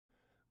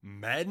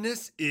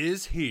Madness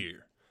is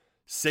here.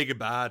 Say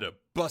goodbye to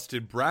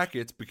busted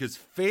brackets because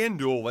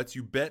FanDuel lets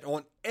you bet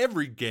on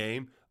every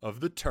game of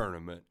the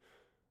tournament.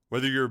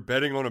 Whether you're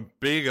betting on a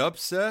big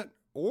upset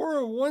or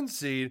a one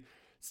seed,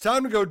 it's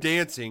time to go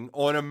dancing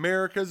on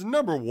America's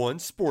 #1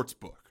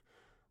 sportsbook.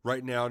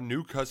 Right now,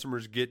 new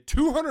customers get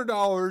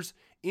 $200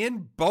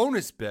 in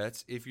bonus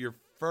bets if your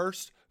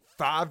first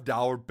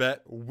 $5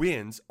 bet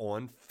wins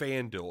on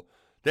FanDuel.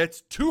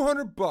 That's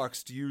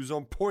 $200 to use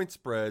on point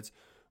spreads,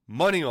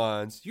 money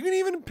lines. You can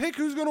even pick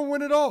who's going to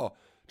win it all.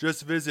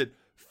 Just visit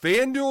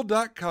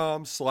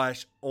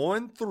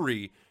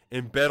FanDuel.com/on3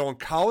 and bet on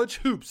college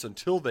hoops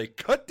until they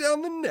cut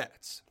down the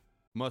nets.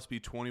 Must be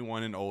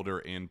 21 and older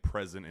and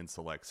present in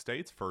select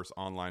states. First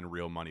online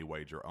real money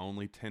wager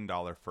only.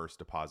 $10 first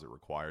deposit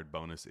required.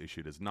 Bonus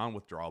issued as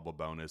non-withdrawable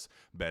bonus.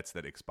 Bets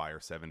that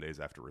expire 7 days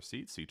after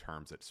receipt. See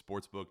terms at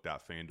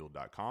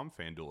sportsbook.fanduel.com.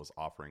 FanDuel is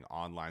offering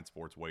online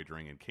sports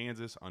wagering in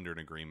Kansas under an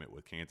agreement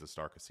with Kansas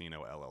Star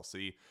Casino,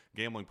 LLC.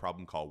 Gambling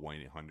problem? Call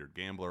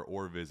 1-800-GAMBLER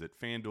or visit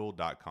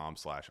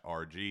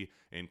fanduel.com/RG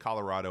in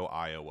Colorado,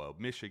 Iowa,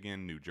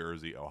 Michigan, New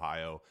Jersey,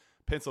 Ohio,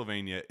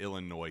 Pennsylvania,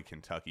 Illinois,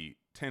 Kentucky,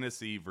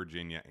 Tennessee,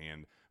 Virginia,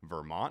 and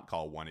Vermont.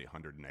 Call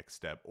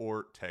 1-800-NEXT-STEP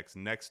or text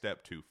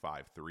NEXT-STEP to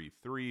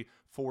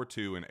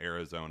 53342 in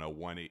Arizona,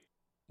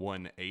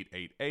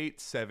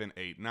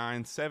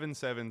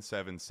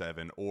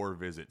 1-888-789-7777 or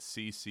visit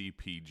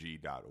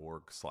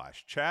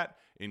ccpg.org/chat.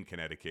 In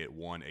Connecticut,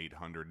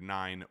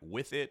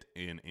 1-800-9-WITH-IT.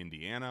 In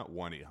Indiana,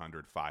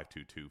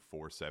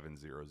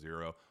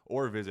 1-800-522-4700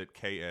 or visit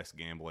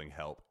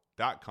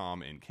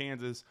ksgamblinghelp.com. In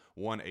Kansas,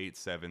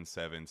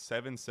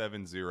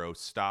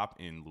 1-877-770-STOP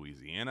in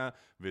Louisiana.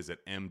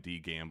 Visit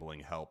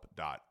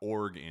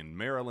mdgamblinghelp.org in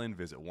Maryland.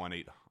 Visit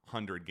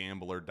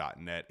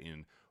 1-800-gambler.net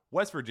in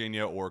West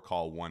Virginia or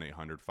call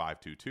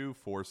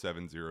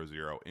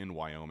 1-800-522-4700 in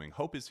Wyoming.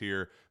 Hope is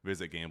here.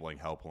 Visit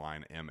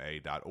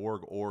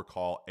gamblinghelplinema.org or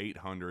call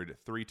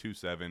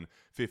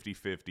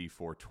 800-327-5050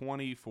 for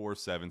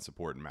 24/7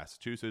 support in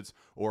Massachusetts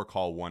or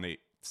call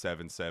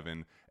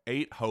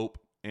 1-877-8-HOPE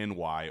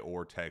NY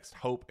or text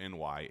Hope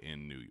NY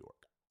in New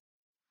York.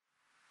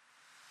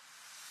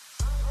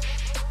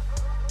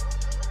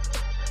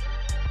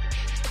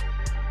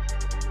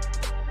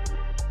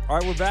 All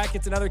right, we're back.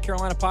 It's another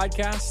Carolina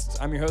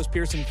podcast. I'm your host,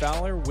 Pearson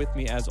Fowler. With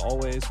me, as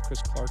always,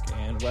 Chris Clark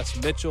and Wes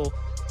Mitchell.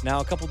 Now,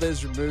 a couple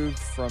days removed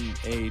from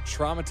a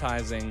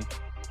traumatizing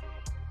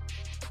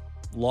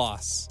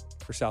loss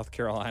for South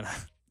Carolina.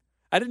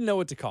 I didn't know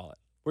what to call it.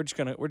 We're just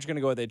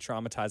gonna go with a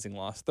traumatizing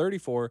loss,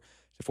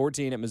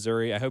 34-14 at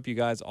Missouri. I hope you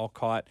guys all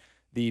caught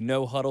the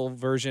no huddle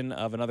version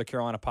of another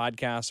Carolina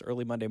podcast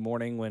early Monday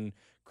morning when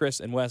Chris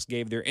and Wes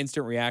gave their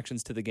instant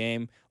reactions to the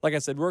game. Like I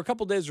said, we're a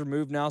couple days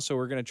removed now, so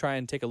we're going to try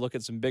and take a look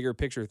at some bigger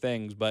picture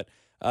things. But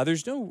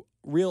there's no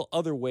real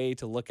other way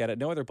to look at it,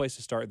 no other place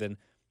to start than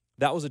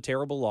that was a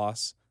terrible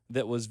loss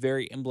that was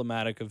very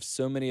emblematic of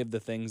so many of the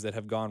things that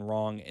have gone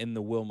wrong in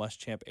the Will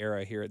Muschamp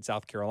era here at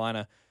South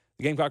Carolina.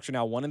 The Gamecocks are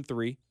now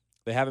 1-3.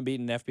 They haven't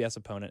beaten an FBS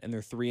opponent, and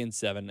they're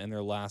 3-7 in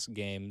their last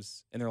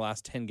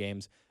 10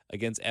 games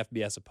against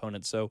FBS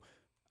opponents. So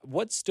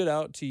what stood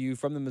out to you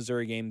from the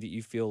Missouri game that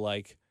you feel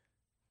like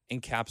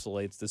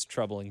encapsulates this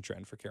troubling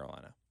trend for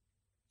Carolina?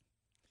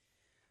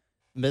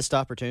 Missed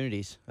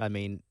opportunities. I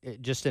mean,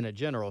 just in a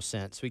general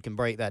sense. We can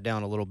break that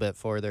down a little bit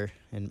further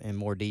in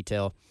more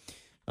detail.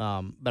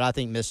 But I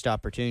think missed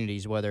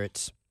opportunities, whether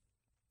it's,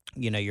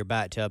 you're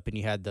backed up and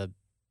you had the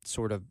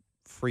sort of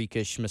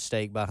freakish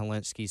mistake by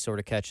Helinski sort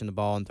of catching the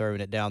ball and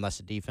throwing it down. That's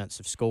a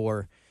defensive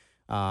score.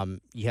 You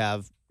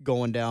have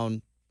going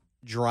down,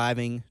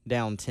 driving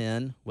down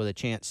 10 with a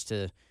chance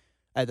to,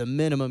 at the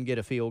minimum, get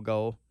a field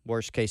goal.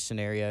 Worst case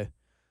scenario.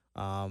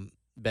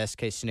 Best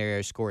case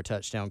scenario, score a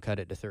touchdown, cut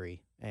it to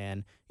 3.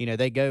 And,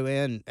 they go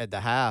in at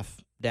the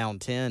half down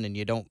 10 and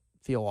you don't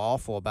feel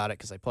awful about it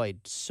because they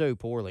played so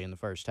poorly in the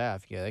first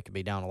half. They could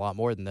be down a lot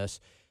more than this.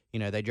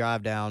 They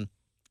drive down,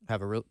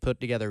 have put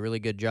together a really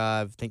good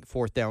drive. I think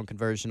 4th down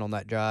conversion on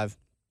that drive,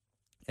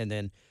 and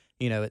then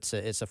it's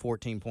a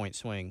 14-point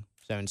swing.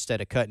 So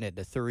instead of cutting it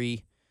to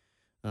 3,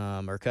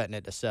 or cutting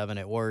it to 7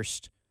 at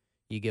worst,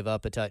 you give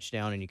up a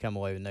touchdown and you come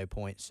away with no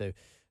points. So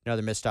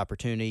another missed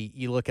opportunity.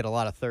 You look at a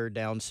lot of 3rd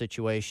down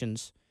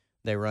situations;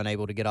 they were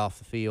unable to get off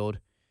the field.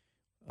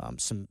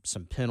 Some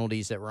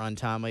penalties that were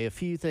untimely. A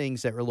few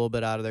things that were a little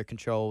bit out of their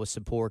control with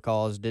some poor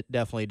calls.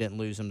 Definitely didn't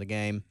lose them the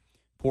game.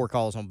 Poor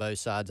calls on both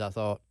sides, I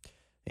thought.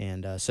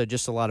 And so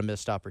just a lot of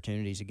missed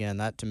opportunities. Again,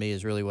 that to me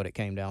is really what it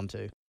came down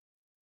to.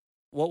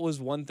 What was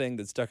one thing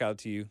that stuck out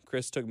to you?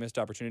 Chris took missed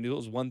opportunity. What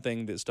was one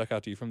thing that stuck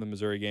out to you from the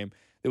Missouri game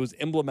that was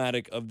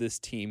emblematic of this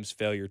team's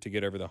failure to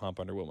get over the hump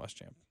under Will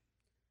Muschamp?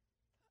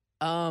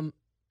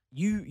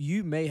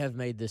 You may have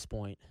made this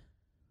point.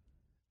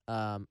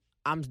 I'm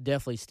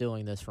definitely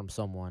stealing this from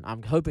someone.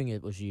 I'm hoping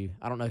it was you.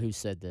 I don't know who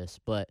said this,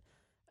 but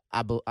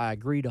I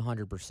agreed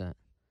 100%.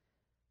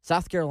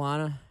 South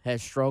Carolina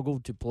has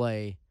struggled to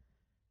play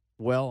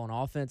well on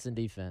offense and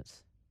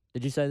defense.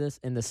 Did you say this?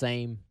 In the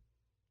same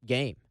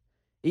game.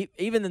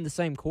 Even in the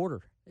same quarter,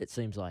 it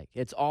seems like.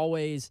 It's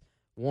always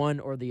one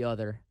or the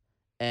other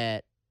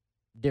at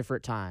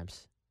different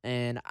times.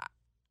 And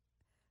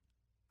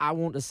I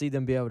want to see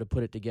them be able to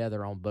put it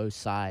together on both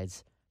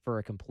sides for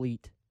a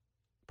complete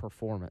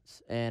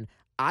performance. And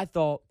I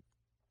thought,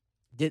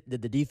 did the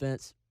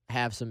defense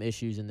have some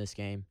issues in this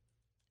game?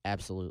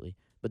 Absolutely.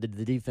 But did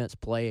the defense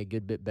play a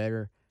good bit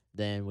better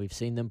than we've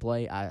seen them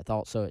play? I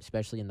thought so,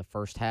 especially in the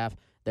first half.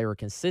 They were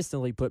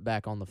consistently put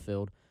back on the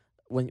field.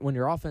 When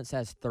your offense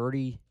has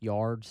 30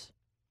 yards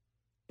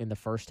in the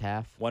first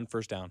half, 1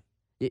 first down.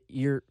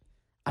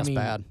 That's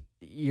bad.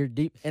 You're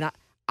deep, and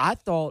I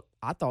thought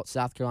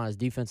South Carolina's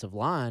defensive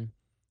line,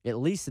 at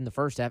least in the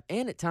first half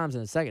and at times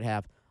in the second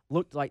half,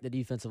 looked like the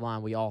defensive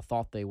line we all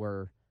thought they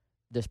were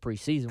this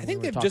preseason. I think we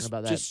were they've talking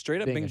about that just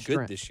straight up being been a good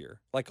strength. this year,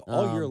 like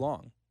all year Um,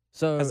 long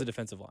So as a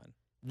defensive line.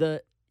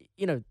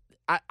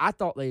 I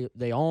thought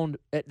they owned.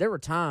 There were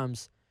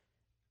times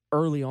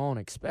early on,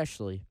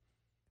 especially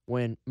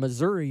when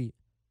Missouri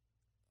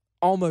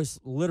almost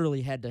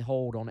literally had to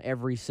hold on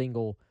every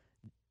single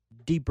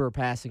deeper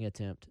passing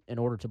attempt in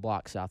order to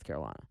block South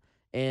Carolina.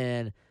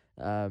 And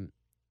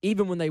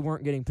even when they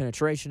weren't getting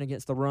penetration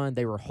against the run,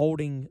 they were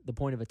holding the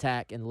point of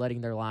attack and letting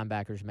their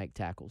linebackers make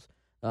tackles.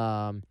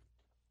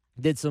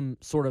 Did some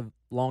sort of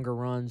longer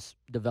runs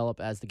develop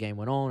as the game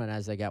went on and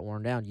as they got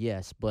worn down?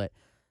 Yes. But,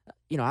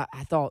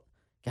 I thought,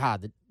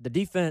 God, the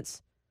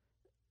defense,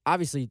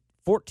 obviously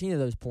 14 of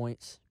those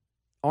points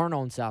aren't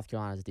on South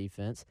Carolina's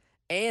defense.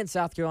 And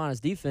South Carolina's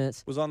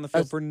defense Was on the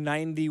field for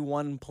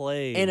 91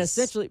 plays. and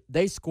essentially,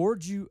 they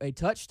scored you a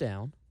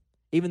touchdown,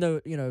 even though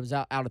it was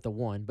out at the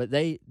 1. But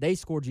they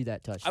scored you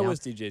that I touchdown. wish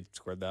DJ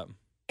scored that.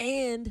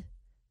 And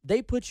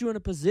they put you in a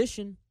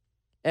position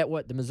at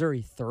the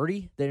Missouri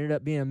 30 that ended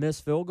up being a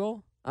missed field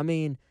goal. I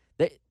mean,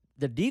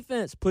 the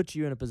defense put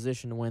you in a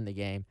position to win the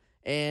game.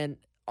 And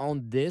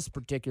on this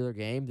particular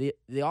game,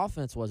 the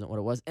offense wasn't what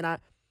it was. And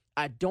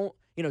I don't,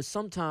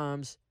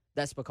 sometimes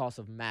that's because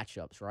of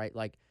matchups, right?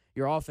 Like,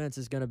 your offense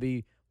is going to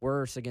be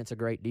worse against a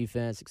great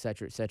defense, et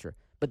cetera, et cetera.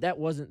 But that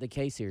wasn't the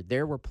case here.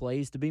 There were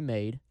plays to be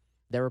made.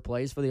 There were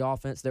plays for the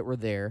offense that were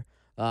there.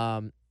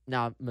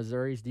 Now,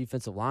 Missouri's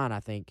defensive line,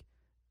 I think,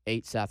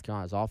 ate South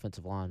Carolina's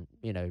offensive line,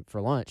 for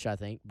lunch, I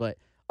think. But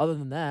other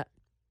than that,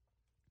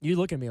 you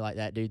look at me like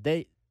that, dude.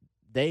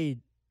 They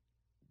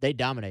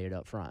dominated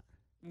up front.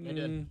 They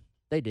did.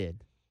 They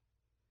did.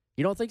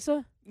 You don't think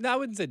so? No, I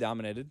wouldn't say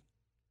dominated.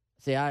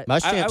 See,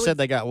 Muschamp said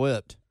they got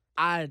whipped.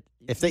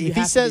 If you he have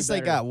to be says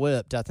they better. got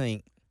whipped, I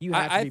think You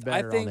have to be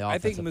better on the offensive I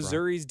think front.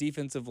 Missouri's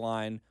defensive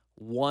line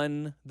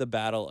won the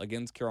battle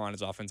against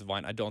Carolina's offensive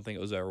line. I don't think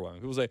it was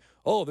overwhelming. People say,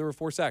 "Oh, there were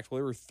 4 sacks." Well,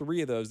 there were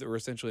 3 of those that were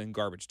essentially in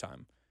garbage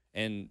time.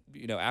 And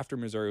after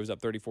Missouri was up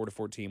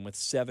 34-14 with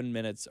 7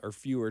 minutes or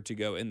fewer to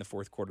go in the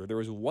fourth quarter, there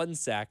was 1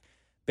 sack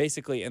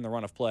basically in the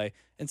run of play.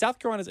 And South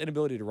Carolina's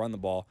inability to run the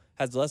ball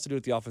has less to do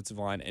with the offensive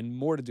line and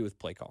more to do with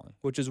play calling,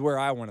 which is where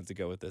I wanted to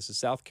go with this. Is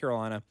South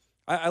Carolina.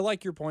 I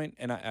like your point,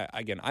 and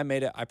I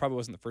made it. I probably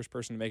wasn't the first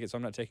person to make it, so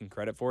I'm not taking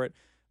credit for it.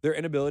 Their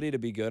inability to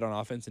be good on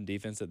offense and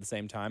defense at the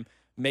same time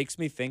makes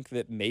me think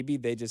that maybe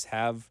they just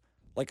have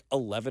like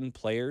 11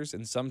 players,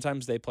 and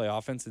sometimes they play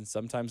offense and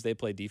sometimes they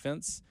play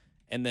defense,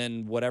 and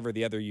then whatever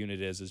the other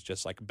unit is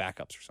just like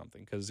backups or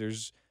something. Because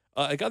there's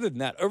other than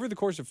that, over the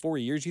course of 4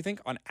 years, you think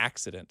on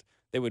accident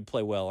they would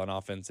play well on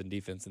offense and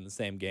defense in the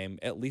same game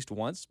at least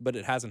once, but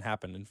it hasn't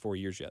happened in 4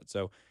 years yet.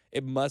 So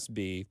it must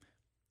be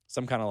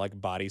some kind of like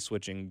body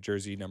switching,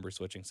 jersey number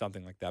switching,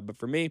 something like that. But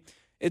for me,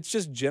 it's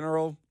just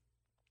general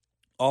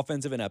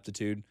offensive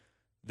ineptitude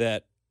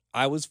that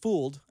I was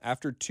fooled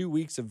after 2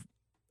 weeks of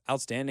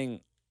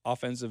outstanding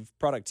offensive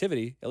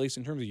productivity, at least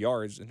in terms of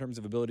yards, in terms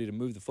of ability to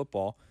move the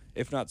football,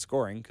 if not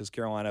scoring, because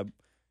Carolina,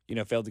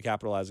 failed to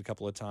capitalize a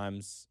couple of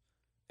times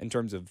in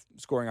terms of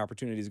scoring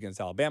opportunities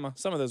against Alabama.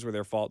 Some of those were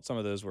their fault. Some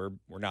of those were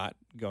not,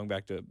 going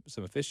back to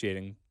some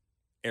officiating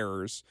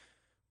errors.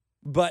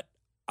 But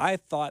I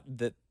thought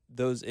that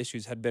those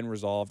issues had been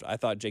resolved. I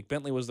thought Jake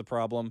Bentley was the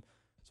problem,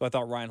 so I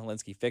thought Ryan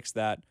Helinski fixed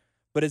that.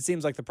 But it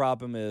seems like the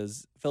problem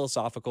is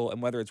philosophical,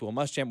 and whether it's Will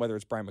Muschamp, whether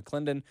it's Brian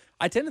McClendon,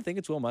 I tend to think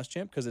it's Will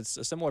Muschamp because it's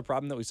a similar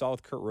problem that we saw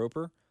with Kurt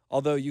Roper.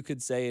 Although you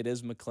could say it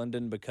is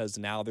McClendon because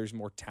now there's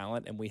more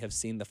talent, and we have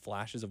seen the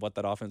flashes of what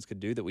that offense could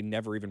do that we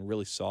never even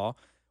really saw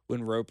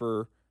when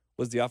Roper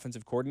was the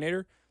offensive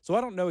coordinator. So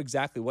I don't know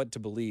exactly what to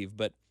believe,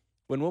 but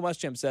when Will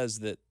Muschamp says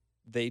that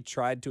they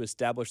tried to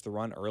establish the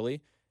run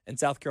early, and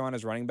South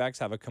Carolina's running backs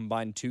have a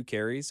combined 2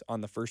 carries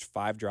on the first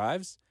 5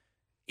 drives,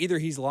 either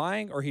he's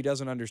lying or he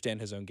doesn't understand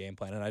his own game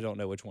plan, and I don't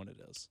know which one it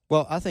is.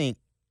 Well, I think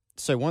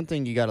so. One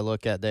thing you got to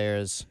look at there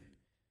is,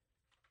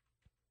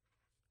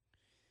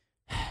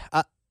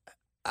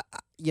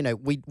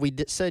 we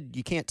said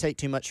you can't take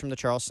too much from the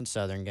Charleston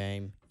Southern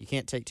game. You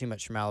can't take too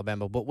much from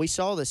Alabama, but we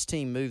saw this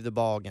team move the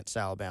ball against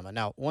Alabama.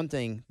 Now, one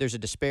thing, there's a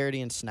disparity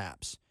in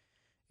snaps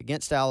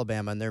against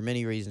Alabama, and there are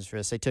many reasons for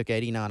this. They took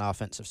 89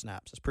 offensive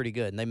snaps. It's pretty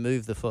good, and they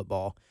moved the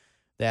football.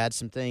 They had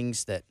some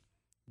things that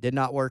did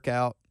not work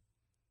out.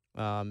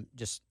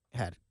 Just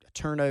had a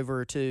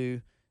turnover or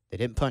 2. They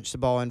didn't punch the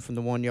ball in from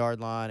the 1-yard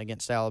line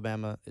against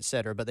Alabama, et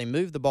cetera, but they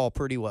moved the ball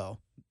pretty well.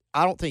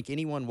 I don't think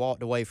anyone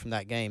walked away from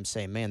that game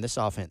saying, man, this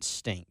offense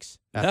stinks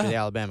after No. the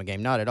Alabama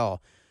game. Not at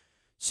all.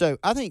 So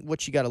I think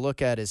what you got to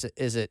look at is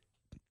it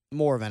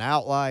more of an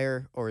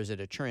outlier or is it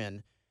a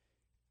trend?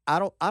 I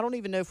don't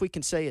even know if we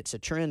can say it's a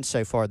trend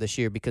so far this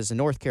year because the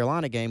North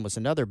Carolina game was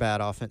another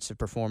bad offensive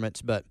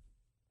performance, but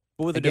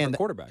with a again, different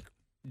quarterback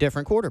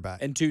different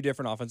quarterback. and 2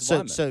 different offensive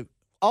linemen. So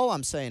all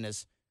I'm saying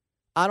is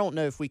I don't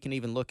know if we can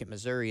even look at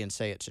Missouri and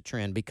say it's a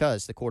trend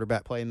because the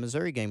quarterback play in the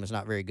Missouri game was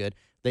not very good.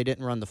 They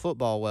didn't run the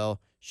football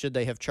well. Should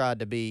they have tried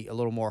to be a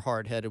little more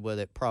hard-headed with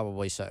it?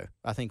 Probably so.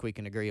 I think we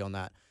can agree on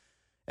that.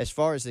 As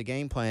far as the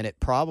game plan, it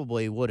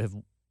probably would have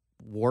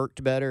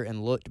worked better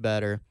and looked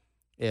better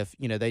if,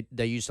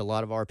 they used a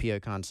lot of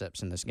RPO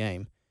concepts in this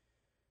game.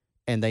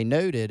 And they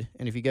noted,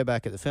 and if you go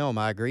back at the film,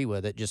 I agree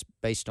with it, just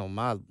based on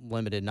my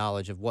limited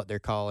knowledge of what they're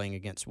calling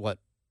against what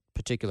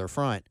particular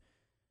front,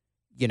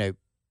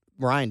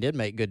 Ryan did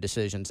make good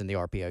decisions in the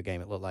RPO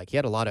game, it looked like. He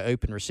had a lot of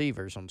open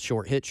receivers on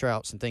short hitch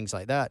routes and things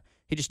like that.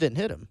 He just didn't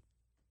hit them.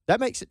 That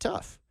makes it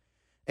tough.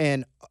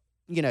 And,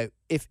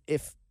 if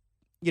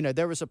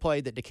there was a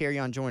play that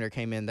DeCarrion Joyner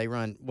came in, they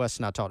run, Wes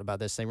and I talked about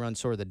this, they run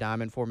sort of the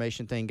diamond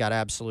formation thing, got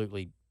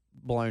absolutely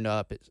blown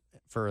up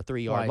for a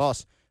 3-yard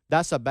loss.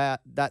 That's a bad,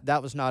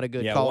 that was not a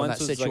good call in that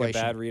situation. Once was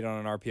like a bad read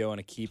on an RPO and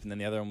a keep, and then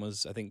the other one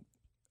was, I think,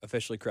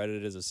 officially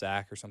credited as a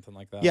sack or something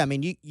like that. Yeah, I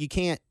mean, you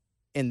can't,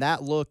 in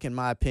that look, in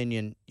my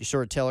opinion, you're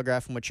sort of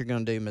telegraphing what you're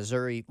going to do.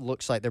 Missouri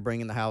looks like they're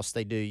bringing the house.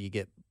 They do. You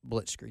get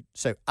blitzkrieg.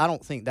 So I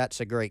don't think that's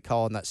a great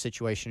call in that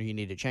situation. You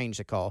need to change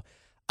the call.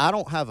 I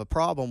don't have a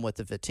problem with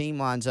if a team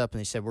lines up and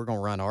they said, we're going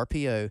to run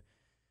RPO,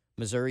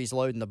 Missouri's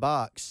loading the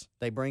box,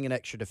 they bring an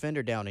extra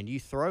defender down and you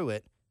throw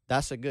it,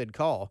 that's a good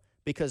call.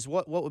 Because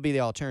what would be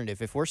the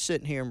alternative? If we're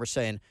sitting here and we're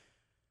saying,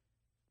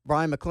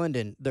 Brian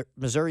McClendon,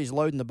 Missouri's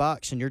loading the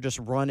box and you're just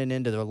running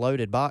into the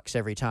loaded box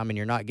every time and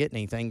you're not getting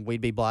anything,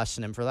 we'd be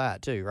blasting him for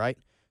that too, right?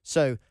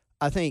 So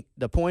I think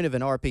the point of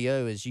an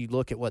RPO is you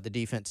look at what the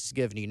defense is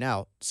giving you.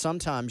 Now,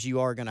 sometimes you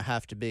are going to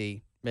have to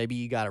be, maybe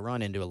you got to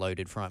run into a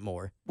loaded front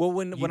more. Well,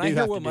 when I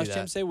hear what Muschamp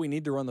Muschamp say we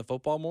need to run the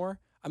football more,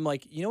 I'm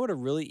like, you know what a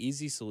really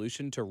easy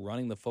solution to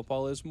running the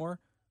football is more?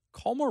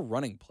 Call more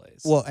running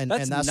plays. Well, and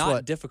that's that's not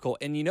what, difficult.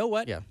 And you know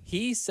what? Yeah.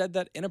 He said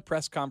that in a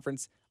press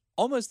conference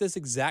almost this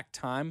exact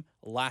time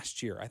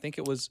last year. I think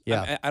it was,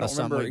 Yeah, I don't that's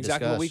something remember we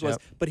exactly what week it was,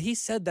 discussed, but he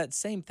said that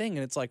same thing.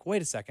 And it's like,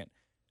 wait a second.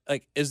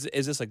 Like, is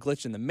this a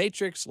glitch in the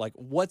matrix? Like,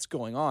 what's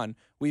going on?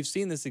 We've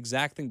seen this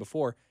exact thing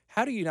before.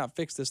 How do you not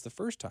fix this the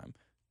first time?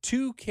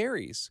 2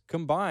 carries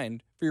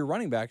combined for your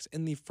running backs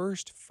in the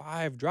first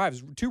 5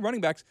 drives. 2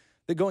 running backs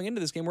that going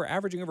into this game were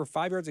averaging over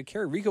 5 yards a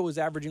carry. Rico was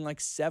averaging like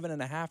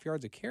 7.5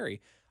 yards a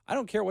carry. I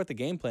don't care what the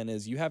game plan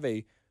is. You have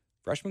a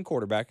freshman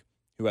quarterback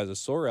who has a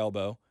sore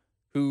elbow,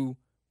 who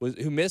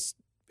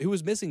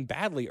was missing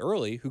badly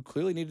early, who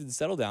clearly needed to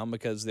settle down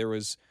because there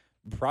was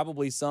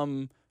probably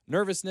some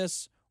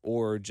nervousness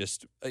or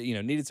just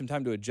needed some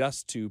time to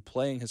adjust to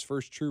playing his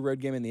first true road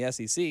game in the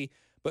SEC.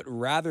 But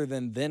rather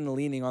than then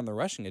leaning on the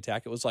rushing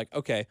attack, it was like,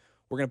 okay,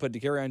 we're going to put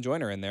DeCarrion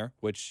Joyner in there,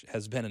 which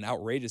has been an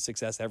outrageous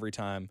success every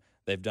time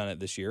they've done it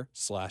this year,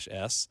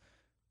 /S.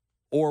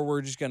 Or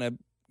we're just going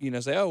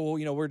to, say, oh,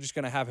 well, we're just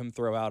going to have him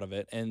throw out of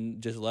it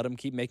and just let him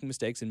keep making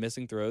mistakes and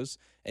missing throws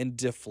and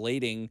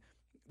deflating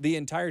the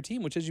entire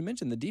team, which, as you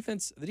mentioned, the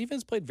defense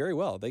played very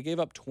well. They gave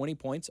up 20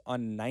 points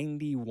on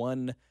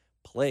 91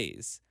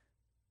 plays.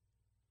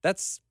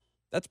 That's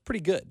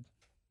pretty good.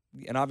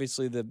 And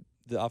obviously the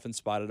offense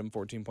spotted them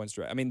 14 points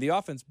direct. I mean, the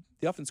offense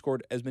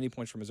scored as many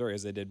points for Missouri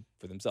as they did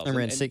for themselves. They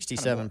ran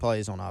 67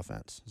 plays on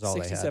offense. Is all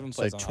 67 they had.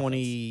 plays so on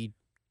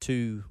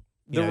 22.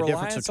 The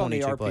difference of reliance on the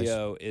 22 plays.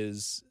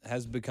 RPO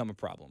has become a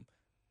problem.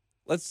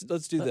 Let's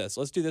do this.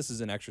 Let's do this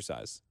as an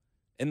exercise.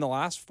 In the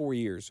last 4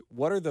 years,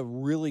 what are the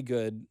really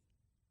good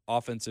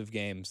offensive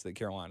games that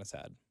Carolina's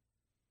had?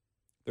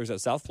 There's that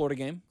South Florida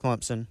game.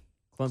 Clemson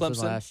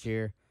last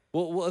year.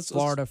 Well, let's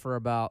Florida for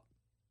about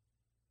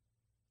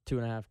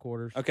 2.5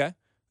 quarters. Okay.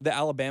 The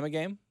Alabama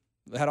game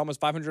had almost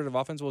 500 of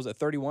offense. Was it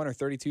 31 or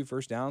 32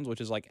 first downs, which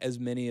is like as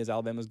many as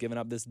Alabama's given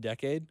up this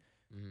decade?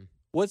 Mm-hmm.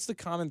 What's the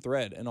common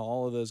thread in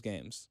all of those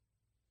games?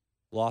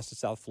 Lost to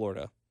South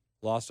Florida.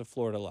 Lost to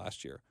Florida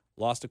last year.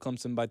 Lost to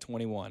Clemson by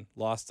 21.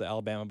 Lost to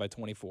Alabama by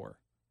 24.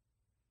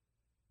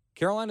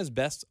 Carolina's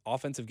best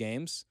offensive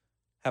games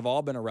have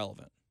all been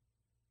irrelevant.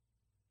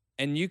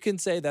 And you can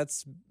say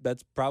that's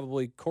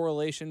probably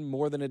correlation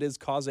more than it is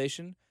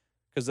causation,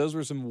 because those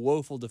were some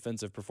woeful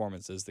defensive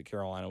performances that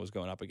Carolina was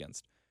going up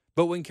against.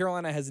 But when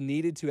Carolina has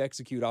needed to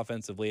execute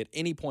offensively at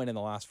any point in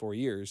the last 4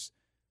 years,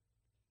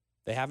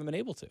 they haven't been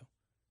able to.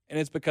 And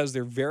it's because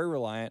they're very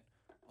reliant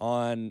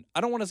on,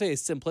 I don't want to say a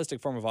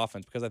simplistic form of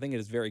offense because I think it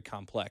is very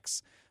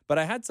complex. But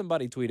I had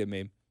somebody tweet at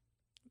me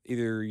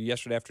either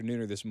yesterday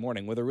afternoon or this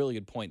morning with a really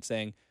good point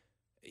saying,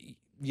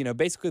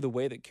 basically the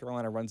way that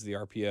Carolina runs the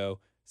RPO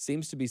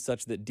seems to be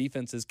such that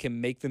defenses can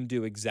make them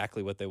do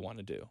exactly what they want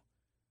to do.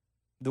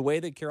 The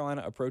way that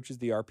Carolina approaches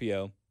the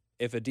RPO,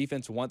 if a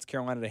defense wants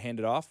Carolina to hand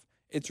it off,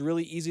 it's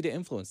really easy to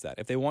influence that.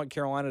 If they want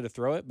Carolina to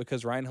throw it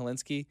because Ryan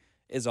Helinski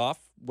is off,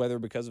 whether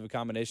because of a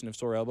combination of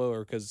sore elbow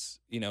or because,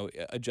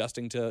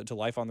 adjusting to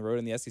life on the road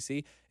in the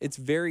SEC, it's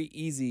very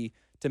easy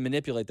to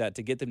manipulate that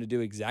to get them to do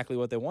exactly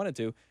what they wanted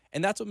to.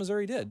 And that's what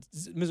Missouri did.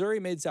 Missouri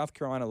made South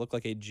Carolina look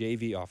like a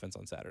JV offense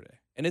on Saturday.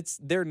 And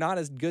they're not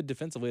as good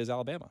defensively as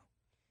Alabama.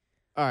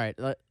 All right,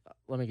 let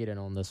me get in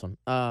on this one.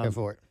 Go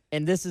for it.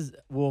 And this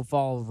will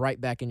fall right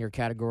back in your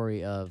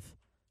category of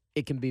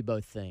it can be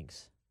both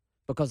things.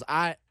 Because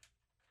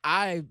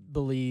I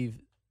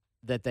believe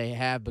that they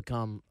have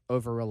become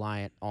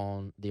over-reliant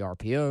on the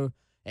RPO.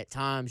 At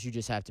times, you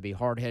just have to be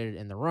hard-headed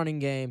in the running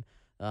game,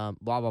 blah,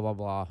 blah, blah,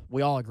 blah.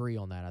 We all agree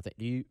on that, I think.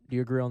 Do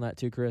you agree on that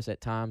too, Chris? At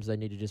times, they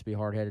need to just be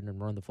hard-headed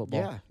and run the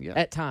football? Yeah.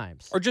 At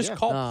times. Or just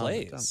call Um,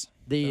 plays.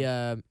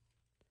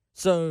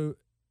 So,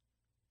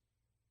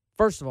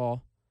 first of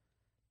all,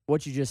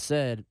 what you just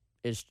said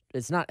is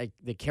it's not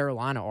the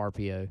Carolina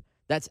RPO.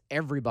 That's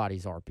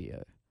everybody's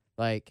RPO.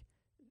 Like,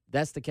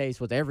 that's the case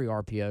with every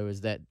RPO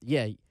is that,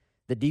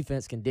 the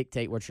defense can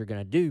dictate what you're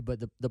going to do,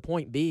 but the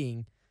point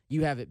being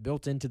you have it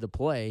built into the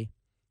play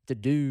to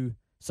do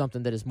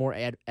something that is more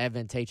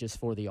advantageous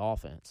for the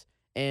offense.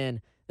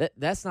 And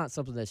that's not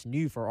something that's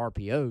new for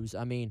RPOs.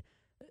 I mean,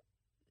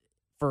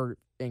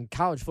 in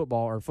college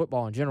football or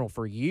football in general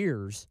for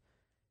years,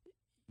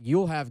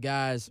 you'll have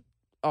guys,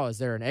 is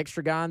there an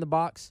extra guy in the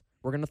box?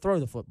 We're going to throw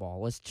the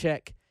football. Let's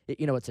check.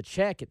 It's a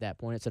check at that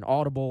point. It's an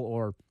audible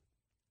or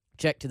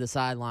check to the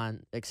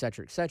sideline, et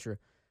cetera, et cetera.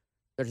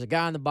 There's a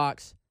guy in the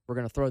box. We're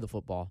going to throw the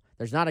football.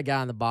 There's not a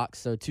guy in the box,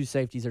 so two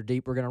safeties are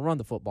deep. We're going to run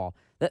the football.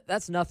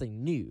 That's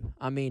nothing new.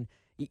 I mean,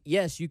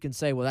 yes, you can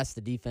say, well, that's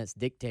the defense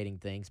dictating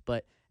things,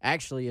 but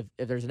actually,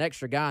 if there's an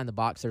extra guy in the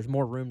box, there's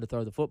more room to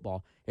throw the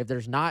football. If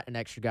there's not an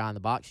extra guy in the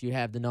box, you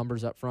have the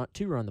numbers up front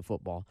to run the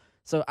football.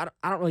 So I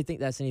don't really think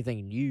that's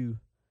anything new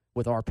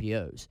with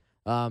RPOs.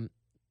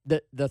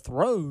 The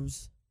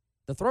throws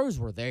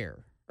were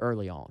there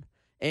early on.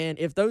 And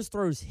if those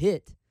throws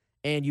hit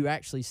and you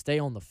actually stay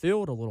on the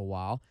field a little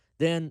while,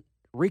 then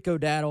Rico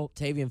Dowdle,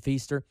 Tavian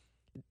Feaster,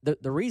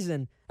 the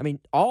reason,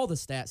 all the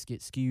stats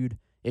get skewed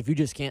if you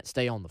just can't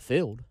stay on the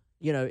field.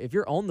 If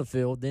you're on the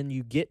field, then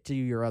you get to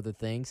your other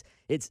things.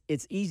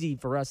 It's easy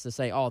for us to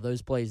say,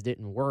 those plays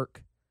didn't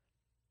work.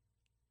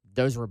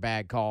 Those were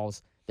bad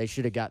calls. They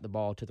should have got the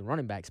ball to the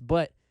running backs.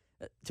 But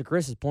to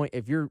Chris's point,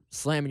 if you're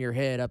slamming your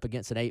head up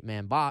against an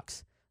 8-man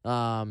box,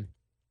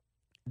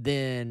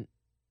 then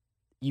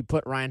you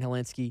put Ryan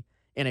Helinski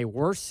in a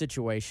worse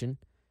situation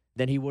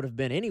than he would have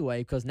been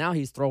anyway, because now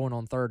he's throwing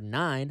on 3rd and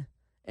 9,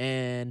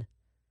 and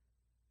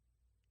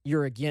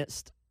you're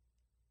against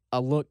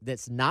a look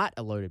that's not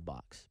a loaded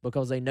box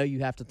because they know you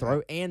have to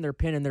throw, and they're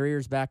pinning their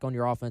ears back on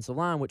your offensive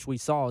line, which we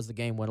saw as the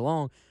game went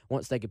along.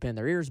 Once they could pin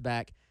their ears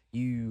back,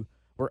 you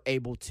were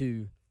able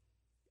to,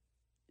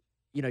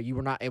 you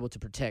were not able to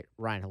protect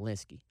Ryan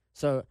Helinski.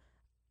 So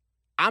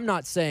I'm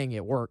not saying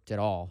it worked at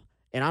all,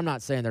 and I'm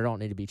not saying there don't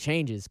need to be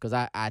changes because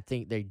I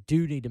think they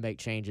do need to make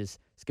changes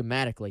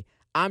schematically.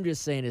 I'm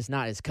just saying it's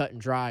not as cut and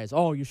dry as,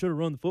 you should have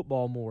run the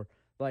football more.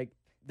 Like,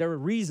 there were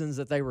reasons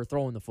that they were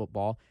throwing the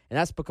football, and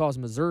that's because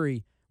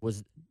Missouri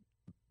was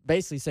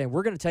basically saying,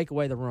 we're going to take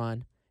away the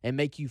run and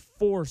make you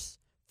force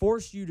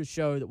you to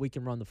show that we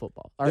can run the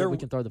football, or we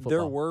can throw the football.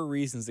 There were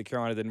reasons that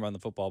Carolina didn't run the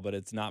football, but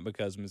it's not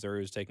because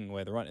Missouri was taking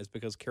away the run. It's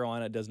because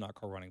Carolina does not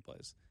call running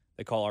plays.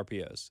 They call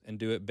RPOs and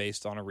do it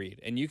based on a read.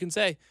 And you can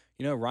say,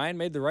 Ryan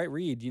made the right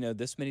read,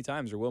 this many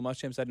times, or Will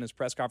Muschamp said in his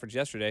press conference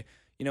yesterday,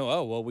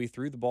 we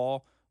threw the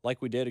ball like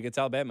we did against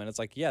Alabama. And it's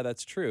like, yeah,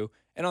 that's true.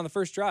 And on the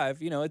first drive,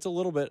 it's a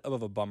little bit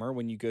of a bummer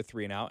when you go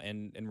 3 and out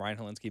and Ryan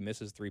Helinski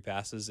misses 3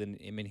 passes. And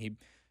he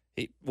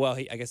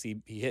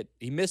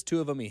missed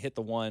 2 of them. He hit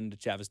the one to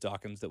Chavis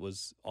Dawkins that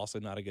was also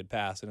not a good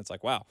pass. And it's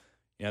like, wow,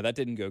 that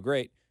didn't go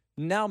great.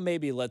 Now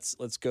maybe let's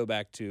go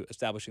back to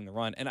establishing the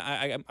run. And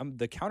I'm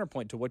the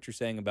counterpoint to what you're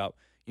saying about,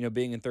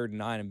 being in 3rd and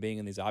 9 and being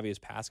in these obvious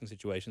passing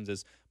situations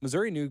is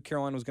Missouri knew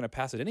Carolina was going to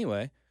pass it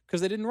anyway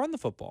because they didn't run the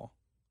football.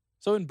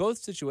 So in both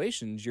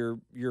situations,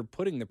 you're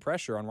putting the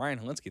pressure on Ryan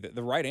Helinski.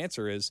 The right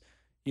answer is,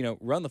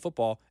 run the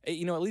football, at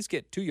least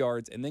get 2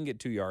 yards and then get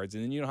 2 yards.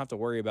 And then you don't have to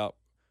worry about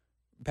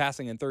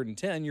passing in 3rd and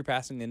 10. You're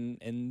passing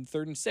in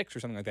 3rd and 6 or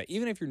something like that.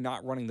 Even if you're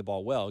not running the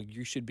ball well,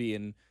 you should be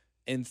in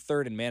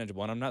 3rd and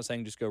manageable. And I'm not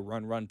saying just go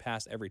run,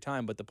 pass every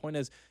time. But the point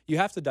is you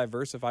have to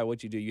diversify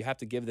what you do. You have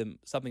to give them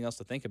something else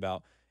to think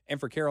about. And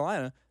for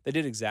Carolina, they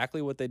did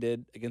exactly what they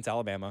did against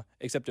Alabama,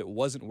 except it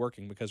wasn't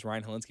working because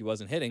Ryan Helinski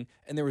wasn't hitting,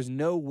 and there was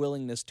no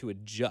willingness to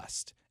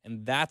adjust.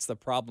 And that's the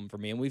problem for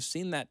me. And we've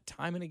seen that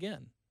time and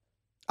again.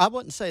 I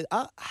wouldn't say –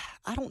 I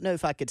don't know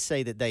if I could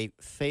say that they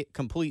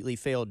completely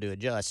failed to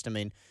adjust. I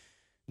mean,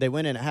 they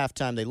went in at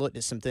halftime. They looked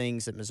at some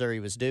things that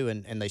Missouri was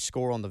doing, and they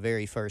score on the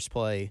very first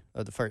play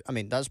of the first –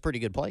 that was a pretty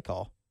good play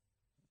call.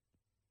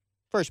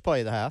 First play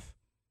of the half.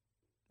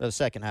 The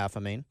second half,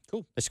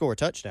 Cool. They score a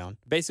touchdown.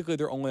 Basically,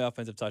 their only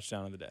offensive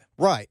touchdown of the day.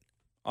 Right.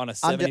 On a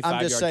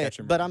 75-yard catch and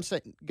run. But I'm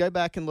saying, go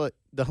back and look,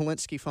 the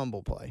Helinski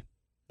fumble play.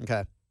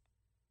 Okay.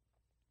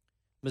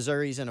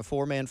 Missouri's in a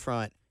 4-man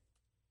front.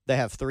 They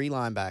have 3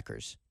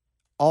 linebackers.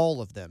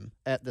 All of them,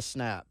 at the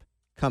snap,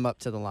 come up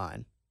to the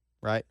line.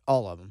 right?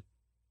 All of them.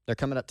 They're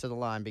coming up to the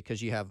line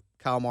because you have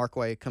Kyle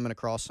Markway coming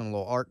across on a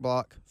little arc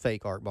block,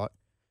 fake arc block,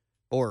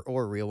 or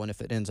a real one if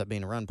it ends up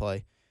being a run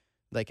play.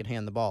 They can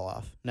hand the ball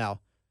off.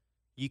 Now,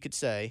 you could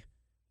say,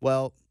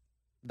 well,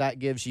 that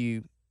gives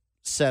you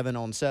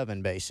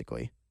 7-on-7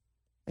 basically,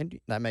 and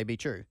that may be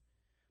true.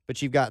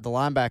 But you've got the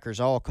linebackers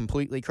all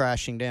completely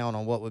crashing down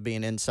on what would be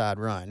an inside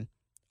run.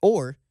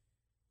 Or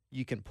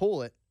you can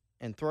pull it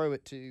and throw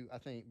it to, I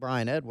think,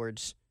 Brian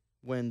Edwards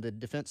when the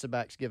defensive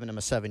back's giving him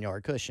a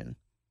 7-yard cushion.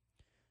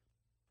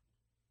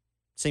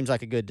 Seems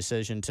like a good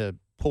decision to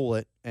pull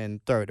it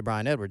and throw it to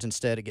Brian Edwards.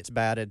 Instead, it gets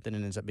batted, then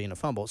it ends up being a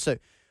fumble. So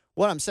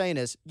what I'm saying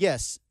is,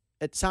 yes,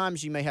 at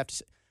times you may have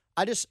to –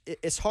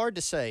 it's hard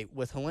to say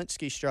with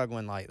Hilinski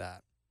struggling like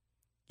that.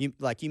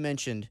 Like you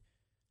mentioned,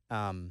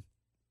 getting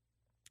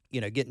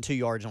 2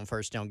 yards on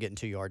first down, getting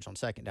 2 yards on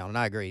second down. And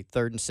I agree,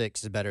 3rd and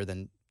 6 is better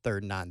than 3rd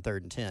and 9,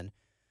 3rd and 10.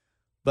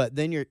 But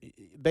then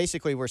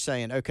we're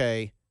saying,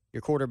 okay,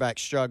 your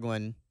quarterback's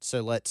struggling,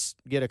 so let's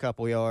get a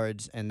couple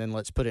yards, and then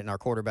let's put it in our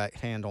quarterback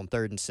hand on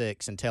 3rd and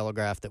 6 and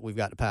telegraph that we've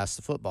got to pass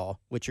the football,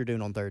 which you're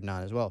doing on 3rd and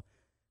 9 as well.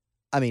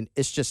 I mean,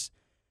 it's just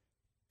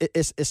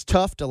it's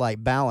tough to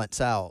like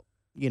balance out,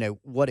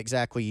 what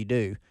exactly you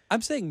do.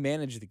 I'm saying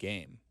manage the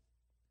game.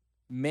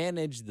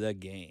 Manage the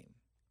game.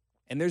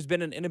 And there's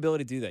been an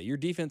inability to do that. Your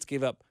defense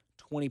gave up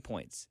 20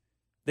 points.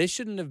 They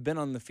shouldn't have been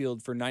on the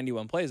field for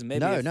 91 plays.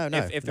 Maybe no. If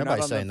they're Nobody's not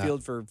on saying the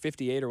field for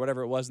 58 or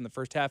whatever it was in the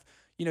first half,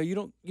 you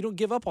don't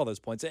give up all those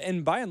points.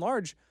 And by and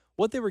large,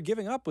 what they were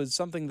giving up was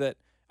something that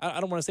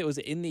I don't want to say it was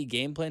in the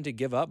game plan to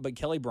give up, but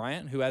Kelly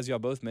Bryant, who, as y'all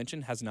both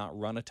mentioned, has not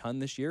run a ton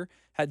this year,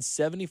 had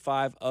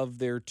 75 of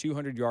their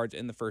 200 yards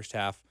in the first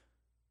half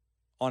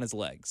on his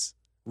legs,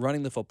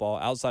 running the football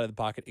outside of the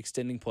pocket,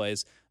 extending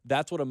plays.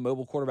 That's what a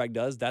mobile quarterback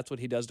does. That's what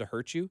he does to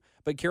hurt you.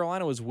 But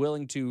Carolina was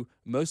willing to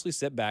mostly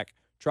sit back,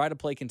 try to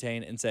play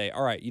contain, and say,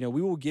 all right,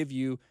 we will give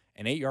you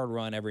an 8-yard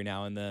run every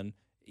now and then,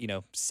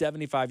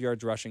 75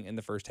 yards rushing in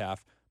the first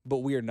half, but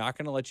we are not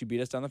going to let you beat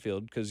us down the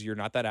field because you're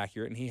not that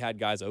accurate. And he had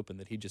guys open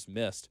that he just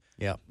missed.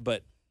 Yeah.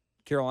 But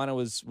Carolina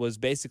was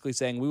basically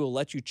saying, we will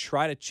let you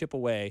try to chip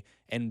away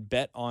and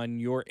bet on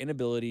your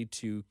inability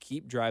to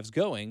keep drives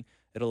going.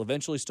 It'll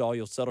eventually stall.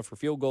 You'll settle for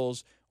field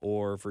goals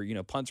or for,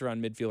 punts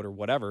around midfield or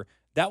whatever.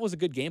 That was a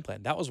good game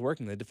plan. That was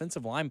working. The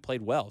defensive line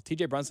played well.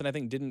 TJ Brunson, I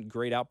think, didn't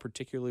grade out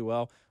particularly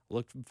well.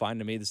 Looked fine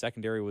to me. The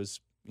secondary was,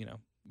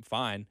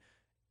 fine.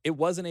 It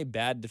wasn't a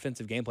bad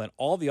defensive game plan.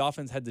 All the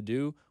offense had to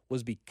do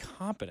was be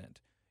competent.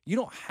 You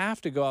don't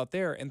have to go out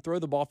there and throw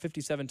the ball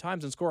 57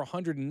 times and score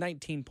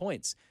 119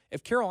 points.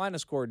 If Carolina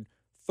scored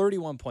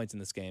 31 points in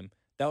this game,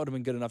 that would have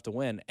been good enough to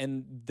win.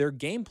 And their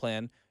game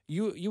plan,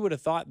 you would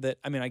have thought that,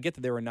 I get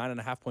that they were a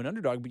 9.5-point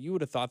underdog, but you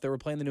would have thought they were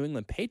playing the New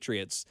England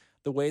Patriots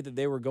the way that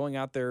they were going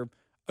out there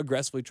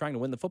aggressively trying to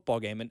win the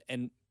football game.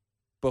 And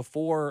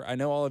before, I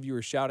know all of you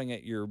are shouting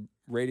at your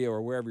radio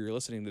or wherever you're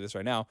listening to this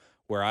right now,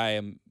 where I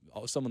am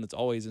someone that's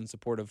always in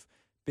support of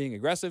being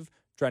aggressive,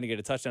 trying to get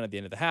a touchdown at the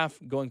end of the half,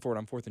 going for it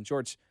on 4th and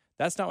shorts.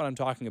 That's not what I'm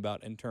talking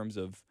about in terms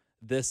of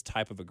this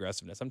type of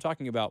aggressiveness. I'm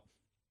talking about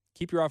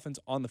keep your offense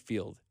on the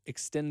field,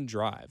 extend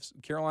drives.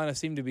 Carolina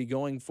seemed to be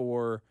going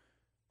for,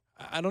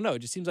 I don't know, it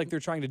just seems like they're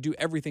trying to do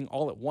everything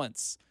all at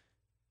once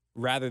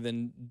rather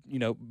than,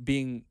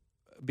 being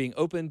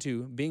open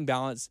to being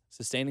balanced,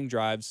 sustaining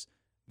drives,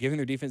 giving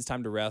their defense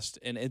time to rest.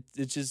 And it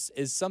just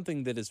is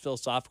something that is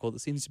philosophical that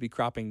seems to be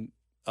cropping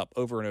up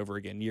over and over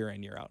again, year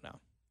in, year out now.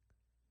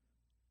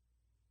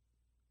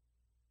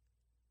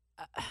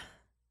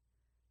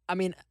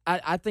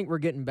 I think we're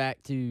getting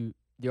back to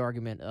the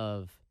argument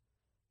of,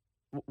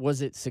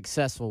 was it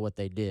successful what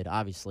they did?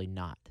 Obviously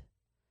not.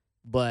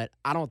 But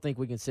I don't think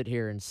we can sit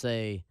here and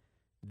say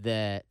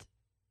that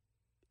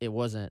it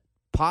wasn't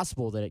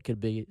possible that it could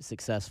be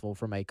successful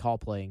from a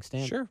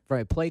from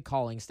a play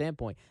calling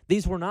standpoint.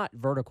 These were not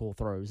vertical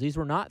throws. These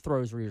were not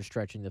throws where you're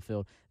stretching the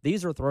field.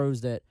 These are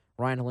throws that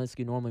Ryan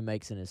Hilinski normally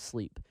makes in his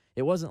sleep.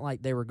 It wasn't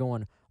like they were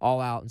going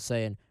all out and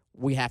saying,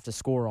 we have to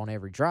score on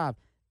every drive.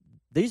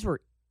 These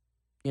were,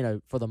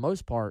 for the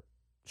most part,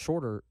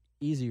 shorter,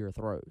 easier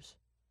throws.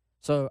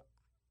 So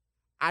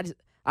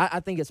I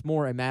think it's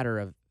more a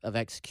matter of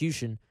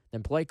execution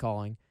than play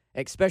calling,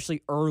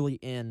 especially early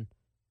in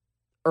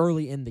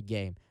the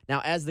game.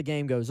 Now, as the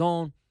game goes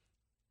on,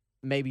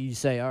 maybe you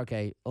say,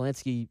 okay,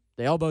 Hilinski,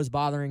 the elbow's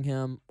bothering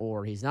him,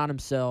 or he's not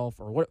himself,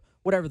 or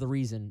whatever the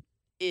reason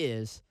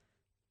is,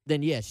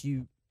 then yes,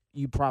 you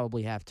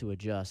probably have to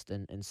adjust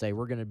and say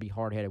we're going to be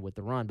hard-headed with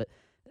the run. But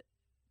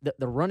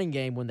the running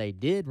game, when they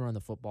did run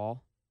the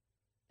football,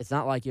 it's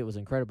not like it was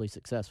incredibly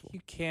successful.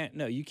 You can't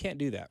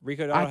do that.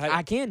 Rico Dowdle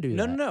I can do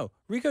that. No.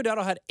 Rico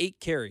Dowdle had 8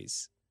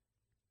 carries.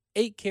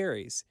 8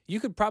 carries.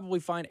 You could probably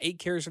find 8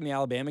 carries from the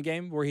Alabama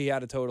game where he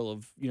had a total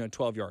of,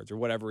 12 yards or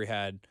whatever he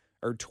had,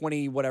 or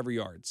 20 whatever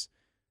yards.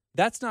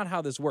 That's not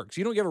how this works.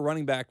 You don't give a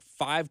running back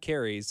 5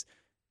 carries,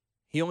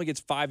 he only gets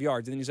 5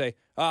 yards, and then you say,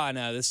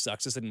 no, this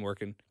sucks. This isn't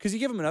working. Because you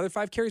give him another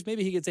 5 carries,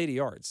 maybe he gets 80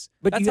 yards.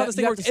 But that's you how this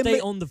thing have works. to stay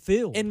on the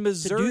field in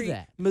Missouri, to do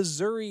that.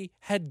 Missouri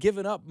had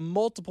given up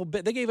multiple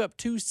they gave up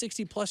 2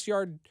 60-plus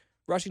yard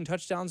rushing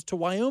touchdowns to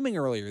Wyoming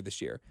earlier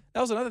this year.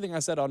 That was another thing I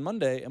said on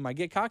Monday in my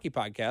Get Cocky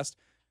podcast.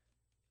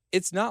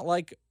 It's not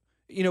like,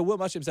 Will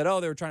Muschamp said,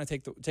 they were trying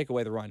to take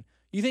away the run.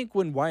 You think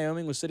when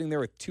Wyoming was sitting there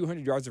with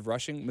 200 yards of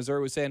rushing,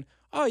 Missouri was saying,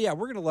 oh, yeah,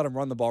 we're going to let them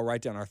run the ball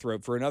right down our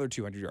throat for another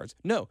 200 yards.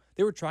 No,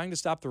 they were trying to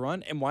stop the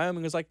run, and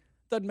Wyoming was like,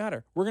 doesn't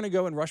matter. We're going to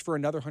go and rush for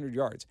another 100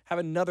 yards, have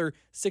another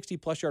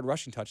 60-plus yard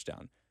rushing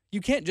touchdown.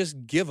 You can't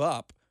just give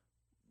up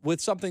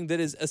with something that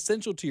is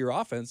essential to your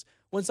offense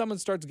when someone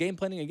starts game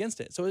planning against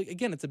it. So,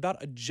 again, it's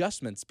about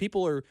adjustments.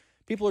 People are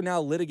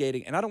now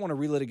litigating, and I don't want to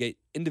relitigate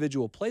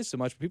individual plays so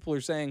much, but people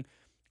are saying,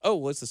 oh,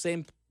 well, it's the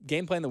same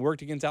game plan that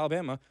worked against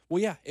Alabama.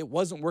 Well, yeah, it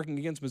wasn't working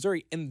against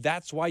Missouri, and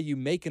that's why you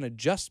make an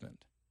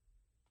adjustment.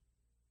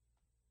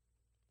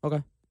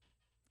 Okay.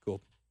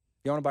 Cool.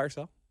 You want to buy or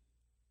sell?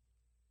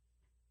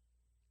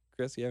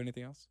 Chris, you have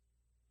anything else?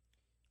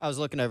 I was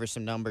looking over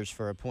some numbers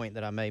for a point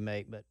that I may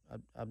make, but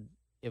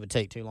it would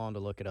take too long to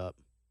look it up,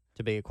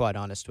 to be quite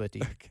honest with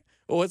you. Okay.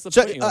 Well, what's the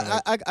So point you want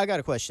to make? I got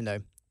a question though,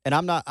 and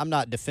I'm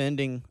not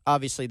defending.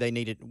 Obviously, they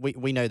needed.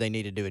 We know they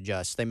needed to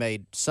adjust. They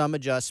made some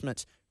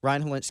adjustments.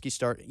 Ryan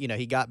Helinski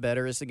he got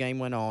better as the game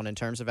went on in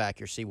terms of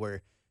accuracy.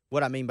 Where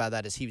what I mean by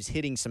that is he was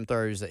hitting some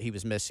throws that he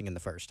was missing in the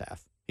first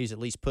half. He's at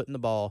least putting the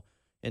ball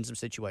in some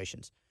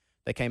situations.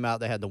 They came out.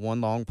 They had the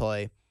one long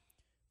play.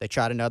 They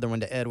tried another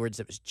one to Edwards.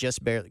 It was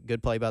just barely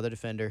good play by the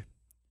defender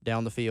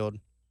down the field.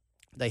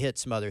 They hit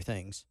some other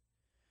things.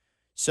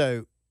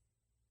 So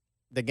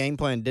the game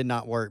plan did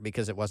not work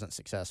because it wasn't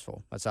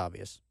successful. That's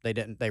obvious.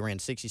 They ran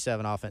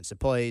 67 offensive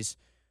plays.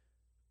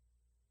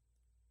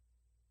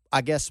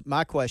 I guess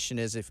my question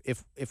is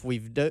if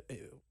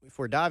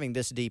we're diving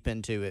this deep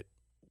into it,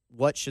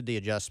 what should the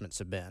adjustments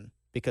have been?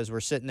 Because we're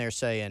sitting there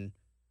saying,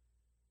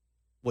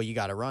 well, you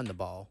got to run the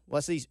ball.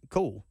 Well,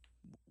 cool.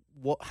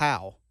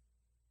 How?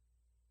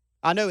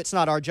 I know it's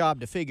not our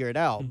job to figure it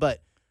out,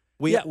 but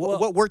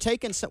we're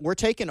taking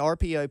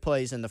RPO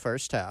plays in the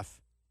first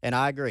half, and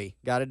I agree.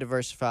 Got to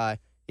diversify.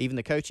 Even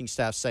the coaching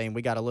staff saying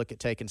we got to look at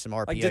taking some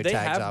RPO tags off. Did they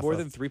have more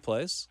than 3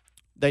 plays?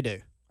 They do.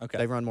 Okay.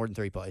 They run more than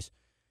 3 plays.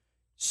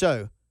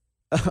 So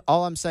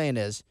all I'm saying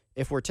is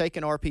if we're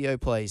taking RPO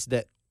plays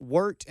that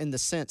worked in the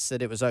sense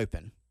that it was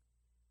open,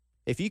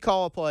 if you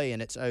call a play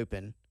and it's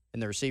open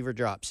and the receiver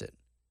drops it,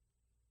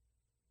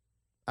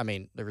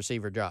 the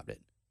receiver dropped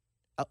it.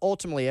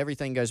 Ultimately,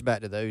 everything goes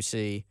back to the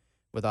OC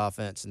with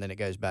offense, and then it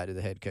goes back to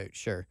the head coach,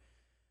 sure.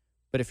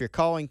 But if you're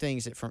calling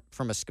things that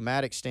from a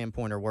schematic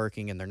standpoint are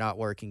working and they're not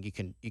working, you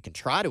can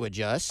try to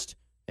adjust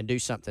and do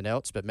something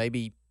else, but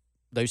maybe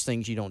those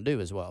things you don't do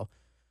as well.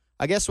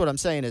 I guess what I'm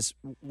saying is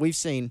we've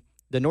seen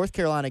the North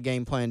Carolina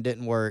game plan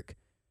didn't work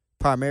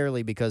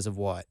primarily because of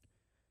what?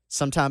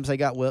 Sometimes they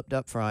got whipped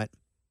up front,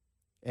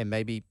 and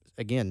maybe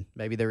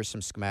there was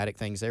some schematic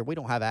things there. We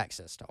don't have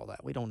access to all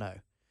that. We don't know.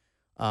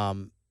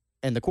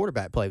 And the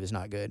quarterback play was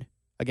not good.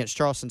 Against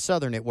Charleston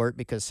Southern, it worked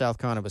because South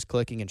Carolina was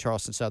clicking and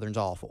Charleston Southern's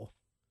awful.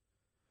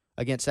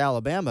 Against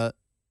Alabama,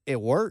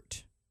 it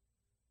worked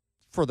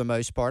for the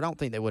most part. I don't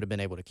think they would have been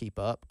able to keep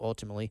up,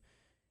 ultimately.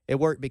 It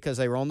worked because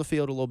they were on the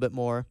field a little bit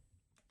more.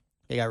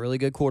 They got really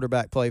good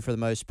quarterback play for the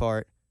most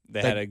part.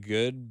 They had a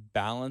good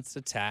balanced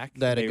attack.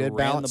 They had a good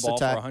balanced ran the ball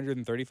attack. for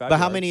 135 But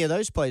yards. how many of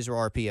those plays were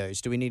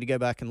RPOs? Do we need to go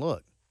back and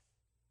look?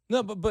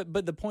 No,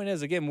 but the point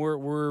is, again,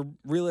 we're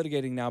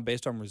relitigating now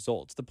based on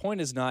results. The point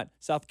is not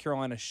South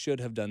Carolina should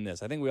have done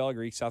this. I think we all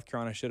agree South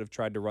Carolina should have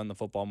tried to run the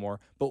football more.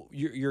 But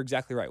you're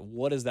exactly right.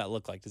 What does that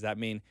look like? Does that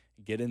mean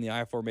get in the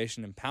I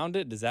formation and pound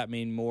it? Does that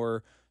mean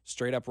more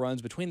straight up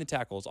runs between the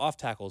tackles, off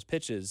tackles,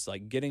 pitches,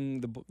 like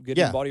getting the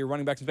ball to your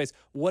running backs in space?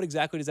 What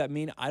exactly does that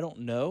mean? I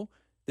don't know.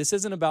 This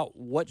isn't about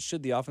what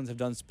should the offense have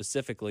done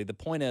specifically. The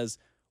point is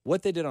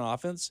what they did on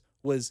offense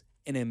was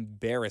an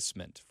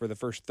embarrassment for the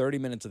first 30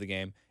 minutes of the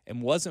game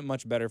and wasn't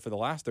much better for the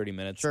last 30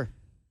 minutes. Sure.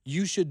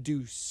 You should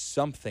do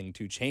something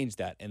to change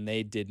that, and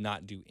they did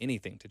not do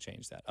anything to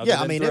change that.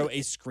 Throw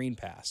a screen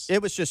pass.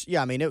 It was just,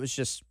 it was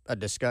just a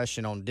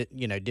discussion on,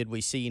 did we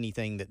see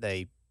anything that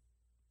they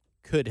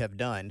could have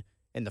done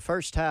in the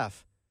first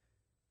half?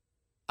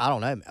 I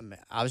don't know.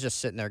 I was just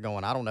sitting there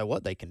going, I don't know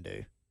what they can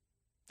do.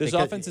 This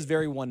offense is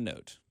very one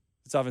note.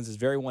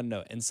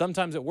 And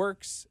sometimes it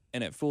works,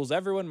 and it fools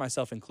everyone,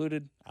 myself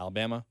included.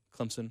 Alabama,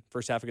 Clemson,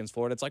 first half against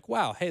Florida. It's like,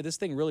 wow, hey, this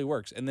thing really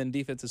works. And then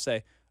defenses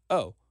say,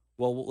 oh,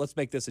 well, let's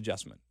make this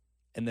adjustment.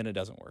 And then it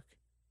doesn't work.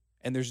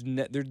 And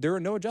there are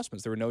no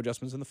adjustments. There were no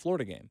adjustments in the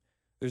Florida game.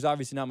 There's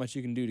obviously not much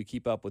you can do to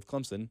keep up with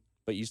Clemson,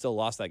 but you still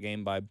lost that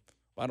game by,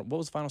 what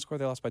was the final score?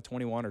 They lost by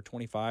 21 or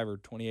 25 or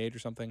 28 or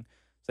something.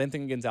 Same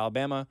thing against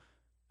Alabama.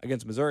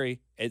 Against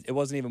Missouri, it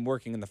wasn't even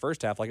working in the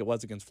first half like it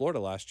was against Florida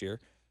last year.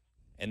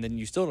 And then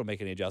you still don't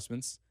make any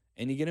adjustments,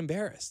 and you get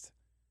embarrassed.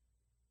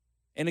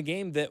 In a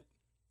game that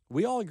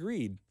we all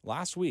agreed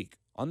last week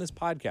on this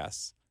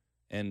podcast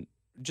and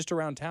just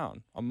around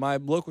town, on my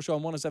local show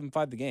on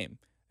 107.5 The Game,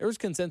 there was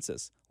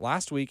consensus.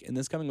 Last week and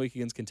this coming week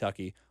against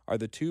Kentucky are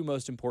the two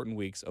most important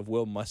weeks of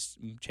Will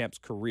Muschamp's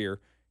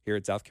career here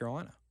at South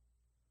Carolina.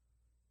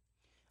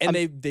 And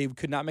they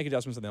could not make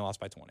adjustments, and they lost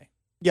by 20.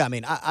 Yeah, I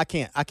mean, I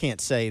can't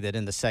say that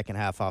in the second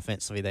half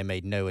offensively they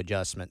made no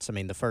adjustments. I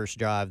mean, the first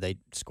drive they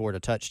scored a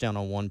touchdown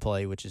on one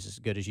play, which is as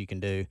good as you can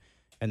do,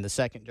 and the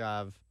second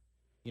drive,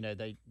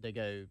 they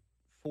go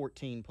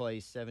 14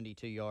 plays,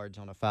 72 yards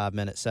on a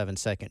 5-minute,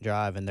 7-second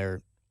drive, and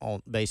they're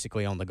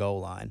basically on the goal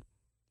line.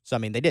 So I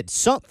mean, they did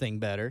something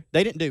better.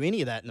 They didn't do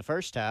any of that in the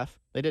first half.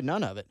 They did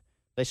none of it.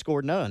 They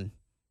scored none,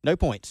 no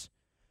points.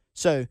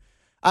 So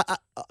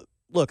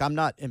look, I'm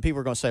not, and people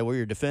are going to say, well,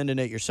 you're defending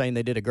it. You're saying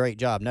they did a great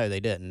job. No, they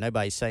didn't.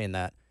 Nobody's saying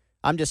that.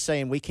 I'm just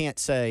saying we can't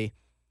say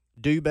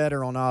do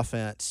better on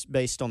offense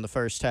based on the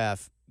first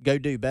half, go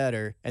do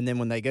better, and then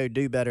when they go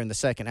do better in the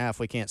second half,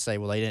 we can't say,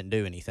 well, they didn't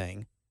do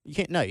anything. You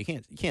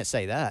can't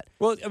say that.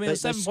 Well, I mean, it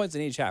was 7 points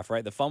in each half,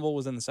 right? The fumble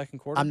was in the second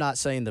quarter. I'm not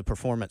saying the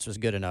performance was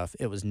good enough.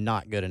 It was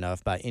not good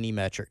enough by any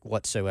metric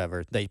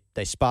whatsoever. They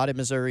spotted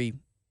Missouri,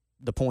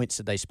 the points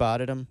that they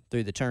spotted them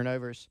through the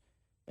turnovers,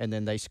 and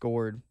then they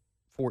scored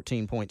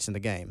 14 points in the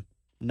game.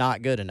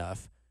 Not good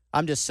enough.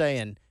 I'm just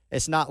saying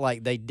it's not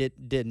like they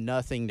did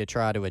nothing to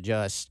try to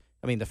adjust.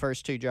 I mean, the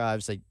first two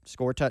drives, they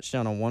scored a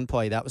touchdown on one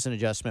play. That was an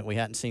adjustment. We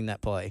hadn't seen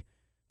that play.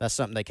 That's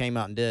something they came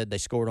out and did. They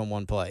scored on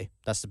one play.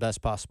 That's the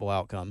best possible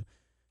outcome.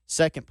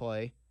 Second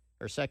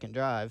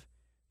drive,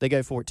 they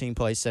go 14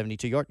 plays,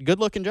 72 yards.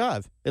 Good-looking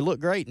drive. It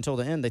looked great until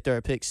the end. They throw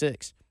a pick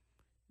six.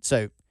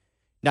 So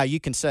now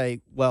you can say,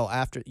 well,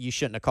 after you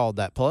shouldn't have called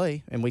that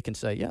play, and we can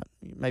say, yeah,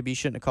 maybe you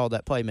shouldn't have called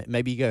that play.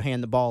 Maybe you go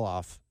hand the ball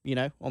off,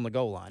 on the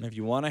goal line. If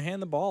you want to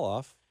hand the ball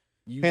off,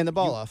 hand the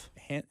ball off.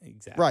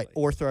 Exactly. Right,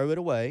 or throw it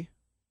away.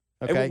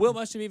 Okay. And Will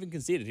must have even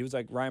conceded. He was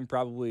like, Ryan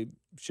probably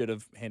should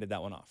have handed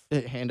that one off.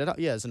 Hand it up,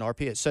 yeah, as an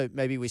RPA. So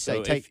maybe we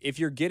say if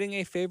you're getting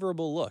a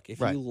favorable look,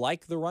 if right. you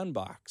like the run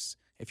box,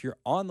 if you're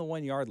on the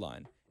 1 yard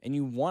line and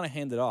you want to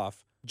hand it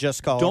off,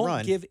 just call a run.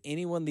 Don't give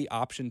anyone the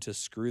option to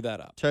screw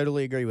that up.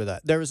 Totally agree with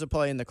that. There was a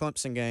play in the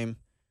Clemson game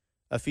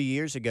a few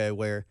years ago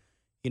where,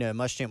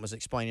 Muschamp was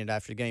explaining it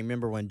after the game.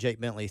 Remember when Jake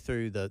Bentley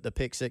threw the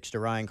pick six to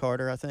Ryan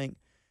Carter, I think?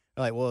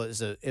 Like, well,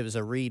 it was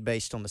a read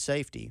based on the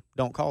safety.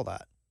 Don't call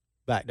that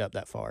backed up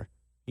that far.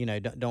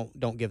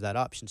 Don't give that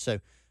option. So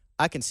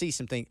I can see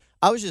something.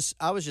 I was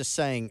just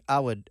saying I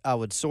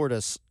would sort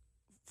of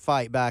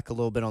fight back a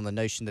little bit on the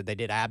notion that they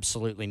did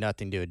absolutely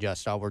nothing to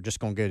adjust. We're just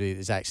going to go do the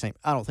exact same.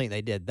 I don't think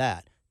they did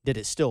that. Did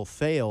it still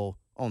fail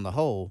on the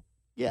whole?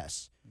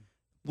 Yes.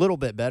 A little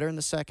bit better in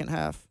the second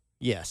half?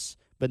 Yes.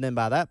 But then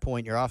by that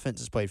point, your offense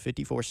has played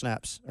 54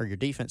 snaps, or your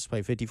defense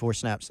played 54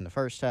 snaps in the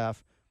first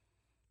half.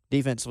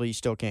 Defensively, you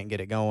still can't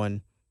get it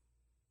going.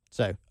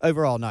 So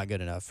overall, not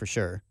good enough for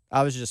sure.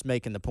 I was just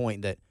making the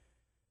point that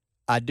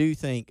I do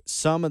think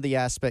some of the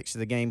aspects of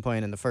the game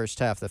plan in the first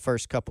half, the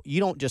first couple, you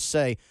don't just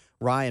say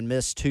Ryan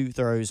missed 2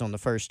 throws on the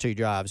first 2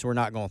 drives. We're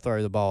not going to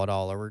throw the ball at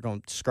all, or we're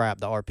going to scrap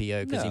the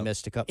RPO because he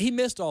missed a couple. He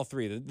missed all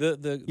 3.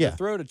 The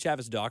throw to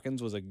Chavis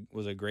Dawkins was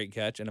a great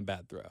catch and a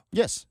bad throw.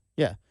 Yes,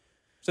 yeah.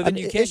 So then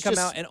you can't come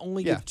out and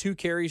only give 2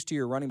 carries to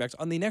your running backs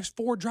on the next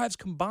 4 drives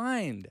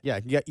combined. Yeah,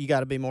 you got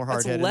to be more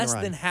hard-headed. That's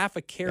less than half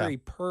a carry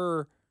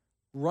per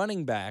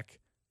running back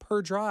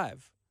per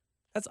drive.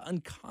 That's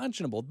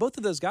unconscionable. Both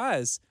of those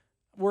guys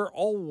were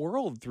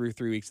all-world through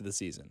 3 weeks of the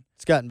season.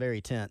 It's gotten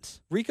very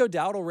tense. Rico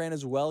Dowdle ran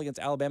as well against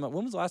Alabama.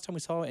 When was the last time we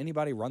saw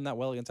anybody run that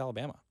well against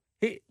Alabama?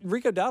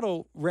 Rico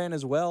Dowdle ran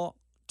as well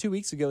 2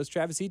 weeks ago as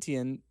Travis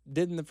Etienne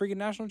did in the freaking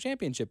national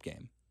championship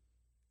game.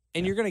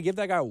 And you're going to give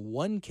that guy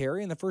 1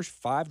 carry in the first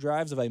 5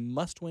 drives of a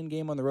must-win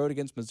game on the road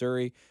against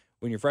Missouri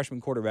when your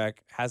freshman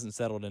quarterback hasn't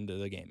settled into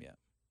the game yet.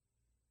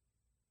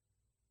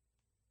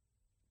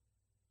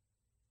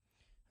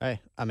 Hey,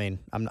 I mean,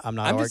 I'm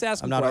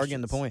not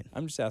arguing the point.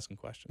 I'm just asking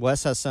questions.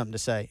 Wes has something to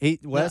say.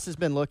 Wes has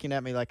been looking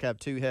at me like I have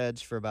 2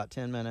 heads for about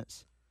 10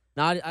 minutes.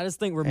 No, I just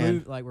think we're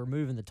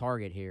moving the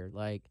target here.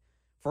 Like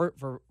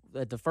for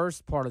at the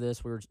first part of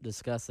this, we were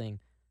discussing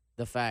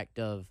the fact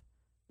of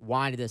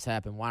why did this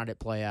happen? Why did it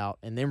play out?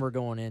 And then we're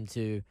going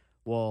into,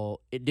 well,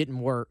 it didn't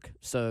work,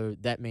 so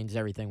that means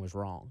everything was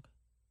wrong.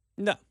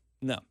 No.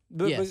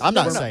 Yes. I'm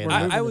not saying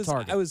that. I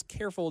was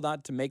careful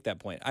not to make that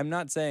point. I'm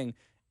not saying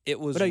it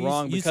was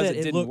wrong because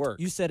it didn't work.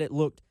 You said it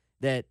looked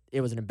that it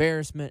was an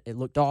embarrassment. It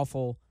looked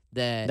awful.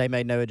 That they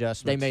made no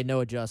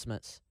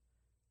adjustments.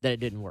 That it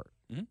didn't work.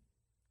 Mm-hmm.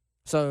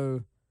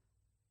 So,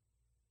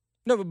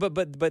 no,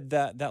 but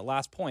that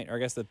last point, or I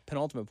guess the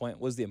penultimate point,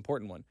 was the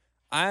important one.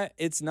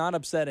 It's not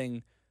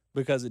upsetting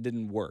because it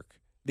didn't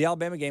work. The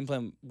Alabama game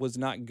plan was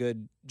not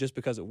good just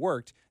because it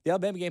worked. The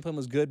Alabama game plan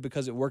was good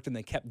because it worked and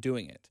they kept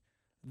doing it.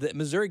 The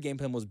Missouri game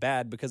plan was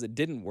bad because it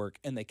didn't work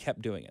and they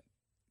kept doing it.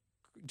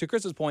 To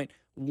Chris's point,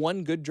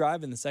 1 good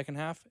drive in the second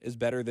half is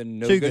better than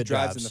no good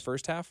drives in the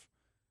first half.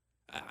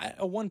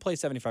 A 1-play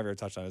 75-yard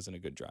touchdown isn't a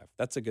good drive.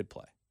 That's a good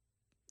play.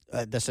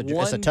 That's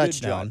a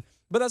touchdown.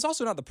 But that's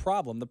also not the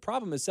problem. The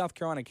problem is South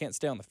Carolina can't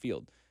stay on the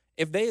field.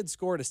 If they had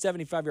scored a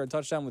 75-yard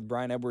touchdown with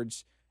Brian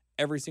Edwards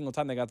every single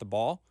time they got the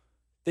ball,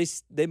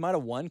 they might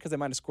have won because they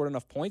might have scored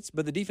enough points,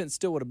 but the defense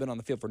still would have been on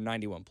the field for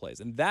 91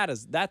 plays. And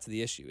that's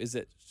the issue, is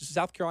that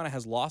South Carolina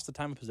has lost the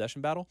time of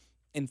possession battle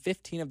in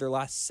 15 of their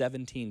last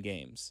 17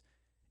 games.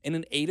 And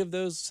in 8 of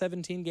those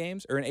 17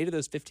 games, or in 8 of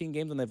those 15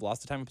 games when they've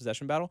lost the time of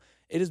possession battle,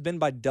 it has been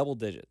by double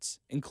digits,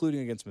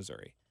 including against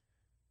Missouri.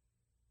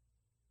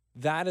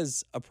 That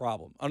is a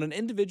problem. On an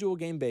individual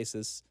game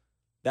basis,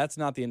 that's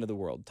not the end of the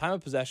world. Time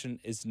of possession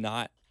is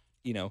not,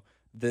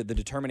 the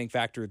determining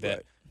factor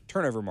that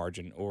turnover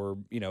margin or,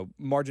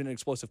 margin in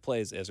explosive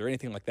plays is or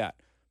anything like that.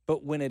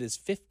 But when it is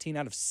 15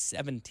 out of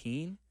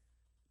 17,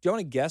 do you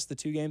want to guess the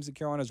 2 games that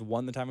Carolina's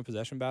won the time of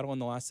possession battle in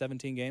the last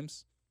 17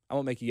 games? I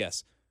won't make you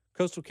guess.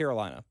 Coastal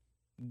Carolina,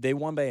 they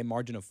won by a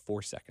margin of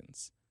 4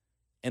 seconds.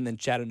 And then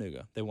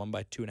Chattanooga, they won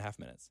by 2.5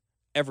 minutes.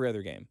 Every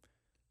other game,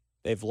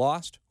 they've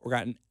lost or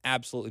gotten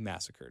absolutely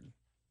massacred.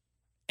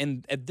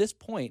 And at this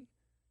point,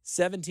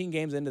 17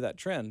 games into that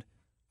trend,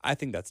 I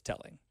think that's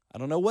telling. I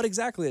don't know what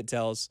exactly it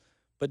tells,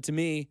 but to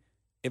me,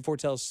 it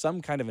foretells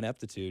some kind of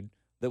ineptitude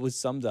that was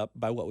summed up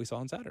by what we saw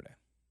on Saturday.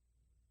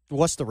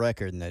 What's the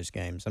record in those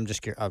games? I'm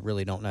just curious. I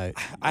really don't know.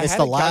 I It's had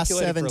the it last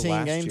calculated for 17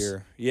 last games?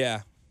 year.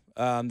 Yeah.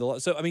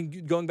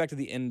 Going back to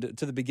the end,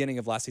 to the beginning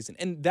of last season,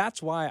 and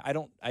that's why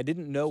I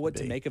didn't know what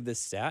to make of this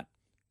stat.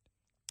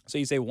 So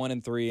you say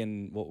 1-3,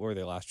 and what were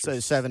they last year? So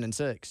 7 and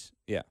 6.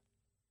 Yeah.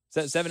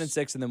 So 7 and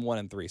 6, and then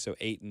 1-3. So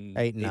 8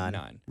 and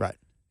 9. Right.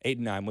 8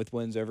 and 9 with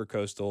wins over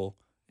Coastal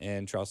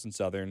and Charleston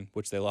Southern,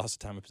 which they lost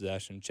the time of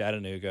possession.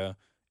 Chattanooga,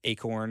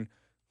 Acorn.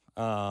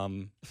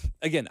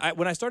 Again,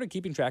 when I started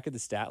keeping track of the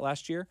stat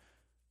last year,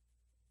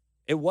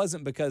 it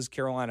wasn't because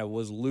Carolina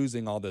was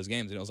losing all those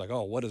games and it was like,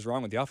 oh, what is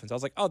wrong with the offense? I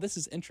was like, oh, this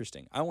is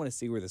interesting. I want to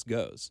see where this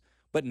goes.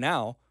 But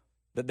now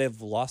that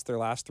they've lost their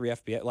last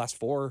 5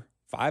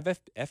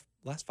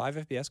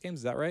 FBS games,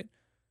 is that right?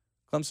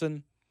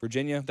 Clemson,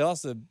 Virginia, they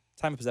lost the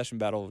time of possession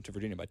battle to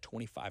Virginia by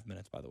 25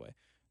 minutes, by the way.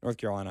 North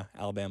Carolina,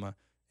 Alabama,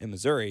 and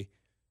Missouri.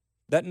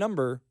 That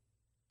number,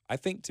 I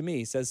think, to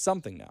me, says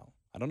something now.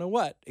 I don't know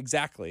what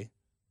exactly,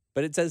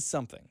 but it says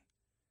something.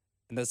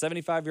 And the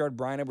 75-yard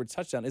Brian Edwards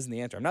touchdown isn't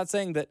the answer. I'm not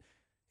saying that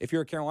if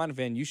you're a Carolina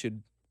fan, you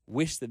should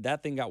wish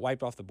that thing got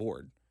wiped off the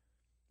board.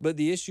 But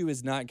the issue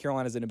is not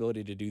Carolina's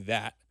inability to do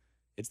that.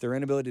 It's their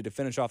inability to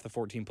finish off the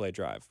 14-play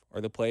drive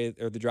or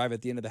the drive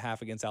at the end of the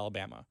half against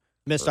Alabama.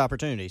 Missed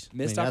opportunities.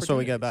 That's what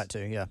we go back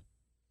to, yeah.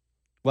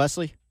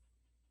 Wesley?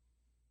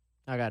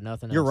 I got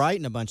nothing You're else.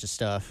 writing a bunch of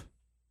stuff.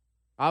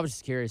 I was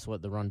just curious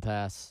what the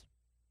run-pass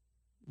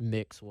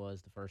mix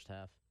was the first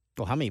half.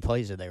 Well, how many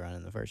plays did they run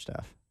in the first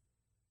half?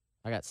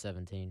 I got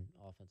 17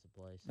 offensive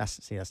plays.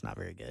 That's not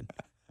very good.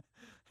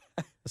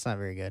 That's not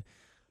very good.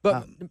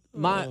 But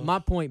my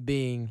point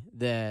being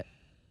that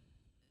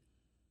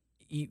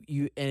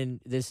you and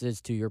this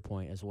is to your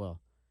point as well.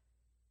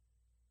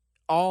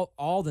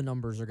 All the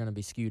numbers are going to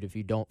be skewed if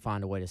you don't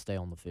find a way to stay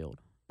on the field,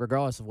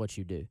 regardless of what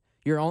you do.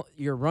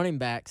 Your running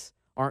backs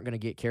aren't going to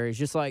get carries.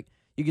 Just like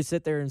you could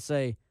sit there and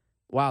say,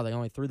 wow, they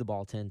only threw the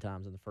ball 10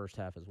 times in the first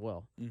half as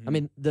well. Mm-hmm. I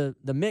mean,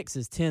 the mix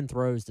is 10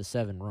 throws to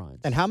 7 runs.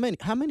 And how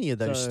many of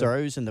those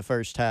throws in the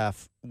first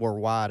half were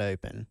wide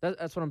open?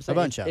 That's what I'm saying.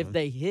 A bunch of them. If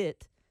they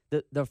hit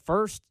the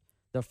first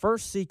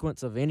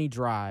sequence of any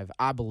drive,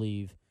 I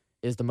believe,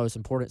 is the most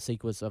important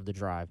sequence of the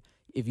drive.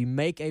 If you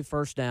make a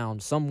first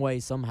down some way,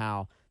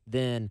 somehow,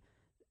 then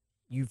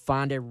you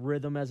find a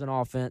rhythm as an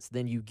offense,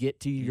 then you get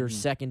to your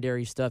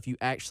secondary stuff. You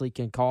actually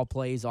can call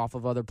plays off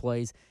of other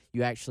plays.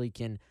 You actually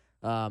can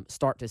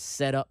start to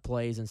set up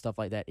plays and stuff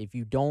like that. If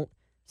you don't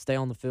stay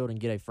on the field and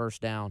get a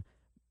first down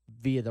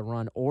via the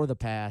run or the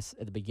pass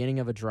at the beginning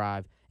of a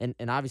drive, and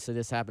obviously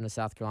this happened to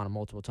South Carolina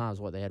multiple times,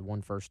 they had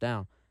 1 first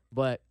down,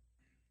 but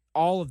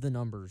all of the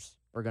numbers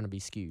are going to be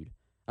skewed.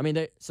 I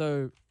mean,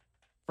 so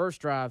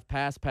first drive,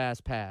 pass,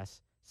 pass,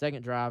 pass.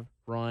 Second drive,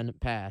 run,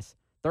 pass.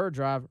 Third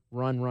drive,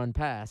 run,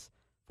 pass.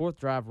 Fourth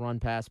drive, run,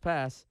 pass,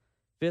 pass.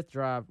 Fifth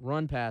drive,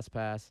 run, pass,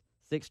 pass.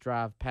 Sixth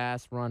drive,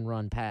 pass,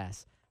 run,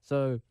 pass.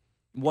 So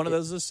one of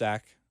those is a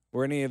sack.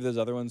 Were any of those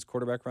other ones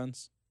quarterback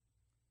runs?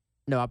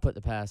 No, I put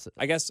the pass.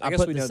 I guess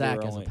put we the know sack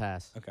they were as only, a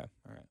pass. Okay,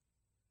 all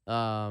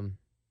right.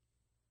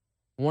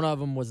 One of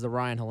them was the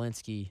Ryan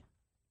Helinski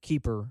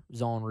keeper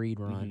zone read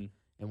run,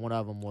 Mm-hmm. and one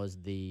of them was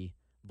the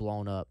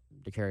blown up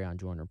DeCarrion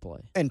Joyner play.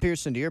 And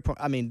Pearson, to your point,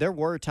 I mean, there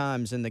were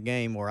times in the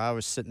game where I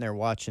was sitting there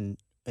watching,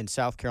 and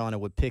South Carolina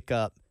would pick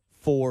up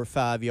 4 or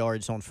 5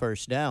 yards on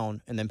first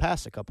down and then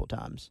pass a couple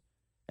times.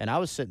 And I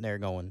was sitting there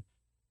going,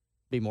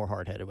 be more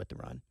hard-headed with the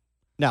run.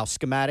 Now,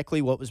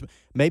 schematically,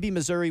 maybe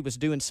Missouri was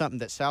doing something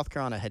that South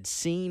Carolina had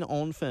seen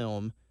on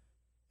film,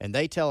 and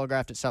they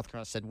telegraphed it. South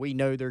Carolina said, we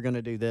know they're going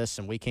to do this,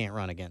 and we can't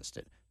run against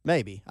it.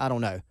 Maybe. I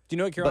don't know. Do you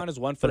know what Carolina's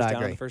one first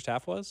down in the first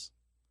half was?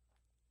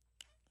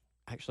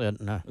 Actually, I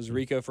don't know. It was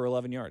Rico for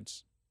 11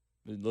 yards.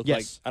 It looked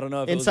Yes. like, I don't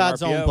know if Inside it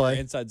was an RPO zone play. or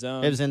inside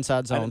zone. It was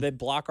inside zone. They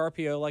block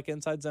RPO like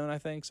inside zone, I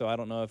think, so I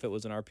don't know if it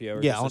was an RPO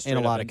or Yeah, just in a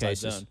straight lot up of inside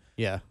cases. zone.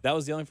 Yeah. That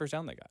was the only first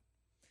down they got.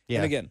 Yeah.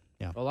 And again,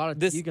 A lot of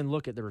This- you can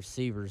look at the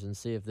receivers and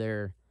see if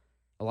they're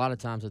a lot of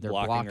times if they're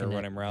Blocking or blocking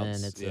running it,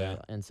 routes, then it's yeah.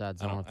 a inside I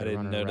zone. don't- If I they're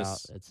didn't running a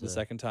notice route, it's the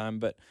second time,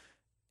 but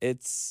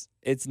it's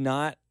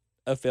not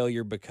a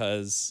failure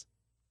because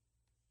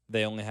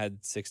they only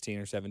had 16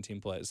 or 17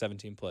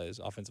 plays,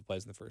 offensive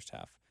plays in the first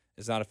half.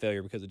 It's not a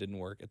failure because it didn't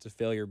work. It's a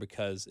failure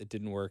because it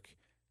didn't work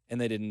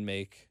and they didn't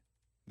make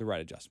the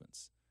right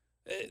adjustments.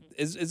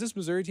 Is this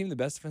Missouri team the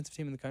best defensive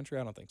team in the country?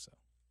 I don't think so.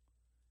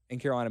 And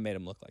Carolina made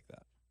them look like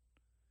that.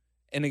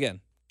 And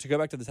again, to go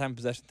back to the time of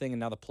possession thing and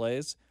now the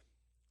plays,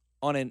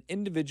 on an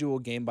individual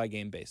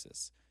game-by-game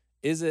basis,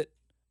 is it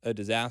a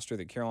disaster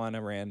that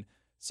Carolina ran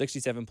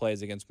 67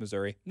 plays against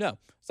Missouri? No.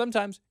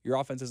 Sometimes your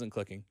offense isn't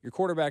clicking. Your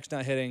quarterback's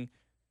not hitting.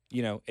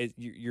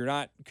 You're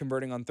not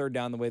converting on third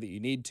down the way that you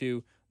need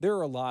to. There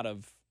are a lot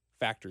of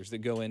factors that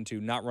go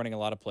into not running a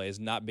lot of plays,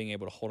 not being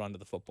able to hold on to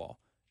the football.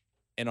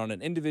 And on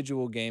an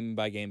individual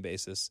game-by-game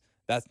basis,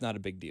 that's not a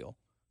big deal.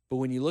 But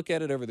when you look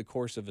at it over the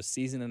course of a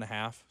season and a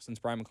half since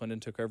Brian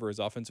McClendon took over as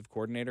offensive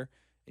coordinator,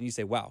 and you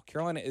say, wow,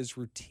 Carolina is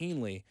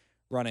routinely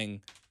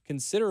running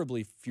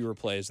considerably fewer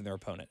plays than their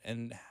opponent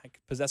and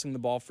possessing the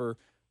ball for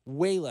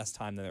way less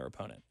time than their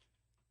opponent.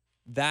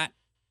 That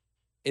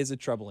is a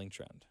troubling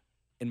trend,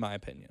 in my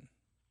opinion.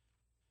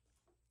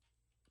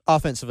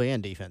 Offensively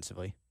and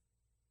defensively.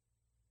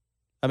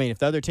 I mean, if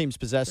the other team's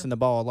possessing the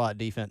ball a lot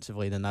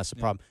defensively, then that's a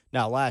problem.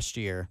 Now, last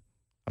year,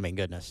 I mean,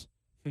 goodness,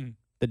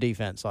 the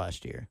defense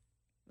last year,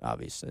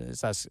 obviously,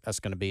 that's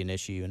going to be an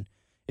issue. And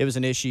it was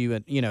an issue,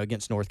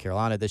 against North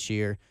Carolina this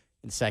year.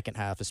 In the second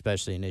half,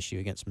 especially an issue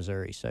against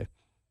Missouri. So,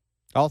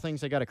 all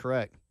things they got to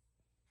correct.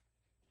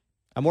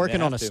 I'm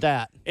working on a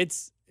stat.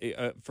 It's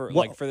for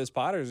this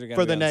pod, or is it going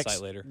to be on the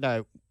site later?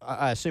 No,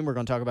 I assume we're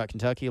going to talk about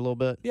Kentucky a little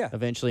bit. Yeah.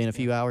 Eventually in a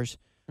few hours.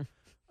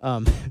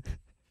 I'm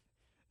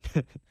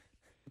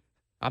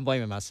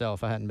blaming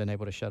myself. I hadn't been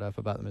able to shut up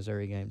about the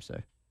Missouri game.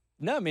 So.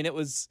 No, I mean, it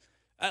was.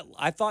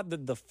 I thought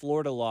that the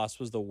Florida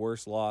loss was the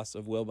worst loss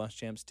of Will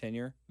Muschamp's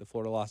tenure. The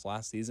Florida loss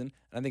last season,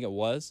 and I think it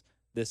was.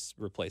 This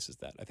replaces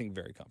that, I think,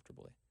 very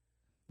comfortably.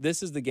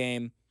 This is the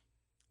game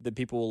that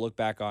people will look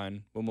back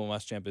on when Will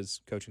Muschamp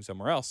is coaching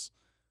somewhere else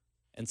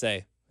and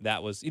say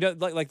that was,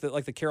 like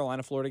the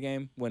Carolina-Florida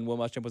game when Will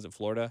Muschamp was at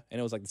Florida, and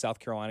it was like the South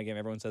Carolina game.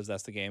 Everyone says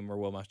that's the game where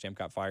Will Muschamp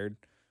got fired.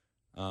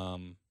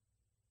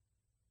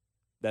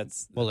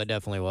 That's well, it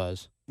definitely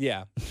was.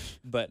 Yeah,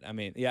 but I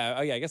mean,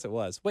 I guess it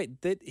was.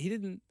 Wait, they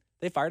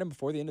fired him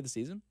before the end of the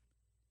season?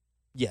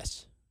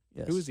 Yes.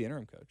 Who was the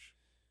interim coach?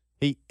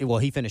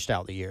 He finished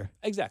out the year.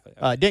 Exactly.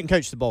 Okay. Didn't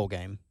coach the bowl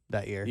game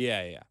that year.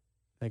 Yeah.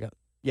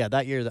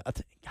 That year. I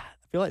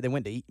feel like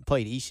they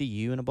played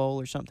ECU in a bowl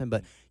or something.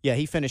 But yeah,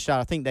 he finished out.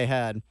 I think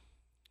it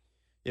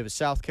was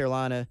South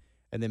Carolina,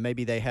 and then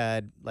maybe they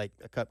had like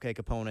a cupcake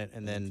opponent,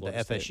 and then the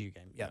FSU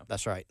game. Yeah,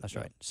 that's right.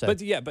 So, but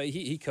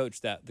he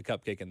coached the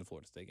cupcake in the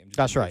Florida State game.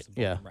 That's right.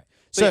 Yeah. Right.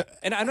 So,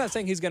 and I'm not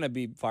saying he's going to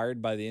be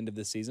fired by the end of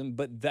this season,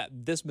 but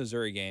this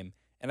Missouri game,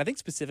 and I think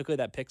specifically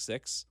that pick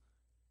six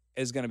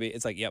is going to be.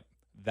 It's like, yep.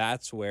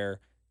 That's where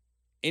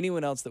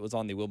anyone else that was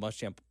on the Will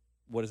Muschamp,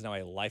 what is now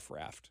a life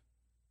raft,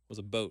 was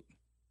a boat,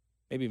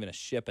 maybe even a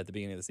ship at the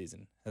beginning of the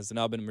season, has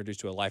now been reduced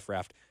to a life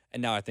raft.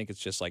 And now I think it's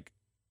just like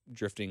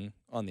drifting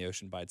on the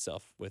ocean by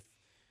itself with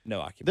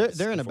no occupants.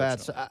 They're in a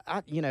bad.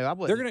 I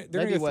wouldn't.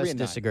 They're going to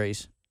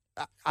disagrees.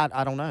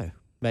 I don't know.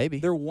 Maybe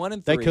they're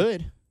 1-3. They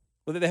could.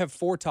 Well, they have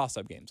 4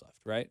 toss-up games left,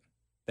 right?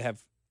 They have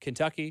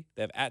Kentucky,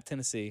 they have at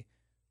Tennessee,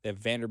 they have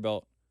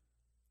Vanderbilt,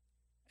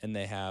 and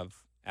they have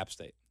App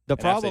State.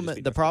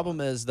 The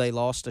problem is they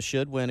lost a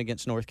should win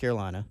against North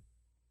Carolina,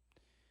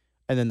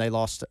 and then they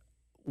lost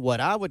what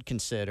I would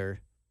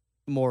consider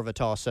more of a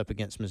toss-up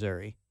against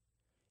Missouri.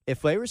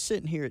 If they were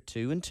sitting here at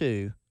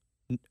 2-2,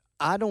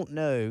 I don't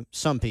know.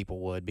 Some people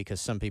would, because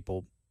some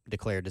people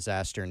declare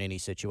disaster in any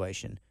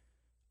situation.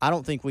 I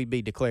don't think we'd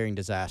be declaring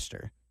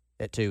disaster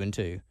at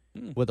 2-2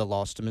 with a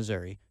loss to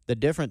Missouri. The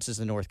difference is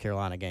the North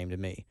Carolina game to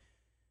me.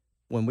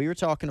 When we were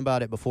talking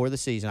about it before the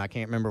season, I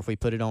can't remember if we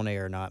put it on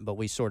air or not, but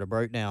we sort of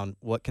broke down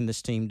what can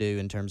this team do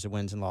in terms of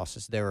wins and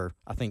losses. There were,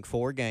 I think,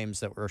 4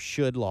 games that were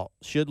should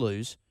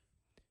lose.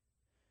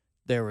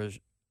 There was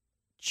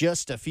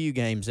just a few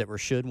games that were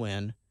should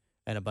win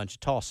and a bunch of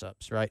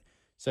toss-ups, right?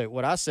 So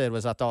what I said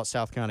was I thought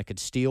South Carolina could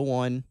steal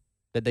one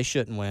that they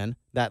shouldn't win.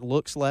 That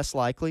looks less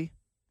likely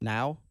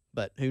now,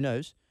 but who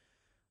knows?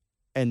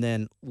 And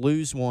then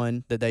lose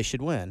one that they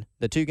should win.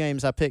 The 2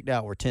 games I picked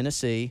out were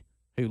Tennessee,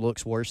 who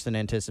looks worse than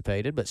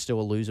anticipated, but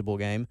still a losable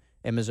game,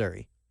 and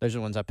Missouri. Those are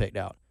the ones I picked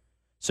out.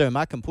 So am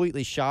I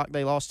completely shocked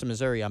they lost to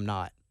Missouri? I'm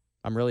not.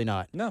 I'm really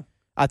not. No.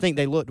 I think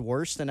they looked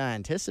worse than I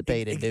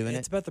anticipated doing it.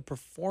 It's about the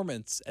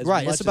performance as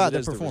right, much it's about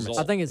as the performance.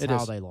 I think it's it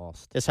how is. they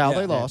lost. It's how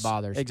they lost. It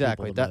bothers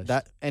exactly. people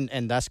the most.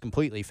 And that's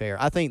completely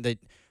fair. I think that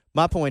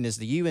my point is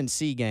the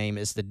UNC game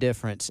is the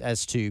difference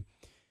as to,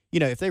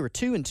 if they were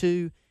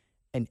 2-2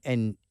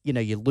 and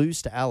you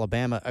lose to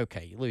Alabama,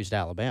 okay, you lose to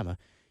Alabama.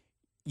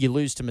 You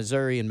lose to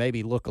Missouri and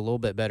maybe look a little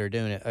bit better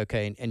doing it,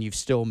 okay, and you've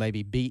still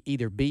maybe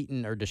either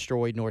beaten or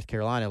destroyed North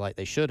Carolina like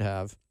they should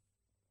have,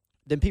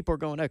 then people are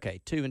going,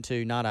 okay,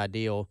 2-2, not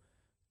ideal,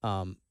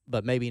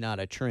 but maybe not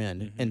a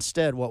trend. Mm-hmm.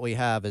 Instead, what we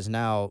have is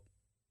now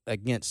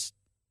against,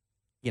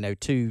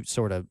 2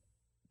 sort of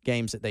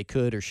games that they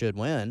could or should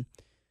win,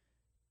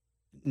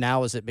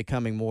 now is it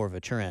becoming more of a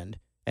trend?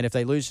 And if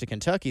they lose to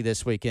Kentucky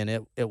this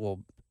weekend,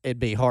 it'd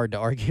be hard to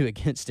argue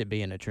against it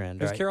being a trend,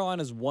 because right?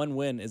 Carolina's one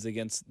win is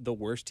against the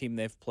worst team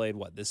they've played,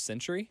 this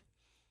century?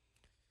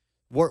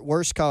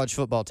 Worst college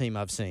football team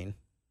I've seen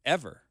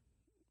Ever.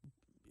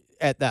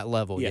 at that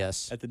level. Yeah,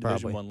 Yes, at the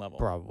Division probably. I level.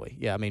 Probably.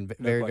 Yeah. I mean, No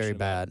very question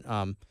about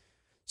bad.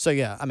 So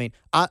yeah. I mean,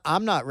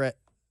 I'm not.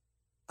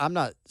 I'm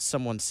not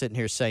someone sitting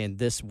here saying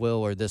this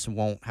will or this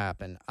won't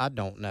happen. I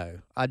don't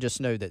know. I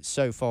just know that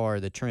so far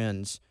the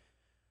trends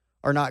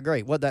are not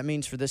great. What that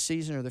means for this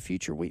season or the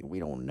future, we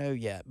don't know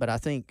yet. But I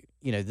think,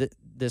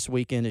 this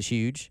weekend is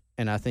huge.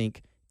 And I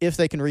think if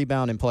they can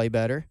rebound and play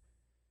better,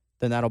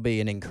 then that'll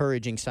be an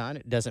encouraging sign.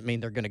 It doesn't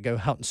mean they're going to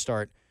go out and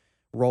start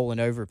rolling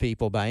over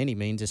people by any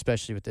means,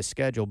 especially with this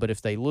schedule. But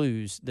if they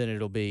lose, then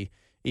it'll be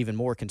even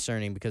more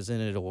concerning because then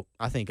it'll,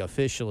 I think,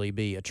 officially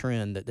be a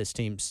trend that this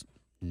team's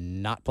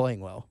not playing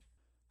well.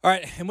 All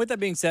right, and with that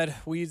being said,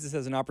 we use this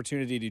as an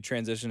opportunity to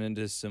transition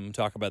into some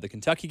talk about the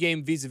Kentucky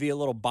game vis-a-vis a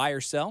little buy or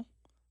sell.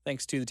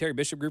 Thanks to the Terry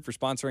Bishop Group for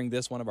sponsoring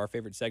this, one of our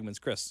favorite segments.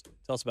 Chris,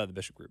 tell us about the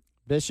Bishop Group.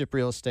 Bishop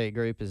Real Estate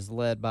Group is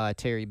led by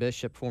Terry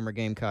Bishop, former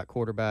Gamecock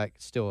quarterback,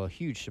 still a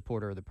huge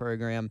supporter of the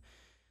program.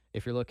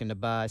 If you're looking to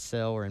buy,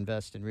 sell, or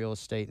invest in real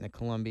estate in the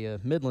Columbia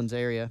Midlands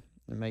area,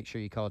 then make sure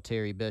you call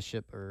Terry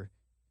Bishop or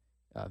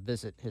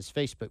visit his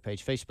Facebook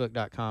page,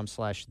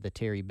 facebook.com/the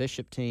Terry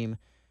Bishop Team.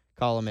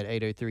 Call him at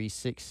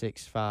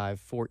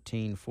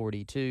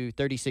 803-665-1442.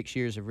 36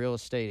 years of real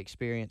estate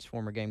experience,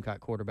 former Gamecock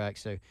quarterback.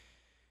 So if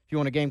you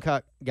want a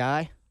Gamecock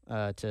guy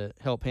to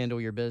help handle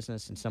your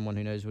business and someone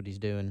who knows what he's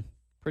doing,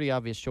 pretty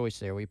obvious choice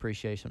there. We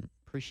appreciate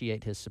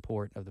his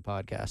support of the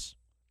podcast.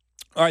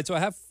 All right, so I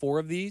have 4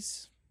 of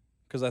these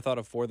because I thought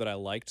of 4 that I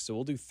liked. So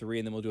we'll do 3,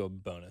 and then we'll do a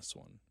bonus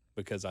one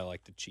because I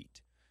like to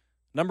cheat.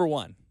 Number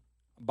 1,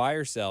 buy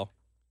or sell.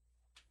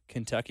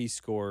 Kentucky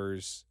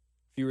scores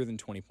fewer than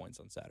 20 points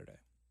on Saturday.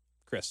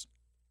 Chris.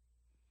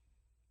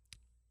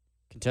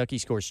 Kentucky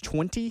scores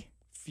 20?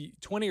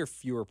 20 or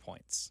fewer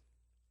points.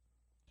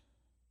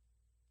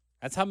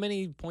 That's how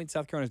many points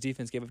South Carolina's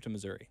defense gave up to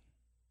Missouri.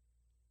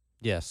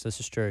 Yes,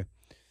 this is true.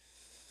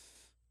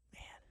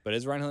 But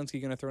is Ryan Helinski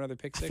going to throw another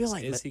pick six? I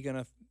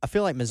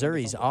feel like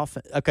Missouri's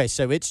offense. Okay,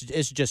 so it's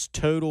just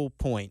total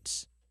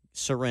points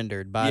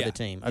surrendered by the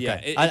team.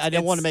 Okay, yeah, I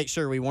didn't want to make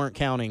sure we weren't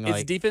counting.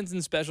 It's defense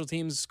and special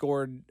teams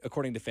scored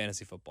according to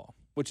fantasy football,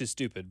 which is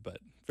stupid. But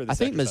for the I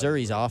think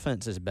Missouri's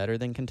offense is better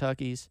than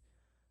Kentucky's,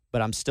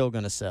 but I'm still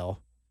going to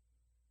sell.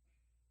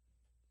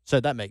 So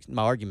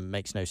my argument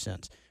makes no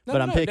sense.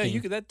 I'm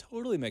picking. That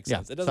totally makes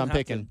sense. It doesn't so I'm have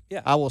picking. To,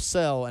 yeah. I will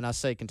sell, and I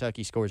say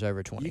Kentucky scores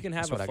over 20. You can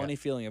have a funny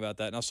feeling about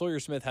that. Now, Sawyer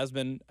Smith has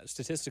been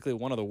statistically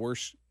one of the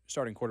worst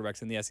starting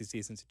quarterbacks in the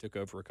SEC since he took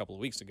over a couple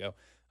of weeks ago.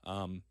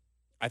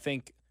 I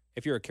think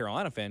if you're a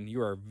Carolina fan,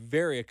 you are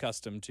very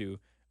accustomed to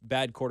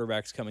bad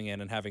quarterbacks coming in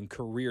and having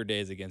career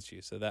days against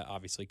you. So that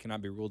obviously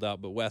cannot be ruled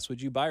out. But, Wes,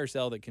 would you buy or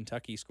sell that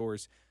Kentucky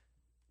scores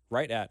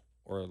right at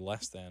or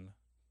less than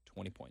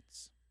 20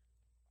 points?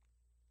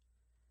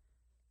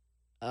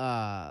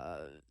 I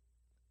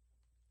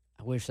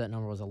wish that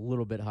number was a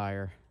little bit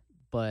higher,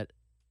 but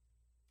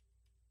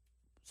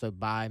so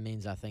buy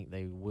means I think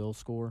they will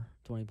score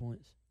 20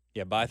 points.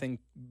 Yeah, buy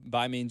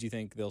means you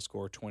think they'll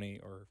score 20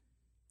 or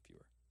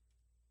fewer.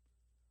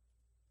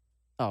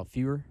 Oh,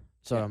 fewer.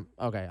 So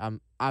yeah. Okay,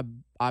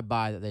 I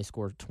buy that they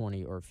score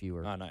 20 or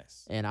fewer. Oh,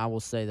 nice. And I will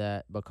say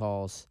that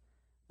because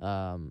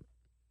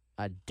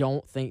I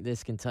don't think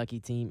this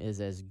Kentucky team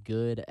is as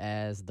good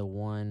as the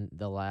one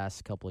the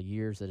last couple of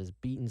years that has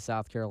beaten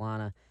South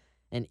Carolina.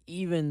 And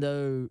even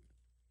though,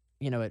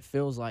 it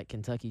feels like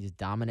Kentucky's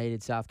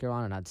dominated South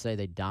Carolina, and I'd say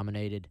they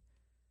dominated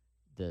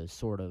the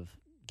sort of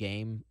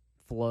game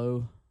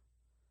flow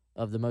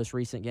of the most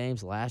recent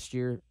games. Last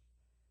year,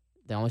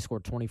 they only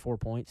scored 24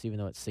 points, even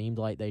though it seemed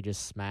like they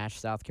just smashed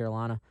South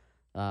Carolina.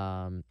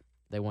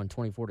 They won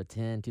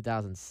 24-10.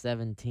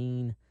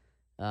 2017,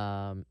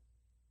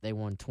 they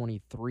won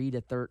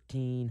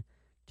 23-13.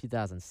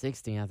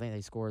 2016, I think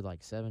they scored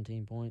like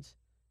 17 points.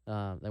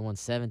 They won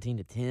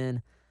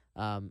 17-10.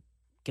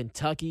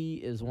 Kentucky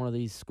is one of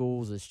these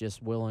schools that's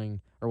just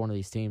willing, or one of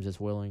these teams that's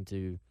willing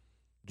to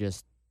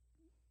just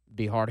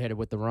be hard-headed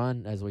with the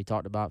run, as we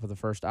talked about for the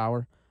first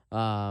hour.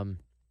 I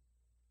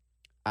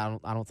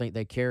don't think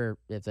they care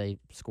if they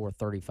score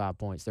 35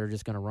 points. They're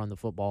just going to run the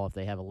football if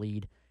they have a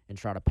lead and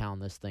try to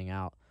pound this thing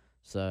out.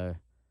 So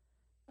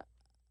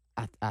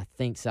I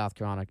think South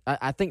Carolina,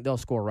 I think they'll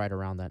score right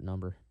around that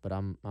number, but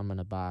I'm going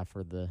to buy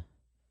for the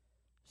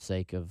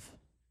sake of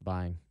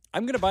buying.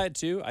 I'm going to buy it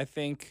too. I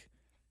think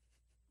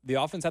the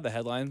offense had the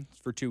headline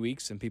for 2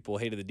 weeks, and people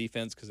hated the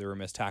defense because there were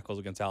missed tackles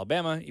against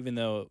Alabama, even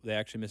though they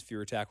actually missed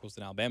fewer tackles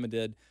than Alabama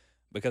did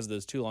because of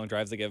those 2 long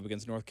drives they gave up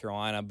against North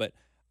Carolina. But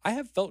I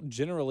have felt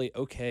generally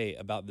okay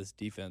about this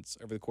defense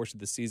over the course of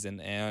the season,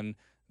 and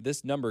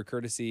this number,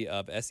 courtesy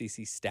of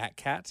SEC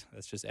StatCat,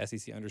 that's just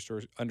SEC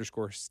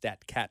underscore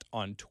StatCat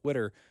on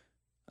Twitter,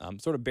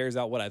 sort of bears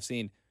out what I've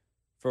seen.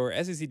 For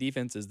SEC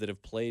defenses that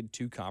have played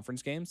 2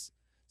 conference games,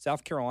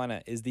 South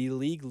Carolina is the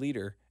league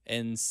leader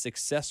in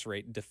success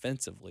rate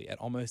defensively at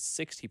almost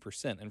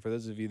 60%. And for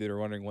those of you that are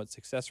wondering what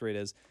success rate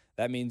is,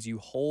 that means you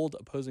hold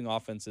opposing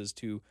offenses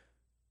to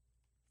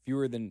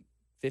fewer than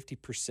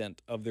 50%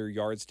 of their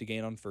yards to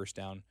gain on first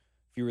down,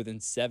 fewer than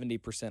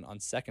 70% on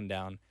second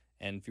down,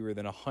 and fewer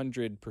than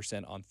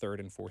 100% on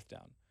third and fourth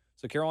down.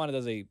 So Carolina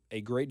does a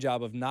great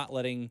job of not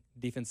letting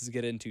defenses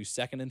get into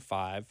 2nd and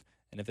 5.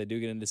 And if they do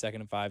get into 2nd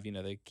and 5,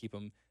 they keep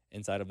them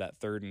inside of that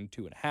 3rd and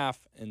 2.5,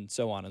 and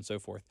so on and so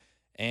forth.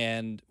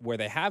 And where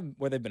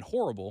they've been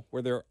horrible,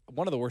 where they're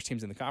one of the worst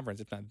teams in the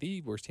conference, if not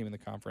the worst team in the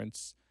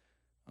conference.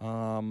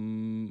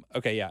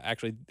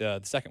 Actually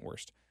the second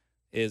worst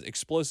is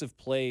explosive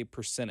play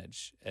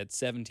percentage at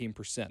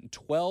 17%.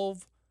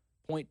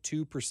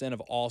 12.2%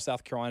 of all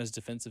South Carolina's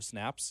defensive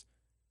snaps.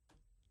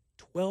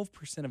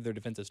 12% of their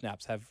defensive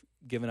snaps have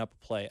given up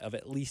a play of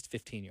at least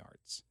 15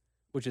 yards,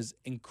 which is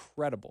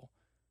incredible.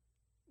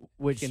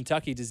 Which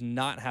Kentucky does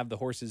not have the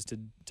horses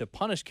to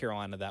punish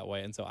Carolina that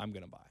way, and so I'm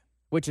going to buy.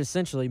 Which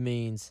essentially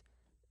means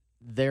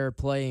they're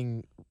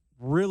playing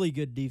really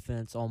good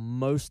defense on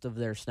most of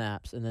their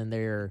snaps, and then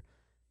they're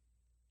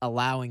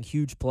allowing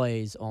huge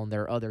plays on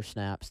their other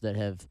snaps that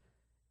have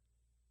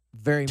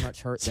very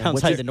much hurt them.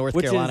 Sounds like the North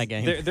Carolina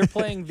game. They're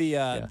playing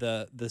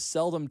the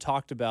seldom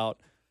talked about,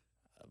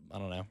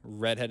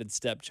 redheaded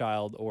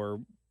stepchild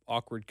or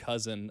awkward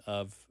cousin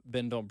of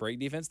bend don't break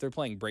defense. They're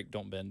playing break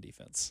don't bend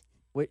defense.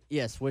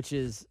 Which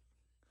is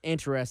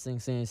interesting,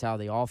 seeing as how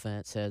the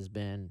offense has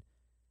been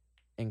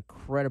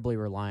incredibly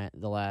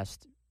reliant the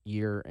last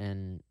year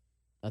and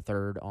a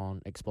third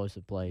on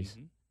explosive plays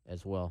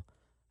as well.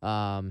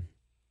 I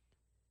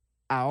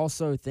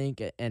also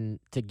think, and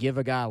to give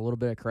a guy a little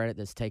bit of credit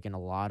that's taken a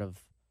lot of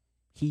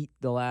heat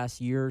the last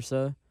year or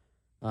so,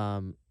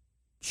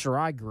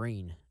 Sherrod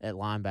Green at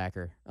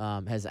linebacker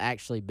has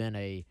actually been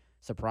a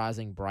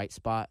surprising bright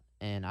spot,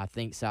 and I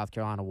think South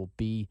Carolina will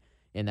be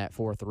in that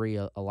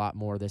 4-3 a lot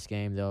more this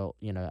game.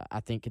 I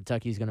think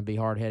Kentucky's going to be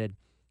hard-headed.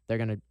 They're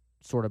going to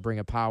sort of bring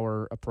a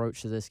power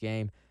approach to this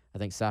game. I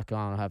think South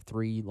Carolina will have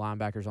 3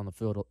 linebackers on the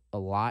field a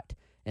lot,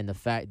 and the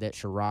fact that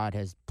Sherrod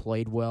has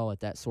played well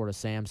at that sort of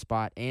Sam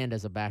spot and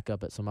as a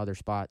backup at some other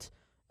spots,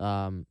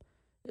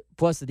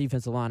 plus the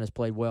defensive line has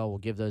played well, will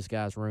give those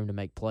guys room to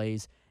make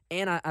plays.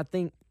 And I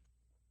think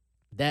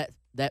that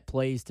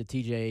plays to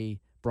T.J.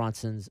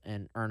 Brunson's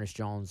and Ernest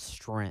Jones'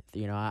 strength.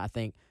 I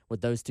think with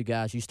those two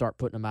guys, you start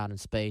putting them out in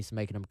space,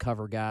 making them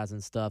cover guys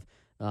and stuff.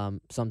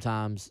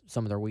 Sometimes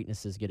some of their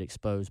weaknesses get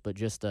exposed, but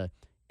just an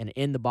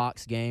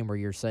in-the-box game where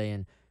you're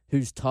saying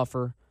who's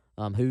tougher,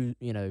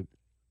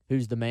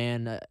 who's the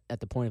man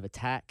at the point of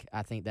attack,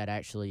 I think that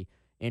actually,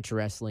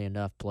 interestingly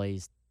enough,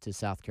 plays to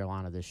South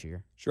Carolina this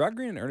year. Sherrod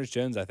Green and Ernest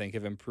Jones, I think,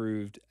 have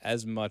improved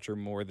as much or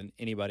more than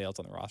anybody else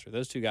on the roster.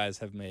 Those two guys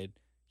have made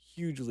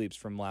huge leaps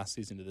from last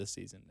season to this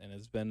season, and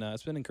it's been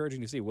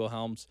encouraging to see. Will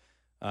Helms,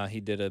 he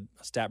did a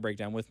stat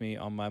breakdown with me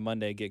on my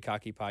Monday Get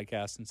Cocky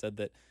podcast and said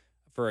that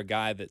for a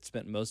guy that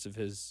spent most of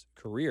his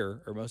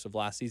career or most of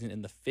last season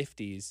in the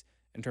 50s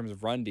in terms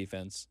of run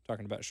defense,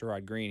 talking about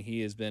Sherrod Green,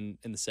 he has been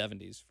in the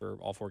 70s for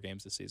all 4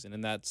 games this season,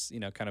 and that's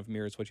kind of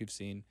mirrors what you've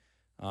seen.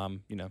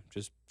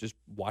 Just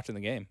watching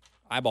the game,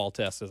 eyeball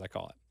test as I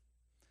call it.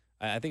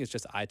 I think it's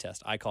just eye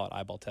test. I call it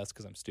eyeball test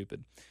because I'm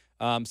stupid.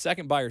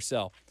 Second, buy or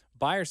sell.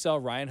 Buy or sell,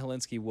 Ryan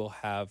Helinski will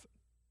have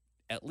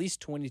at least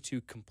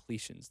 22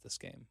 completions this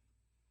game.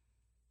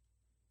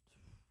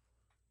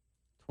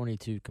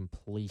 22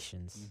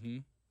 completions. Mm-hmm.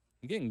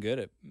 I'm getting good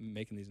at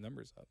making these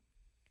numbers up.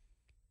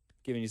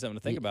 Giving you something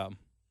to think about.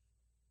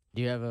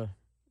 Do you have a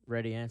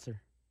ready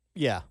answer?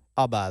 Yeah,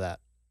 I'll buy that.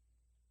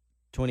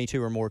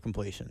 22 or more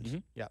completions. Mm-hmm.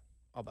 Yeah,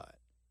 I'll buy it.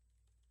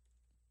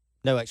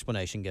 No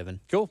explanation given.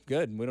 Cool,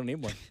 good. We don't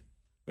need one.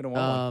 We don't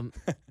want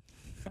one.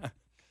 22.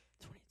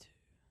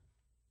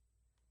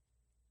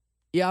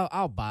 Yeah,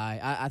 I'll buy.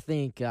 I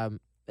think, and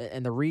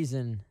the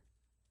reason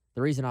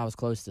I was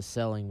close to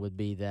selling would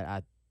be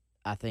that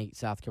I think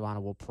South Carolina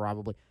will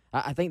probably.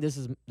 I think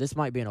this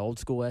might be an old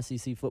school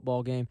SEC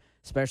football game,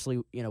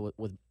 especially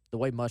with the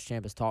way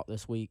Muschamp has talked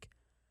this week.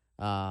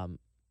 I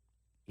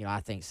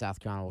think South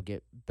Carolina will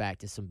get back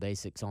to some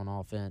basics on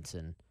offense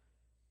and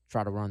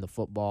try to run the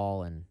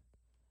football. And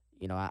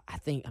I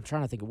think I'm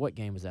trying to think of what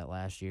game was that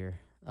last year.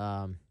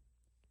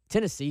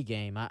 Tennessee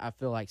game. I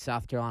feel like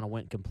South Carolina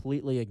went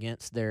completely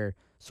against their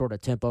sort of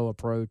tempo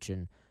approach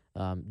and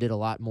did a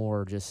lot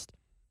more just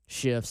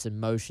shifts and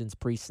motions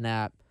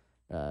pre-snap.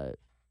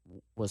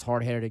 Was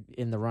hard-headed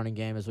in the running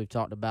game, as we've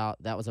talked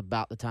about. That was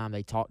about the time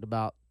they talked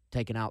about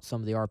taking out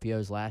some of the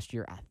RPOs last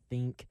year, I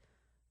think.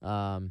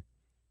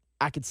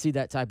 I could see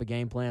that type of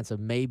game plan, so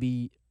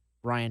maybe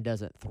Ryan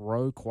doesn't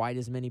throw quite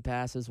as many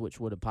passes, which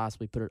would have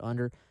possibly put it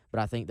under,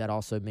 but I think that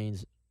also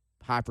means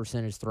high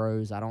percentage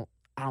throws. I don't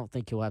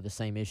think he'll have the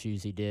same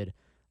issues he did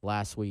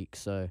last week,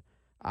 so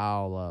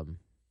I'll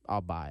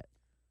buy it.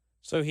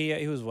 So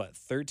he was what,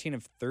 13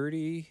 of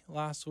 30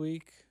 last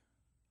week?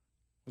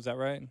 Was that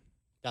right?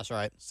 That's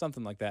right.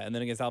 Something like that. And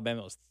then against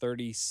Alabama, it was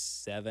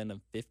 37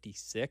 of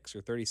 56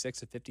 or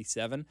 36 of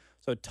 57.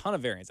 So a ton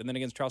of variance. And then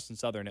against Charleston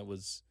Southern, it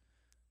was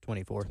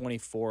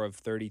 24 of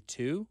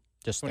 32.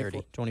 Just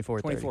 30.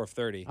 24 of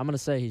 30. I'm going to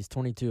say he's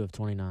 22 of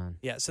 29.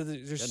 Yeah, so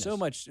there's so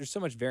much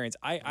variance.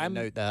 I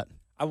note that.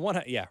 I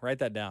want to write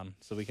that down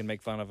so we can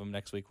make fun of him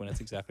next week when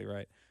it's exactly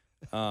right.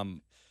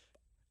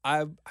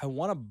 I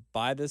want to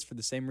buy this for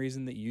the same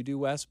reason that you do,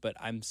 Wes, but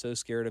I'm so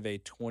scared of a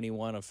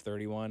 21 of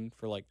 31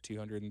 for like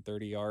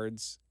 230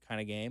 yards kind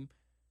of game.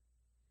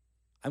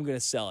 I'm going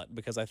to sell it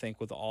because I think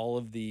with all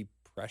of the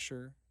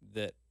pressure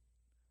that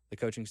the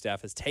coaching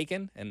staff has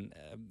taken, and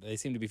they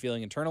seem to be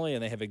feeling internally,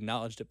 and they have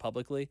acknowledged it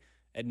publicly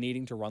at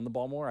needing to run the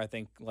ball more. I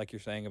think, like you're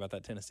saying about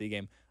that Tennessee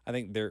game, I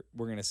think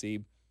we're going to see,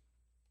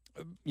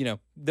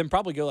 them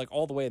probably go like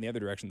all the way in the other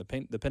direction.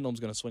 The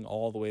pendulum's going to swing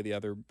all the way the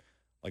other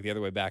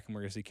way back, and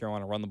we're going to see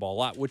Carolina run the ball a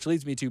lot. Which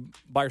leads me to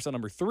buy or sell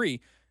number 3.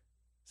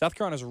 South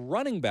Carolina's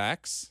running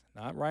backs,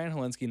 not Ryan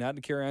Helinski, not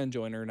Dakereon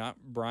Joyner, not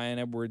Brian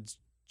Edwards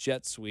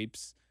jet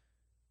sweeps.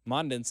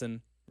 Mon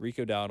Denson,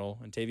 Rico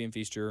Dowdle, and Tavian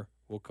Feaster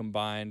will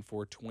combine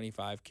for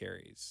 25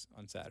 carries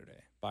on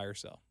Saturday. Buy or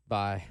sell?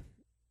 Buy.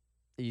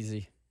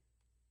 Easy.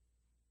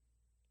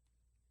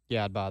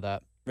 Yeah, I'd buy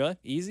that. Really?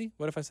 Easy?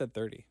 What if I said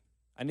 30?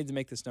 I need to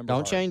make this number Don't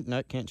hard. change.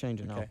 No, can't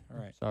change it. Okay, No.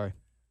 all right. Sorry.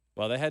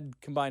 Well, they had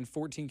combined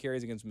 14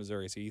 carries against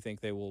Missouri, so you think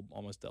they will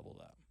almost double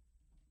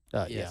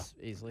that? Yes,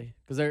 easily.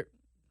 Because they're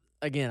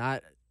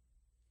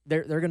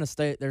going to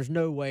stay. There's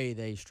no way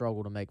they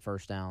struggle to make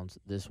first downs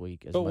this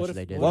week as But much what as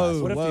they if- did. what last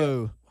if- week.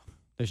 Whoa.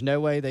 There's no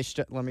way they.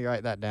 Let me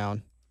write that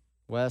down.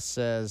 Wes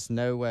says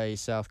no way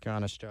South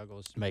Carolina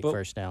struggles to make But-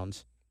 first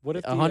downs. What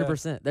if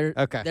 100%.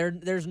 Okay.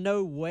 There's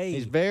no way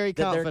He's very that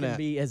they're going to confident.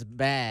 be as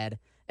bad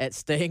at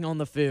staying on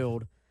the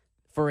field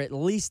for at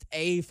least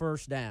a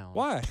first down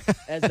Why?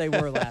 as they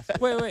were last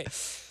week. Wait.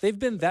 They've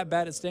been that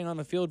bad at staying on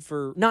the field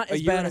for Not a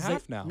as year bad and a as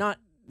half they, now. Not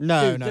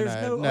No, Dude, no, there's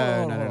no, no-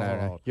 no, oh, no, no, no,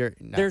 oh, no.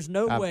 no. There's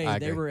no way I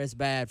they agree. were as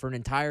bad for an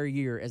entire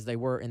year as they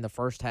were in the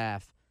first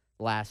half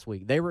last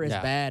week. They were as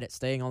Yeah. bad at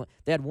staying on.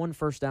 They had one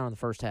first down in the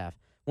first half.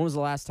 When was the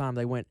last time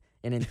they went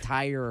an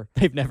entire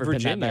They've never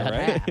Virginia, been that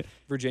bad. right?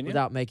 Virginia?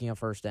 without making a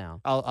first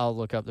down? I'll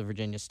look up the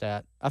Virginia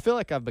stat. I feel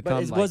like I've become.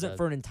 But it like wasn't a-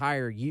 for an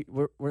entire year.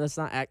 Let's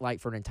not act like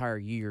for an entire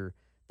year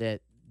that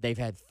they've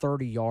had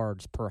 30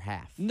 yards per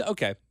half. No,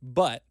 okay,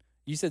 but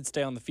you said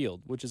stay on the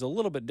field, which is a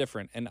little bit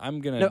different, and I'm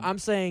going No, to I'm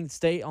saying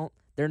stay on.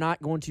 They're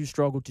not going to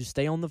struggle to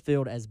stay on the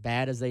field as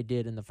bad as they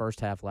did in the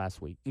first half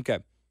last week. Okay.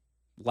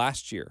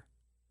 Last year,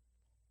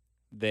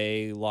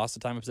 they lost the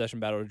time of possession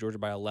battle to Georgia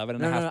by 11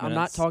 and No, a half no, minutes. I'm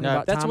not talking No,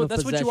 about That's time what of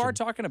that's possession. what you are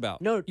talking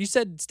about. No. You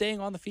said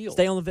staying on the field.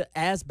 Stay on the field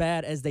as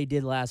bad as they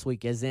did last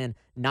week, as in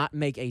not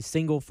make a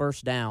single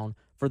first down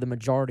for the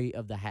majority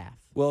of the half.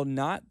 Well,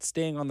 not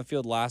staying on the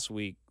field last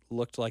week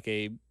looked like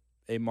a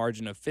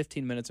margin of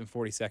 15 minutes and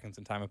 40 seconds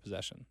in time of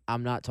possession.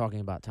 I'm not talking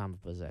about time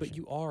of possession. But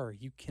you are.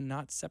 You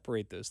cannot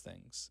separate those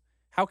things.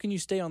 How can you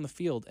stay on the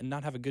field and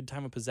not have a good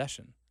time of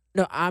possession?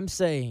 No, I'm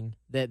saying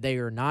that they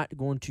are not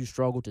going to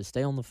struggle to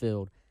stay on the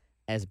field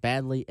as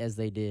badly as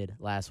they did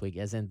last week,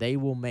 as in they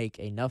will make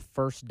enough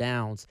first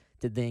downs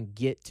to then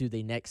get to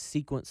the next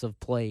sequence of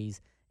plays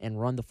and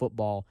run the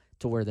football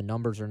to where the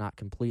numbers are not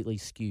completely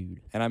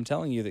skewed. And I'm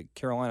telling you that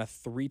Carolina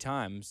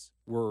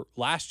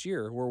last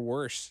year were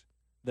worse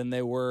than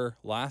they were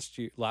last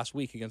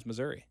week against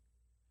Missouri.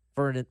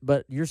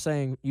 But you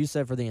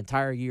said for the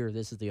entire year,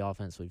 this is the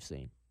offense we've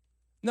seen.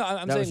 No,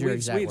 I'm That was saying your we've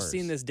exact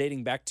seen words. this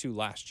dating back to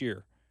last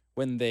year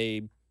when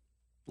they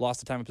lost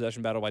the time of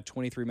possession battle by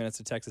 23 minutes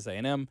to Texas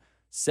A&M,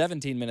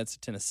 17 minutes to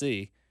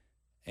Tennessee,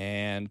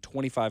 and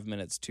 25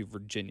 minutes to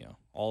Virginia.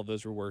 All of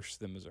those were worse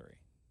than Missouri.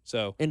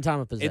 So In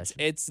time of possession.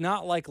 it's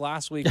not like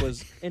last week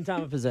was. In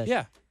time of possession.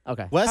 Yeah,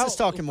 Okay. Wes How- is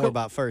talking more co-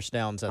 about first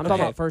downs. I'm I talking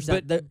think. about first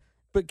but- down.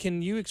 but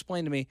can you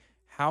explain to me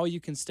how you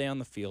can stay on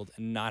the field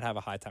and not have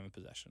a high time of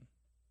possession?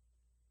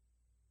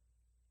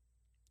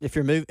 If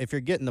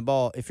you're getting the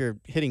ball, if you're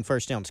hitting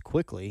first downs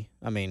quickly,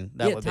 I mean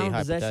that would be time of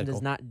possession hypothetical.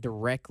 does not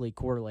directly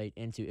correlate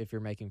into if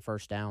you're making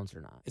first downs or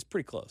not. It's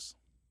pretty close.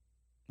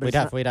 But We'd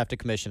it's have to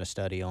commission a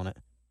study on it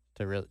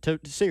to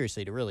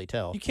really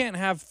tell. You can't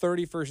have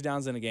 30 first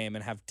downs in a game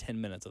and have 10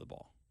 minutes of the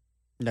ball.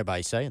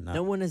 Nobody's saying that.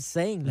 No one is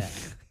saying that.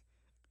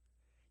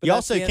 But You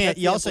that's also the- can't. that's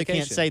the You also can't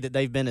implication. say that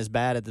they've been as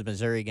bad at the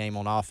Missouri game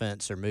on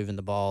offense or moving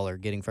the ball or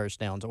getting first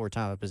downs or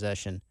time of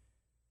possession.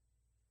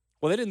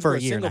 Well, they didn't For score a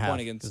a year and single a half,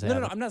 point against. 'cause they No.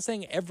 haven't. I'm not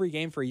saying every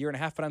game for a year and a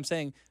half, but I'm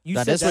saying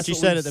That is what that's you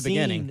said we've at the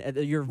beginning.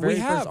 seen. Your very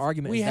first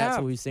argument is that's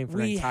what we've seen for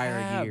an we entire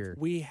have, year.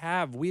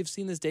 We've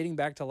seen this dating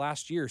back to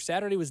last year.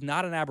 Saturday was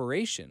not an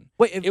aberration.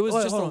 Wait, it was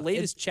just hold the on.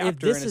 latest If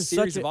chapter this in a is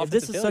series such of If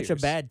this offensive is such a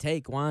failures. bad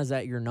take, why is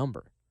that your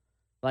number?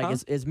 Like, Huh?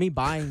 is me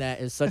buying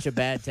that is such a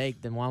bad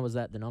take? Then why was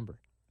that the number?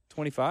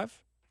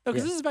 25? No,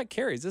 because Yeah. this is about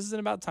carries. This isn't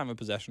about time of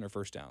possession or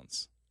first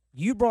downs.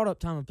 You brought up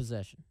time of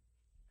possession.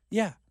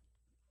 Yeah,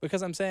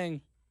 because I'm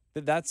saying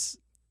that's.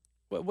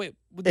 Wait. It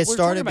we're started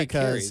talking about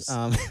because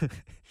carries.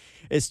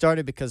 it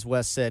started because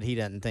Wes said he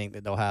doesn't think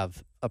that they'll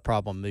have a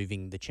problem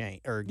moving the chain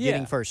or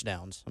getting Yeah. first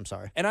downs. I'm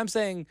sorry. And I'm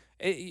saying,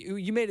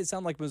 you made it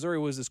sound like Missouri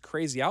was this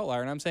crazy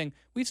outlier, and I'm saying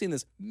we've seen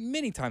this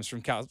many times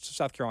from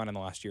South Carolina in the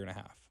last year and a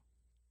half.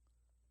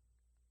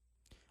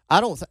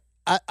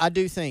 I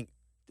do think.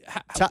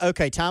 How-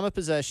 Okay, time of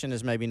possession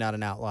is maybe not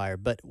an outlier,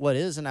 but what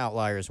is an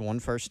outlier is one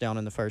first down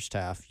in the first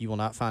half. You will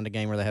not find a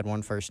game where they had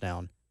one first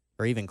down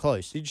or even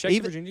close. Did you check the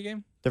Virginia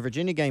game? The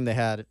Virginia game they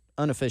had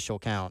unofficial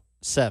count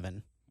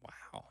 7.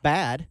 Wow.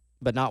 Bad,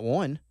 but not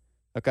one.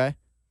 Okay,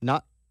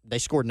 they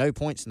scored no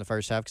points in the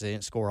first half because they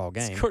didn't score all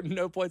game. Scored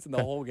no points in the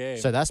Okay. whole game.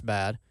 So that's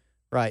bad,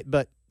 right?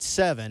 But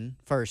 7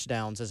 first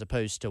downs as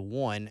opposed to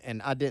 1,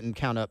 and I didn't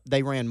count up.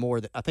 They ran more.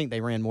 I think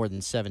they ran more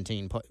than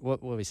 17.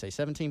 What did we say?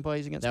 17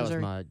 plays against That Missouri.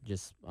 was my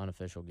just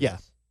unofficial guess. Yeah.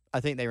 I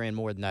think they ran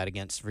more than that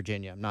against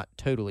Virginia. I'm not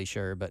totally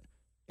sure, but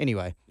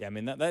anyway, yeah, I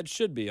mean that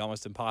should be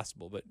almost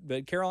impossible.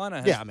 But Carolina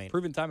has Yeah, I mean-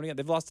 proven time and again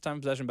they've lost the time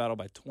of possession battle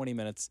by 20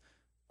 minutes.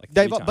 Like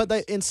they've 3 but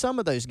they times. in some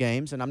of those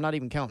games, and I'm not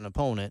even counting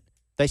opponent.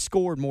 They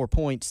scored more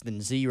points than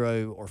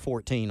 0 or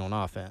 14 on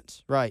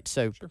offense, right?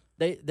 So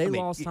They I mean,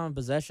 lost time of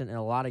possession in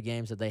a lot of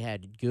games that they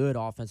had good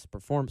offensive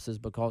performances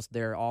because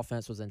their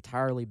offense was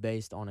entirely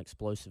based on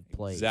explosive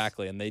plays.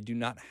 Exactly, and they do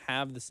not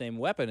have the same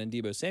weapon in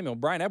Deebo Samuel.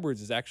 Brian Edwards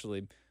has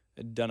actually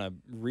done a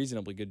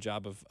reasonably good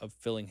job of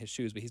filling his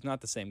shoes, but he's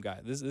not the same guy.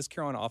 This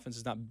Carolina offense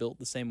is not built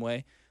the same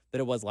way that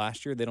it was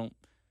last year. They don't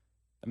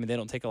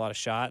take a lot of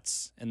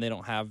shots, and they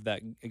don't have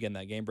that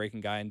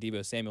game-breaking guy in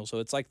Deebo Samuel. So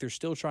it's like they're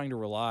still trying to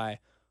rely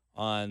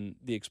on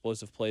the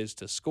explosive plays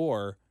to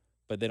score,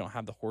 but they don't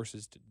have the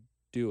horses to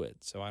do it.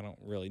 So I don't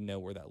really know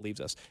where that leaves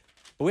us.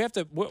 But we have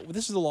to.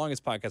 This is the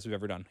longest podcast we've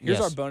ever done. Here's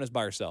Yes. our bonus: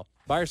 buy or sell.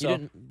 Buy or sell.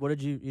 You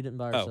didn't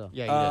buy or Oh, sell?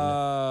 yeah,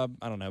 you didn't.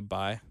 I don't know.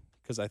 Buy,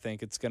 because I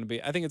think it's gonna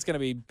be.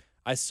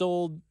 I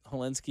sold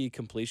Helinski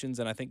completions,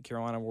 and I think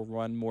Carolina will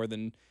run more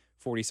than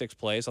 46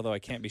 plays. Although I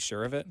can't be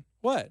sure of it.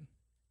 What?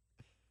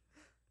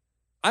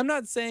 I'm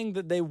not saying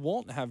that they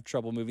won't have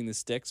trouble moving the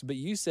sticks, but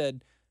you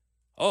said,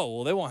 "Oh,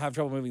 well, they won't have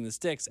trouble moving the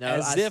sticks," No,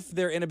 as I if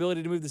their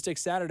inability to move the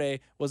sticks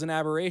Saturday was an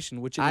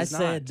aberration, which it I is said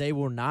not. they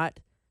will not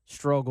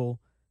struggle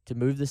to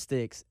move the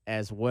sticks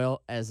as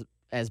well as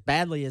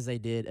badly as they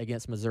did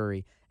against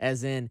Missouri.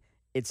 As in,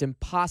 it's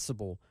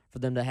impossible for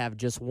them to have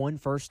just 1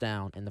 first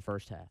down in the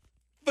first half.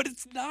 But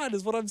it's not,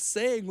 is what I'm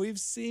saying. We've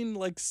seen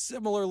like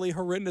similarly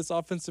horrendous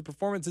offensive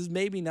performances,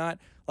 maybe not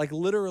like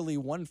literally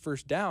 1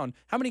 first down.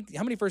 How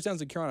many first downs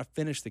did Carolina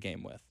finish the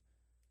game with?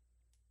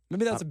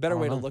 Maybe that's a better I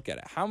don't way to know. look at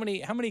it. How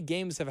many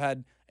games have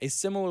had a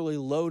similarly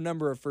low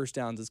number of first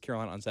downs as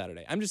Carolina on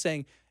Saturday? I'm just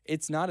saying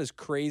it's not as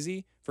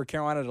crazy for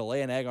Carolina to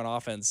lay an egg on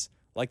offense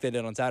like they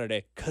did on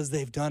Saturday because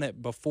they've done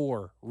it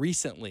before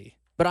recently.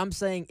 But I'm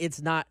saying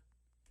it's not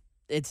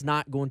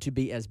going to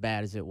be as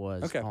bad as it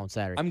was Okay. on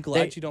Saturday. I'm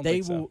glad you don't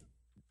think so.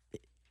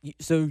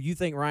 So you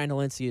think Ryan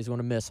Valencia is going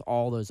to miss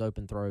all those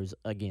open throws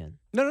again?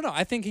 No.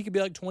 I think he could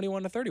be like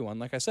 21 to 31,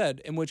 like I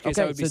said, in which case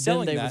I Okay, would be so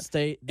selling then they that. would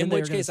stay. Then In they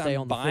which were gonna case, stay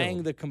I'm on the buying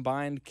field. the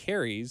combined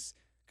carries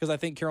because I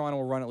think Carolina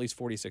will run at least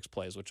 46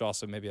 plays, which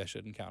also maybe I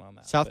shouldn't count on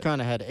that. South but-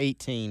 Carolina had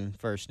 18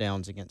 first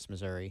downs against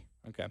Missouri,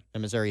 Okay,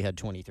 and Missouri had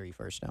 23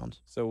 first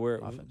downs. so we're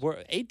Offense.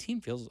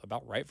 18 feels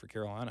about right for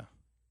Carolina.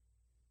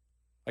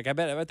 Like I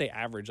bet they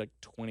average like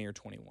 20 or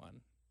 21.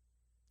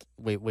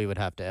 We would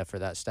have to effort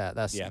that stat.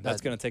 That's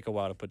Going to take a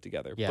while to put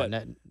together. Yeah, but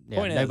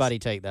point is- nobody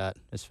take that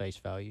as face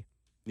value.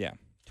 Yeah.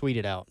 Tweet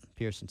it out.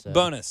 Pearson said.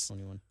 bonus: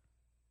 21.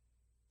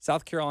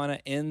 South Carolina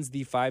ends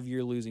the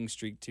 5-year losing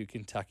streak to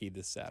Kentucky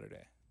this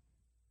Saturday.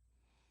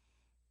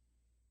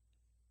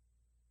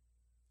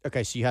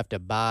 Okay, so you have to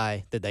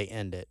buy that they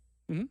end it.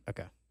 Mhm.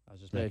 Okay. I was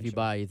just So making if you sure.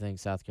 buy, you think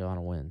South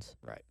Carolina wins.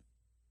 Right.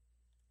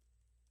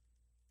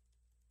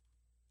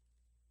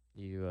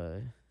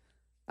 You,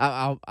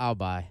 I'll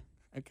buy.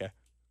 Okay,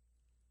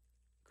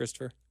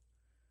 Christopher.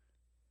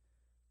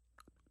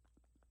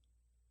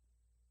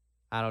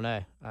 I don't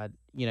know.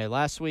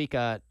 Last week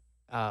I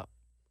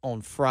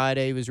on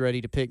Friday was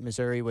ready to pick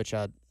Missouri, which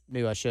I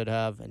knew I should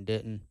have and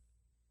didn't.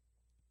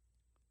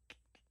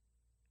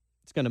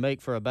 It's going to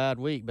make for a bad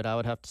week, but I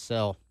would have to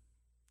sell.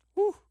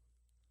 Whew.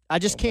 I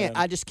just So can't.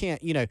 bad. I just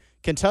can't.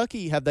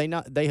 Kentucky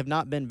they have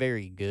not been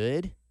very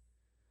good.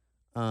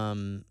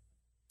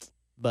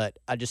 But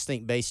I just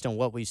think based on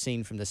what we've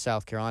seen from the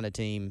South Carolina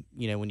team,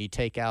 when you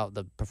take out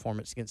the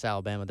performance against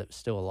Alabama, that was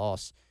still a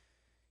loss.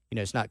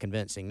 It's not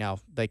convincing. Now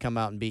they come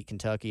out and beat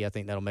Kentucky. I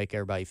think that'll make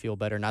everybody feel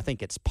better, and I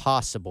think it's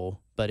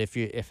possible. But if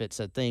it's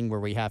a thing where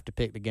we have to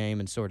pick the game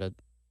and sort of,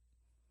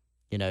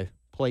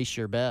 place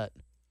your bet,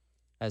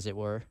 as it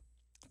were.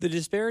 The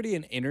disparity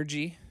in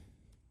energy,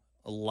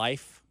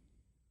 life,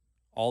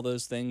 all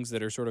those things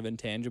that are sort of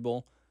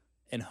intangible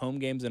in home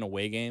games and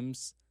away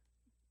games,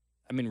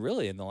 I mean,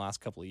 really in the last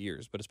couple of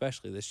years, but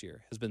especially this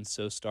year, has been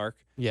so stark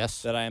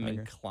Yes, that I am agree.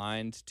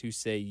 inclined to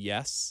say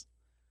yes.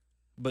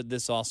 But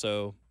this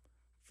also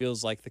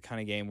feels like the kind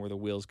of game where the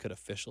wheels could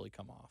officially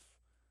come off.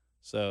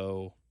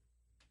 So,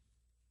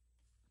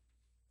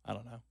 I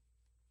don't know.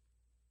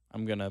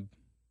 I'm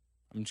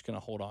just gonna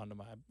hold on to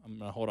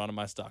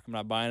my stock. I'm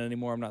not buying it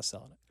anymore. I'm not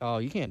selling it. Oh,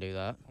 you can't do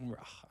that.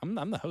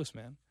 I'm the host,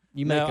 man.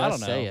 You No, make I us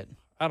don't say know. it.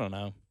 I don't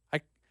know.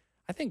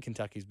 I think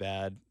Kentucky's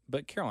bad,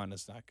 but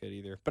Carolina's not good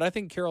either. But I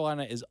think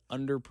Carolina is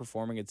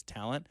underperforming its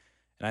talent,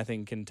 and I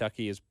think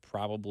Kentucky is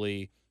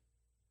probably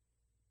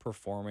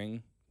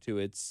performing to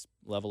its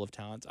level of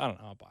talent. I don't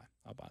know. I'll buy.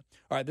 All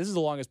right, this is the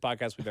longest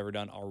podcast we've ever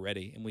done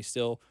already, and we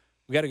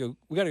gotta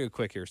go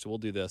quick here, so we'll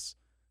do this.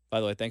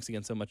 By the way, thanks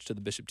again so much to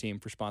the Bishop team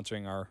for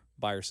sponsoring our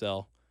buy or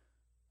sell,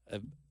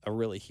 a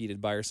really heated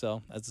buy or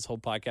sell, as this whole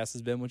podcast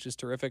has been, which is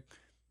terrific.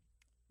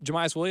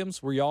 Jemias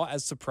Williams, were y'all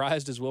as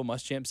surprised as Will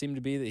Muschamp seemed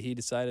to be that he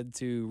decided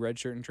to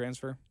redshirt and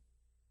transfer?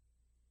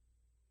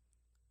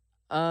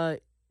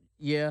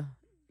 Yeah.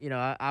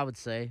 I would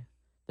say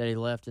that he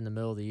left in the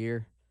middle of the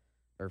year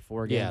or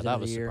 4 games into that the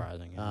was year.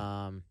 surprising.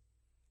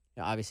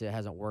 Yeah. Obviously, it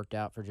hasn't worked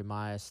out for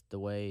Jemias the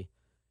way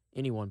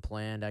anyone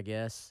planned, I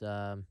guess.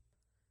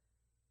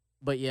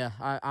 But, yeah,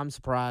 I'm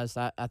surprised.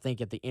 I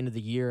think at the end of the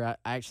year,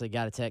 I actually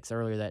got a text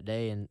earlier that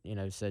day and,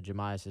 said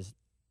Jemias is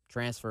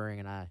transferring,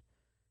 and I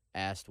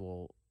asked,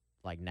 well,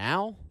 like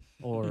now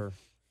or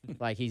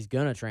like he's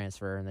going to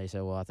transfer? And they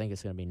said, well, I think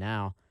it's going to be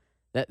now.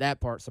 That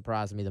part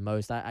surprised me the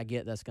most. I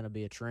get that's going to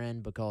be a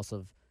trend because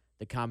of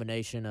the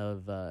combination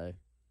of, the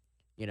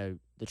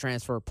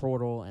transfer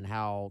portal and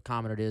how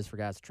common it is for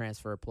guys to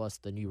transfer, plus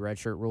the new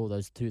redshirt rule.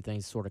 Those two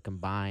things sort of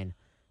combine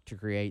to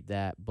create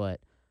that. But,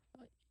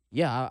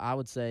 yeah, I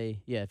would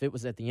say, yeah, if it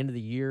was at the end of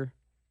the year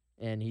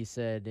and he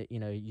said,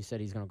 you said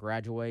he's going to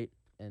graduate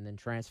and then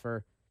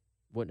transfer,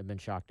 wouldn't have been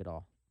shocked at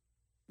all.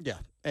 Yeah,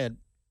 and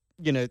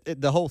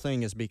the whole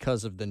thing is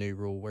because of the new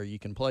rule where you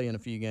can play in a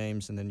few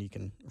games and then you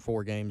can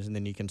 4 games and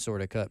then you can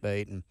sort of cut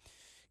bait and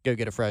go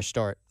get a fresh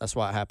start. That's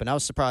why it happened. I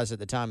was surprised at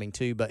the timing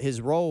too, but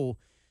his role,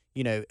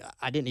 I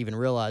didn't even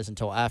realize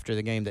until after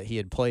the game that he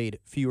had played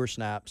fewer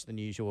snaps than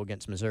usual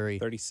against Missouri.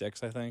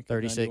 36, I think.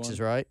 36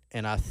 is right,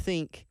 and I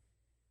think,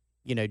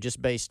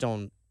 just based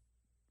on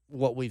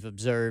what we've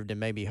observed and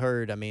maybe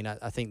heard,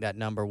 I think that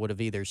number would have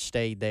either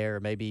stayed there or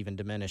maybe even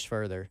diminished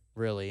further,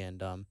 really,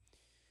 and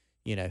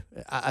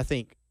I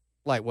think,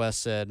 like Wes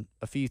said,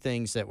 a few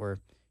things that were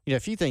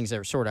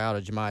sort of out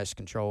of Jemias'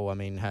 control.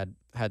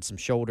 Had some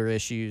shoulder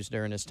issues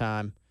during his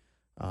time,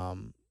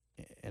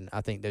 and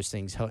I think those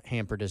things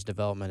hampered his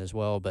development as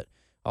well. But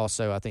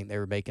also, I think they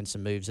were making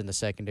some moves in the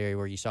secondary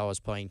where you saw his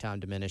playing time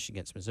diminish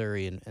against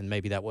Missouri, and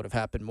maybe that would have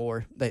happened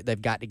more.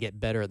 They've got to get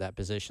better at that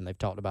position. They've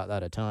talked about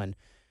that a ton.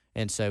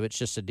 And so it's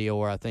just a deal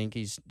where I think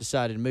he's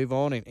decided to move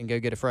on and go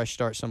get a fresh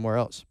start somewhere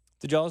else.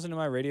 Did y'all listen to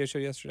my radio show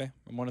yesterday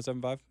on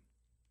 107.5?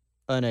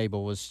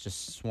 Unable was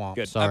just swamped.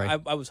 Good. Sorry.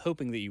 I was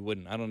hoping that you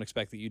wouldn't. I don't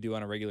expect that you do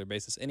on a regular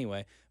basis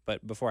anyway.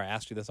 But before I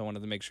asked you this, I wanted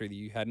to make sure that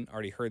you hadn't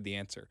already heard the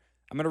answer.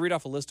 I'm going to read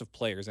off a list of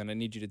players, and I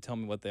need you to tell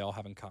me what they all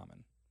have in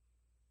common.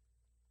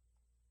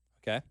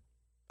 Okay?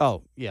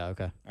 Oh, yeah,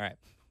 okay. All right.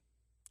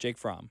 Jake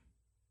Fromm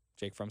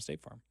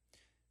State Farm.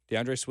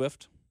 DeAndre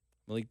Swift,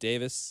 Malik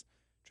Davis,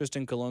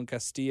 Tristan Colon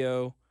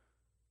Castillo,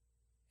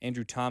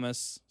 Andrew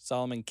Thomas,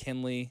 Solomon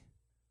Kinley,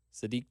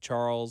 Sadiq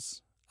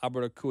Charles,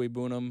 Alberto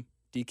Cuibunum,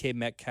 DK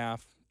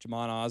Metcalf,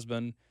 Jamon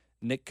Osborne,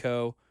 Nick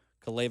Coe,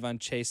 Kalavon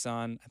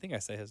Chason. I think I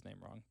say his name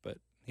wrong, but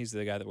he's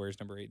the guy that wears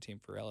number 18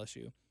 for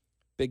LSU.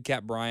 Big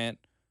Cat Bryant,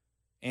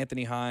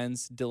 Anthony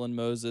Hines, Dylan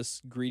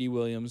Moses, Greedy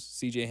Williams,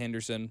 CJ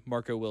Henderson,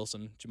 Marco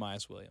Wilson,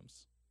 Jemias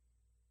Williams.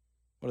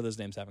 What do those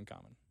names have in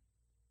common?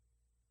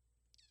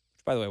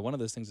 Which, by the way, one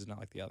of those things is not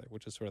like the other,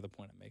 which is sort of the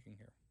point I'm making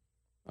here.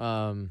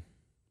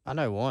 I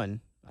know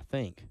one, I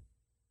think.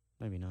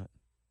 Maybe not.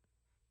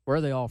 Where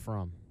are they all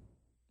from?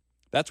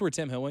 That's where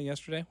Tim Hill went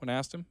yesterday when I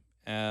asked him,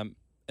 and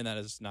that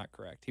is not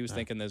correct. He was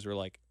thinking those were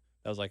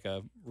that was like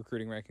a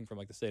recruiting ranking from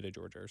like the state of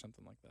Georgia or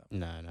something like that.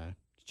 No.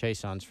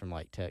 Chason's from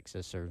like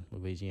Texas or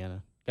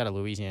Louisiana. Got a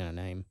Louisiana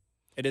name.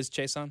 It is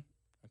Chason?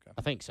 Okay.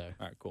 I think so.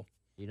 All right, cool.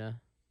 You know?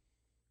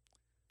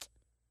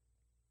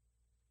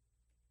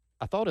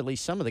 I thought at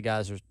least some of the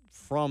guys are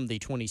from the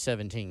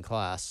 2017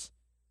 class.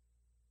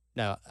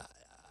 No,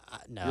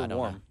 no, You're I don't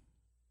warm. know.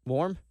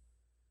 Warm?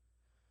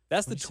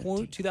 That's the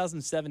 2017.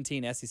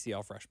 2017 SEC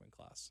All-Freshman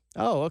class.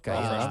 Oh, okay. Oh,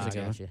 Yeah, freshman that's a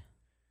good one. gotcha.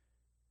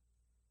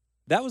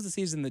 That was the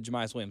season that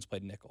Jemias Williams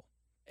played nickel.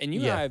 And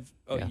you Yeah. and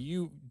I Yeah.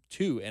 you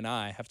too and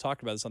I have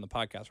talked about this on the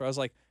podcast where I was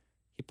like,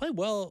 he played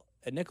well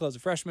at nickel as a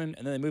freshman,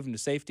 and then they moved him to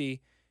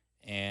safety,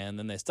 and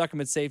then they stuck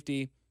him at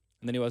safety,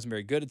 and then he wasn't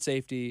very good at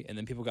safety, and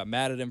then people got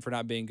mad at him for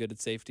not being good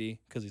at safety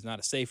because he's not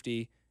a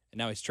safety, and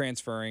now he's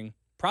transferring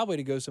probably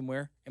to go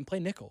somewhere and play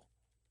nickel.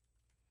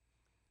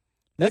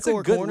 That's Nickel a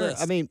or good corner?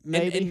 list. I mean,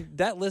 maybe. And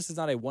that list is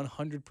not a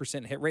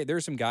 100% hit rate. There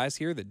are some guys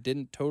here that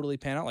didn't totally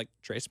pan out, like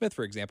Trey Smith,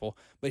 for example,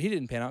 but he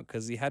didn't pan out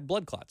because he had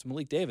blood clots.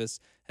 Malik Davis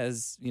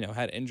has,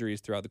 had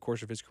injuries throughout the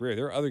course of his career.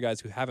 There are other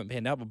guys who haven't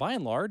panned out, but by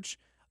and large,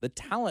 the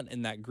talent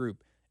in that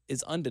group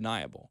is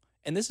undeniable.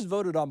 And this is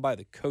voted on by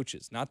the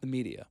coaches, not the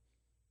media.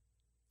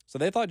 So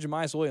they thought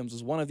Jemias Williams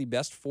was one of the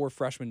best 4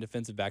 freshman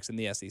defensive backs in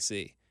the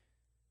SEC.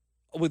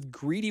 With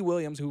Greedy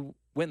Williams, who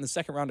went in the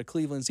second round to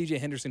Cleveland, CJ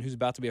Henderson, who's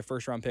about to be a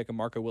first-round pick, and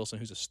Marco Wilson,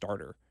 who's a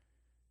starter.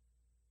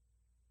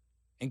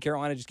 And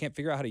Carolina just can't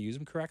figure out how to use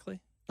him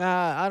correctly?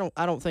 I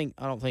don't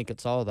think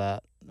it's all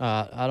that.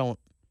 I don't.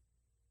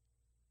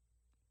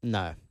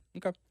 No.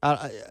 Okay.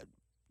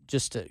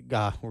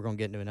 We're gonna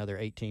get into another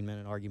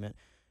 18-minute argument.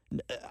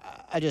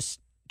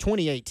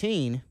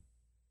 2018,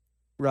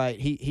 right?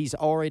 He's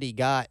already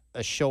got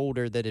a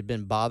shoulder that had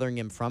been bothering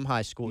him from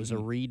high school. It was a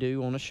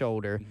redo on a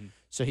shoulder,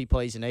 so he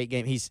plays an 8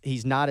 game.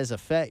 He's not as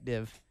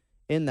effective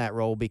in that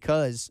role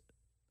because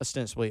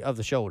ostensibly of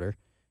the shoulder,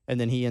 and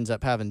then he ends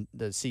up having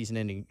the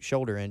season-ending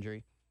shoulder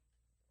injury,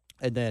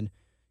 and then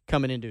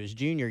coming into his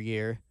junior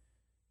year,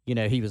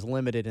 he was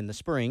limited in the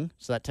spring,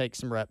 so that takes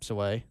some reps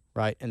away,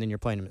 right? And then you're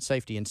playing him at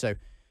safety. And so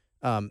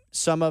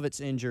some of it's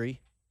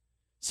injury.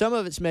 Some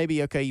of it's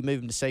maybe, okay, you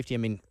move him to safety. I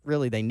mean,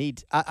 really they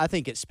need – I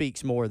think it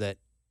speaks more that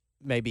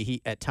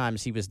maybe at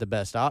times he was the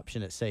best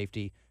option at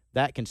safety.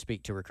 That can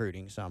speak to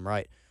recruiting some,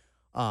 right?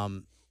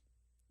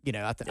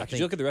 I think you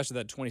look at the rest of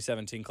that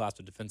 2017 class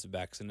of defensive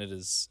backs, and it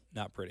is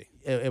not pretty.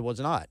 It was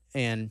not.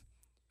 And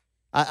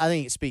I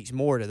think it speaks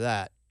more to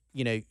that.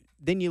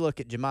 Then you look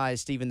at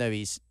Jemias, even though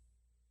he's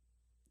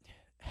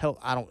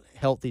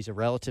healthy's a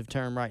relative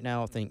term right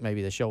now. I think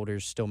maybe the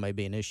shoulders still may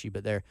be an issue,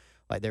 but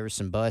there was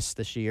some busts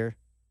this year,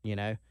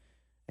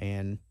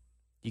 and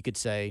you could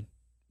say,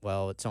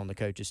 well, it's on the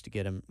coaches to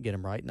get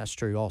him right, and that's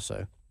true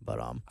also. But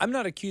I'm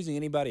not accusing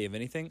anybody of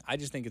anything. I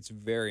just think it's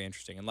very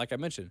interesting, and like I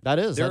mentioned,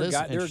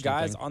 there are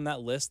guys on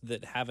that list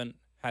that haven't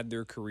had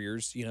their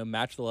careers,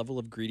 match the level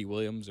of Greedy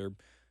Williams or,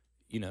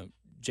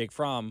 Jake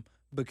Fromm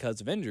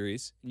because of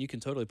injuries, and you can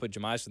totally put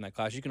Jemias in that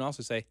class. You can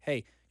also say,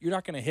 hey, you're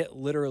not going to hit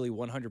literally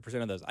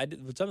 100% of those.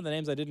 Some of the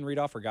names I didn't read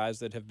off are guys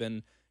that have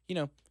been,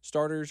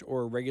 starters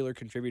or regular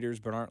contributors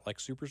but aren't like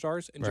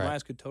superstars, and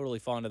Jemias could totally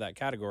fall into that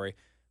category.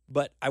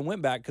 But I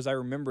went back because I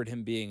remembered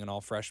him being an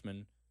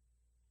all-freshman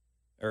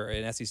or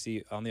an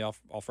SEC on the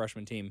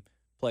all-freshman team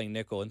playing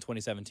nickel in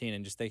 2017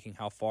 and just thinking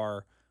how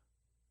far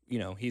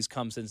he's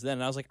come since then.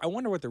 And I was like, I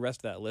wonder what the rest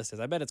of that list is.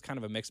 I bet it's kind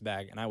of a mixed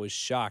bag. And I was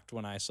shocked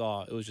when I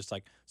saw it was just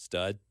like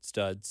stud,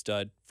 stud,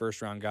 stud,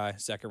 first-round guy,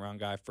 second-round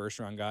guy,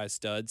 first-round guy,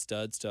 stud,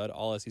 stud, stud,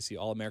 all-SEC,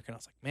 all-American. I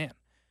was like, man,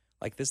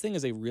 like this thing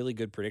is a really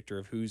good predictor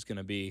of who's going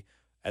to be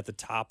at the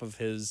top of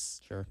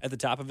his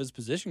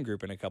position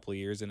group in a couple of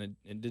years, and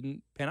it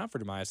didn't pan out for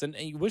Jemias. And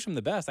you wish him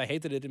the best. I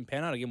hate that it didn't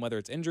pan out again, whether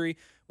it's injury,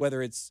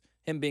 whether it's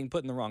him being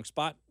put in the wrong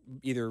spot,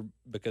 either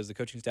because the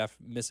coaching staff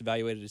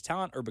misevaluated his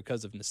talent or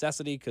because of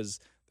necessity, because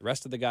the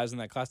rest of the guys in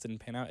that class didn't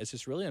pan out. It's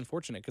just really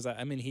unfortunate because,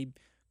 he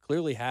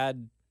clearly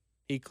had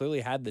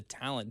the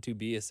talent to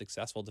be a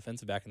successful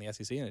defensive back in the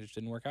SEC, and it just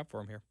didn't work out for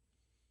him here.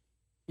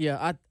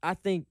 Yeah, I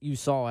think you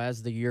saw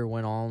as the year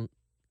went on,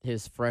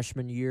 his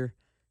freshman year,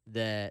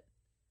 that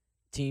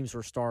teams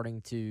were starting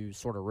to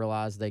sort of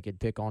realize they could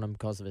pick on him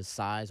because of his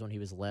size when he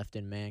was left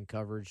in man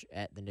coverage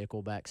at the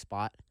nickelback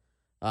spot.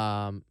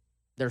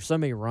 There's so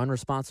many run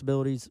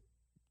responsibilities,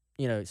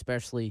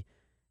 especially,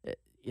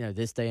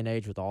 this day and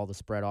age with all the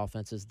spread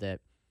offenses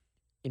that,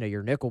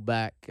 your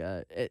nickelback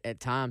at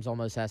times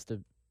almost has to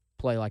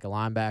play like a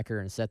linebacker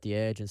and set the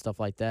edge and stuff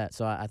like that.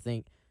 So I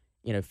think,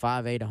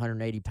 5'8",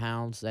 180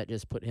 pounds, that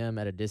just put him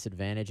at a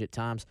disadvantage at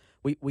times.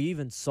 We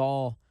even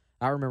saw,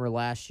 I remember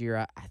last year,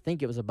 I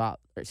think it was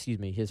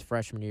his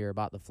freshman year,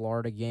 about the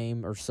Florida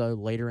game or so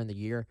later in the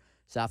year,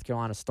 South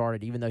Carolina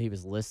started, even though he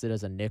was listed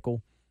as a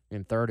nickel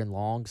in third and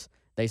longs,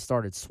 they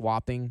started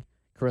swapping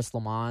Chris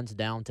Lamons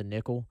down to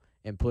nickel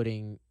and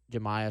putting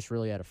Jemias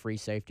really at a free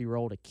safety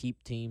role to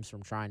keep teams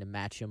from trying to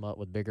match him up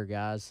with bigger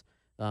guys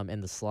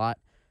in the slot.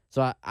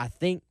 So I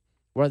think,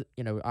 whether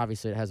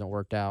obviously it hasn't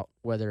worked out,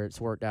 whether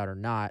it's worked out or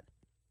not,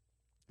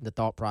 the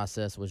thought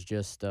process was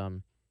just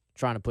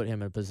trying to put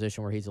him in a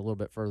position where he's a little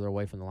bit further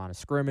away from the line of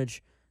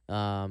scrimmage,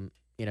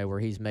 where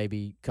he's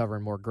maybe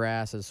covering more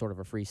grass as sort of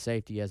a free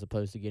safety as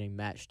opposed to getting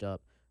matched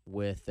up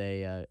with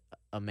a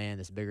man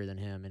that's bigger than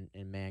him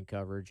in man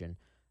coverage. And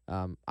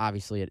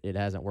obviously it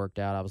hasn't worked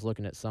out. I was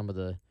looking at some of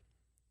the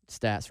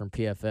stats from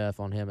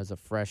PFF on him as a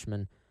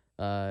freshman.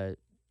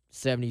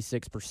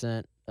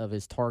 76% of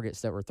his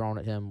targets that were thrown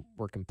at him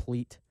were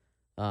complete,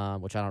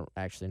 which I don't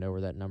actually know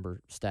where that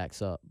number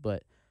stacks up.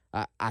 But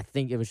I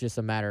think it was just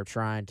a matter of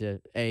trying to,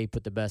 A,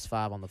 put the best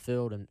five on the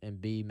field,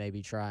 and B,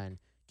 maybe try and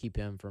keep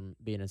him from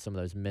being in some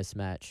of those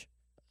mismatch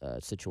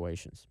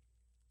situations.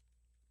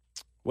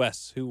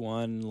 Wes, who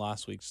won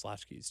last week's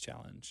Slotchke's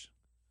Challenge?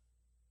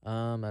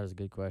 That is a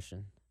good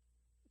question.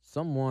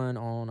 Someone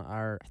on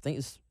our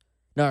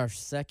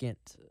second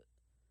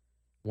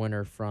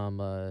winner from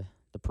the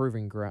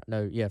Proving Ground.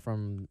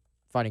 From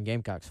Fighting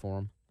Gamecocks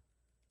Forum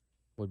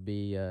would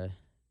be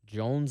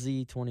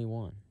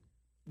Jonesy21.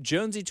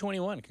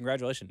 Jonesy21,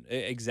 congratulations.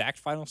 Exact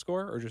final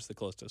score or just the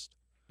closest?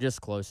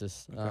 Just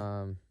closest.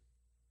 Okay.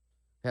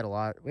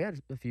 We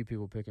had a few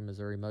people picking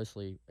Missouri.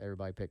 Mostly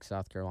everybody picked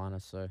South Carolina,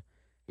 so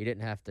he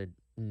didn't have to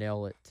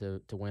nail it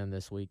to win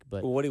this week.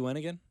 But what did he win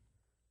again?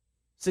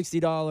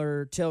 $60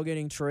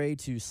 tailgating tray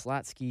to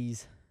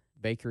Slotsky's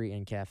Bakery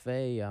and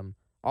Cafe.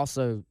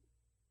 Also,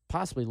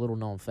 possibly little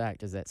known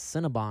fact is that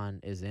Cinnabon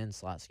is in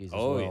Slotsky's as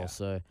well. Yeah.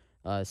 So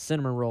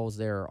cinnamon rolls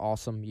there are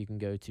awesome. You can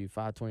go to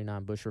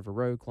 529 Bush River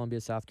Road,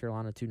 Columbia, South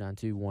Carolina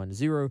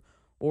 29210,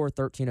 or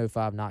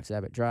 1305 Knox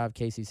Abbott Drive,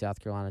 Casey, South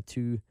Carolina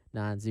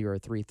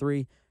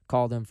 29033.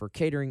 Call them for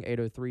catering,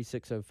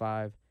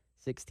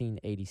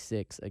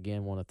 803-605-1686.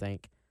 Again, want to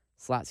thank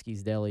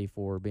Slotsky's Deli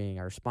for being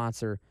our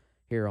sponsor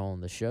here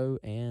on the show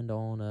and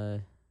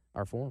on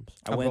our forums.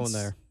 I'm going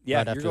there.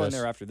 Yeah, right you're going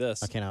there after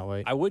this. I cannot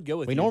wait. I would go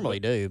with you. We normally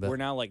do, but we're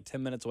now like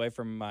 10 minutes away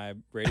from my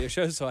radio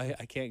show, so I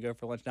can't go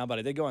for lunch now. But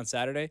I did go on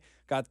Saturday.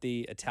 Got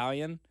the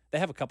Italian. They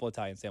have a couple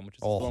Italian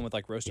sandwiches. The one with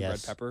like roasted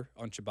red pepper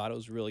on ciabatta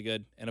was really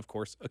good, and of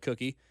course a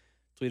cookie.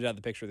 tweeted out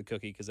the picture of the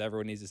cookie because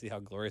everyone needs to see how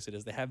glorious it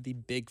is. They have the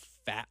big,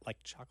 fat, like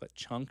chocolate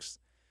chunks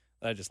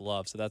that I just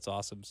love. So that's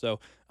awesome. So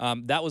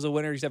that was a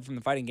winner, except from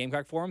the Fighting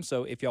Gamecock Forum.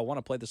 So if y'all want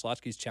to play the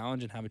Slotsky's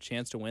Challenge and have a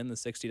chance to win the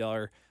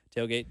 $60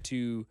 tailgate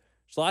to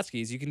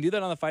Slotsky's, you can do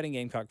that on the Fighting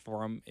Gamecock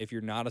Forum if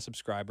you're not a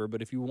subscriber.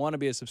 But if you want to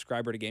be a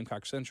subscriber to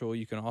Gamecock Central,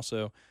 you can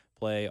also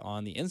play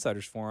on the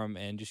Insiders Forum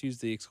and just use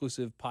the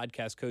exclusive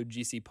podcast code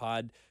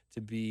GCPod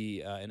to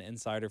be an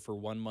insider for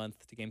 1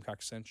 month to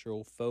Gamecock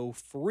Central for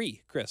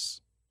free. Chris,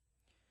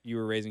 you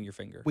were raising your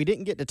finger. We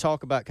didn't get to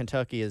talk about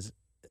Kentucky in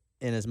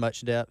as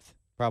much depth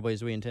probably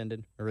as we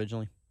intended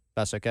originally.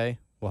 That's okay.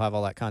 We'll have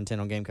all that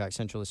content on Gamecock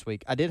Central this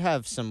week. I did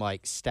have some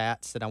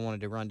stats that I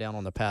wanted to run down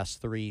on the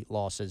past 3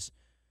 losses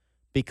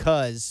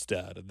because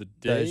Stat of the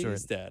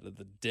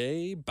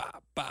day,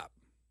 bop, bop.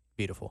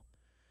 Beautiful.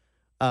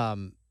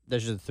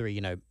 Those are the 3,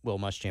 Will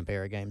Muschamp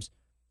era games.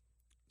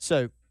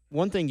 So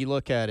one thing you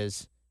look at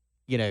is,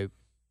 you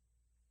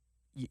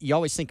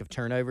always think of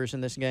turnovers in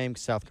this game.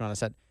 South Carolina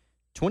said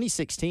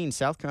 2016,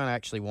 South Carolina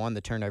actually won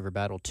the turnover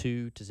battle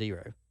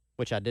 2-0,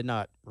 which I did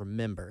not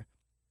remember.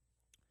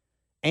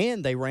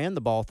 And they ran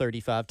the ball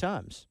 35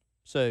 times.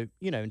 So,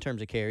 in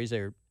terms of carries,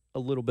 they're a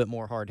little bit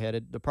more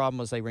hard-headed. The problem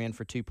was they ran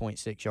for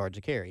 2.6 yards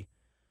a carry.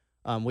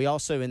 We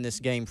also, in this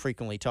game,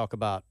 frequently talk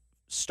about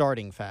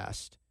starting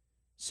fast.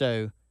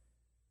 So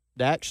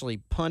they actually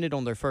punted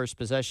on their first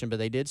possession, but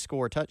they did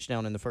score a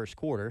touchdown in the first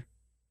quarter.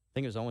 I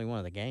think it was the only one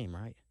of the game,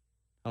 right?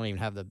 I don't even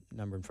have the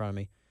number in front of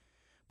me.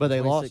 But they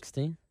lost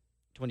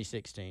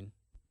 2016.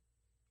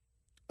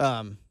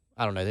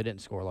 I don't know. They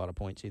didn't score a lot of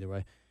points either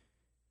way.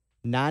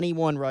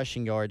 91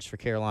 rushing yards for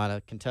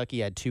Carolina.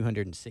 Kentucky had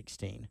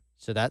 216.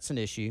 So that's an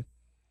issue.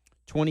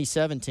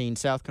 2017,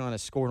 South Carolina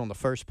scored on the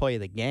first play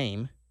of the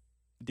game.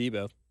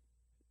 Debo.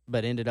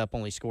 But ended up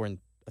only scoring,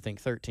 I think,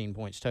 13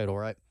 points total,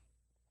 right?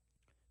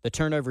 The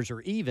turnovers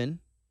are even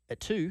at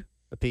 2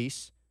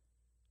 apiece.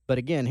 But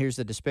again, here's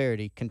the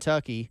disparity.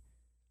 Kentucky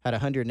had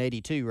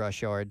 182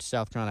 rush yards.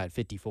 South Carolina had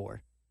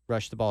 54.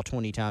 Rushed the ball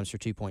 20 times for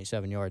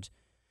 2.7 yards.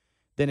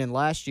 Then in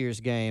last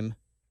year's game,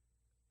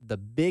 the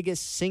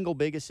single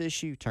biggest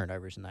issue,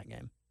 turnovers in that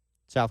game.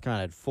 South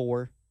Carolina had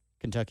 4.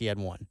 Kentucky had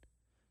 1.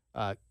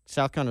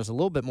 South Carolina was a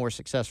little bit more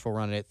successful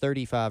running it,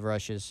 35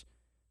 rushes,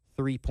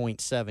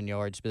 3.7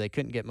 yards, but they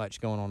couldn't get much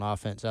going on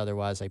offense.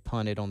 Otherwise, they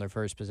punted on their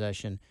first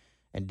possession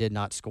and did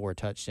not score a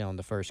touchdown in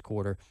the first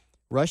quarter.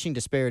 Rushing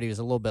disparity was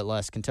a little bit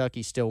less.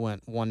 Kentucky still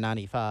went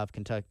 195.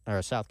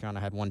 South Carolina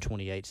had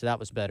 128, so that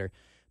was better.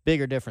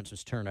 Bigger difference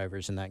was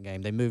turnovers in that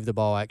game. They moved the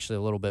ball actually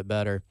a little bit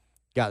better,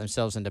 got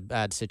themselves into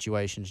bad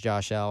situations.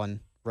 Josh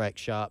Allen wrecked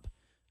shop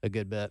a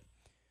good bit.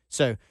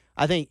 So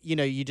I think,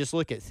 you just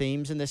look at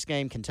themes in this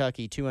game.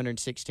 Kentucky,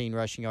 216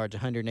 rushing yards,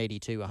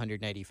 182,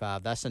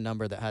 185. That's a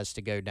number that has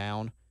to go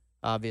down,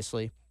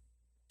 obviously,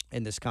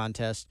 in this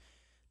contest.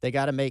 They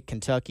got to make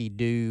Kentucky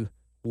do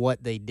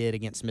what they did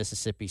against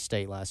Mississippi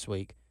State last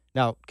week.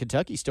 Now,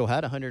 Kentucky still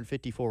had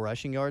 154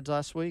 rushing yards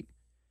last week.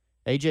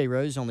 A.J.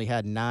 Rose only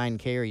had 9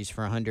 carries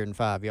for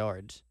 105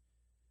 yards.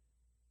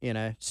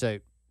 So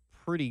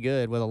pretty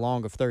good with a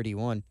long of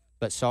 31.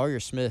 But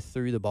Sawyer Smith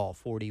threw the ball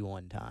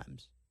 41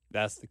 times.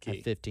 That's the key.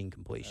 Had 15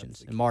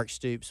 completions. And Mark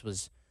Stoops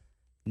was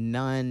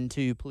none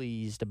too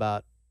pleased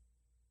about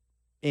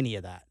any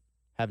of that.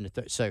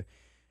 So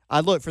I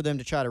look for them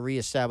to try to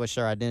reestablish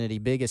their identity.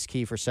 Biggest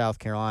key for South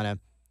Carolina.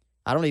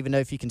 I don't even know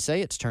if you can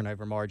say it's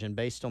turnover margin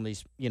based on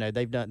these.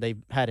 They've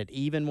had it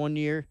even one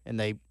year and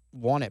they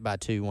won it by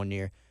 2 one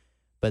year.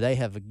 But they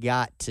have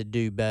got to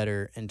do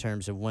better in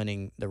terms of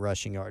winning the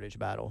rushing yardage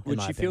battle.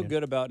 Which you feel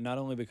good about, not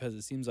only because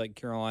it seems like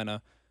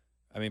Carolina,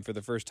 for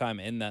the first time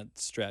in that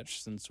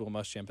stretch since Will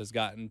Muschamp has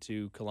gotten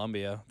to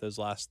Columbia, those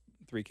last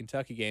 3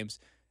 Kentucky games,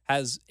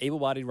 has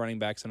able-bodied running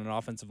backs and an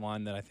offensive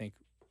line that I think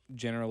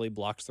generally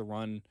blocks the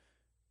run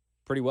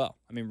pretty well.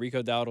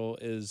 Rico Dowdle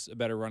is a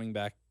better running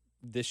back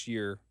this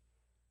year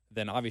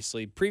than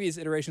obviously previous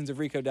iterations of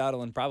Rico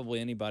Dowdle and probably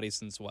anybody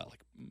since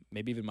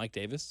maybe even Mike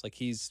Davis.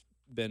 He's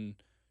been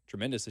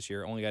tremendous this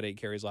year. Only got 8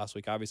 carries last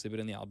week, obviously, but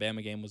in the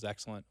Alabama game was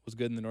excellent. Was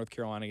good in the North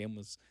Carolina game.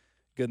 Was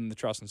good in the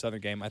Charleston Southern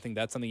game. I think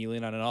that's something you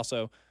lean on. And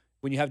also,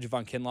 when you have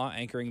Javon Kinlaw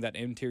anchoring that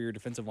interior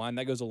defensive line,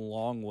 that goes a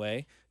long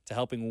way to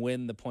helping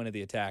win the point of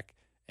the attack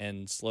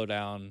and slow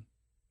down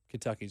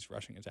Kentucky's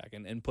rushing attack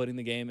and putting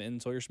the game in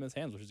Sawyer Smith's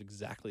hands, which is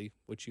exactly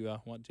what you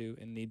want to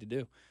and need to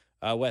do.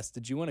 Wes,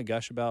 did you want to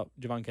gush about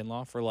Javon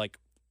Kinlaw for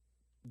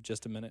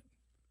just a minute?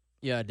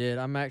 Yeah, I did.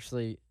 I'm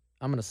going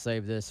to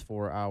save this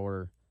for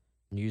our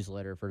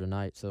newsletter for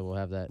tonight, so we'll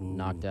have that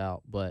knocked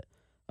out. But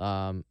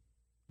Javon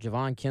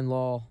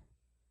Kinlaw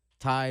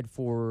tied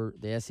for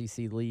the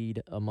SEC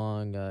lead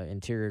among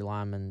interior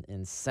linemen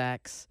in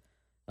sacks.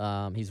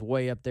 He's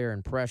way up there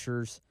in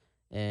pressures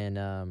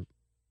and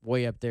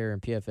way up there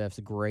in PFF's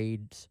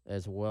grades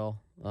as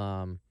well.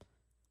 I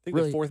think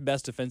the 4th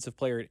best defensive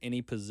player at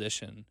any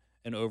position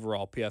in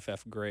overall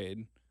PFF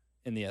grade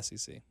in the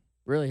SEC.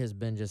 Really has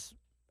been just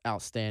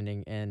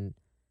outstanding. And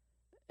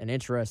an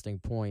interesting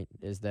point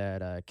is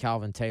that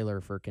Calvin Taylor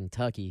for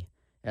Kentucky,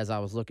 as I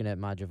was looking at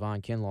my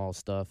Javon Kinlaw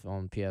stuff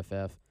on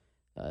PFF,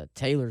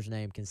 Taylor's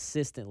name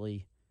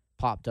consistently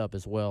popped up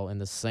as well in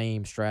the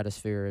same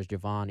stratosphere as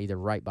Javon, either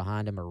right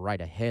behind him or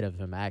right ahead of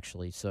him,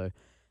 actually. So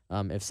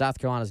if South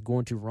Carolina is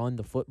going to run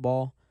the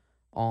football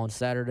on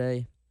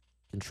Saturday,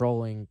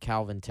 controlling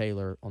Calvin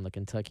Taylor on the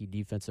Kentucky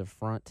defensive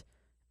front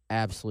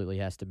absolutely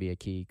has to be a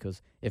key,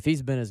 because if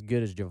he's been as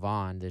good as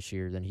Javon this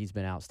year, then he's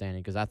been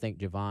outstanding, because I think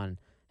Javon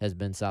has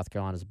been South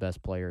Carolina's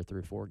best player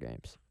through 4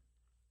 games.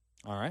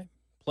 All right.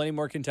 Plenty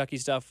more Kentucky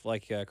stuff.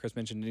 Like Chris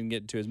mentioned, didn't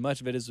get to as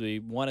much of it as we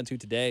wanted to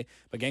today,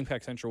 but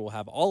Gamecock Central will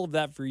have all of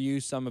that for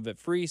you. Some of it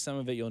free, some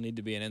of it you'll need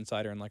to be an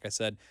insider. And like I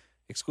said,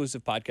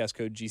 exclusive podcast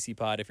code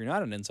GCPod if you're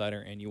not an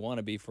insider and you want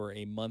to be for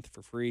a month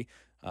for free.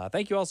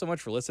 Thank you all so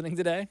much for listening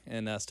today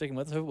and sticking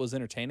with us. Hope it was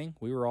entertaining.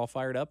 We were all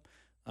fired up.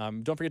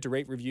 Don't forget to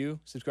rate, review,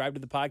 subscribe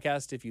to the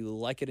podcast if you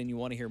like it and you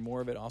want to hear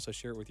more of it. Also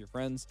share it with your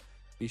friends.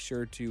 Be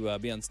sure to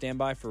be on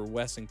standby for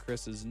Wes and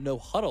Chris's No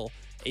Huddle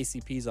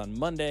ACPs on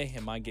Monday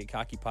and my Get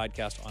Cocky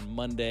podcast on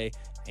Monday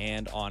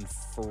and on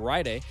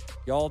Friday.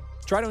 Y'all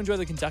try to enjoy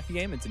the Kentucky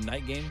game. It's a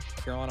night game.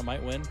 Carolina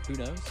might win. Who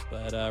knows?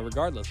 But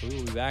regardless, we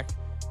will be back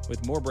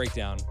with more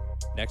breakdown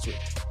next week.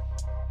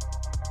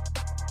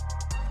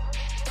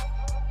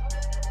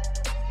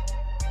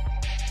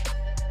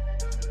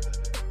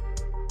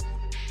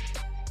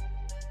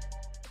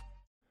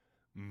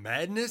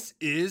 Madness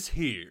is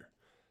here.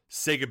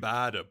 Say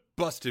goodbye to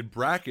busted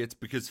brackets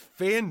because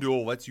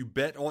FanDuel lets you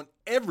bet on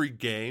every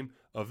game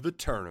of the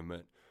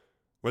tournament.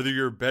 Whether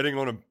you're betting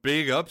on a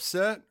big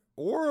upset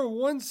or a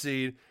 1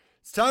 seed,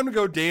 it's time to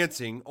go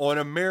dancing on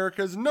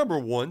America's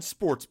 #1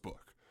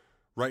 sportsbook.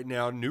 Right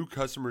now, new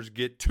customers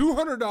get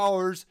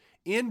 $200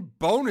 in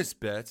bonus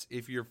bets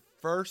if your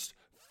first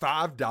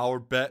 $5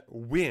 bet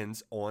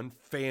wins on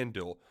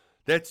FanDuel.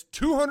 That's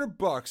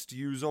 $200 to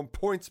use on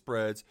point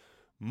spreads,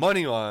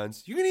 money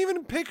lines. You can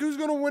even pick who's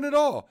going to win it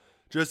all.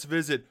 Just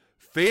visit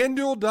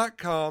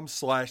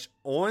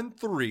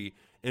FanDuel.com/on3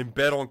 and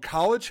bet on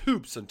college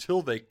hoops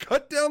until they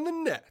cut down the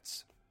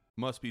nets.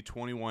 Must be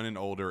 21 and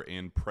older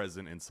and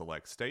present in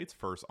select states.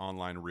 First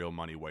online real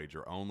money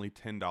wager only.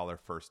 $10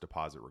 first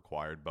deposit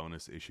required.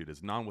 Bonus issued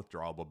as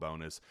non-withdrawable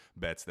bonus.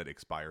 Bets that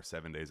expire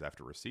 7 days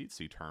after receipt.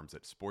 See terms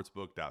at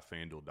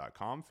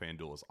sportsbook.fanduel.com.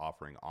 FanDuel is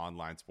offering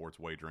online sports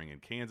wagering in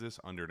Kansas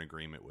under an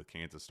agreement with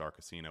Kansas Star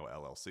Casino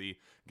LLC.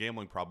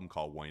 Gambling problem?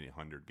 Call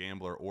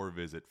 1-800-GAMBLER or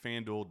visit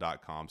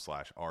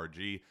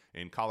fanduel.com/RG.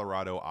 In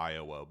Colorado,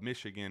 Iowa,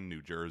 Michigan,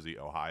 New Jersey,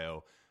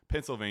 Ohio,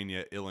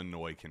 Pennsylvania,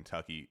 Illinois,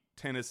 Kentucky,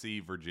 Tennessee,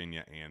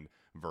 Virginia, and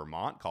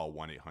Vermont. Call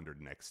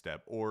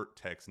 1-800-NEXT-STEP or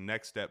text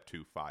NEXT-STEP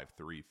to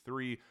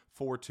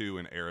 53342.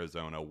 In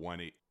Arizona,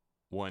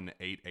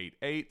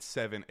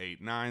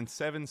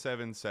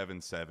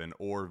 1-888-789-7777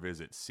 or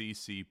visit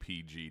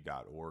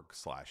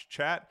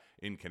ccpg.org/chat.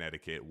 In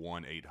Connecticut,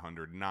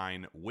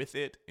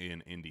 1-800-9-WITH-IT.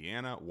 In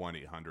Indiana,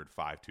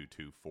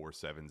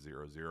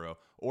 1-800-522-4700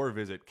 or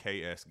visit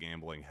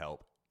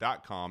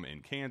ksgamblinghelp.com.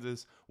 In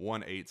Kansas,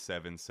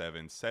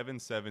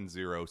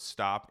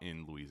 1-877-770-STOP.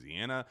 In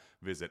Louisiana,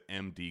 visit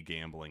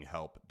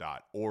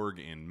mdgamblinghelp.org.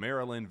 In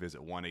Maryland,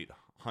 visit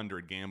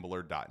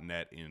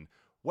 1-800-gambler.net. In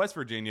West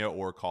Virginia,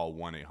 or call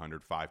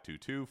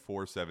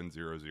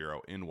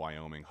 1-800-522-4700. In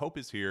Wyoming, Hope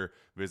is here.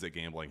 Visit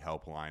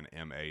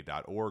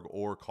gamblinghelplinema.org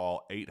or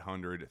call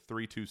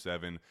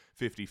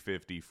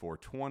 800-327-5050 for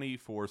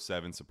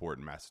 24/7 support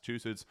in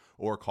Massachusetts,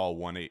 or call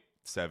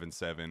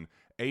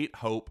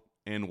 1-877-8-HOPE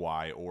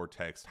NY or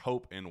text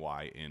HOPE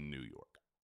NY in New York.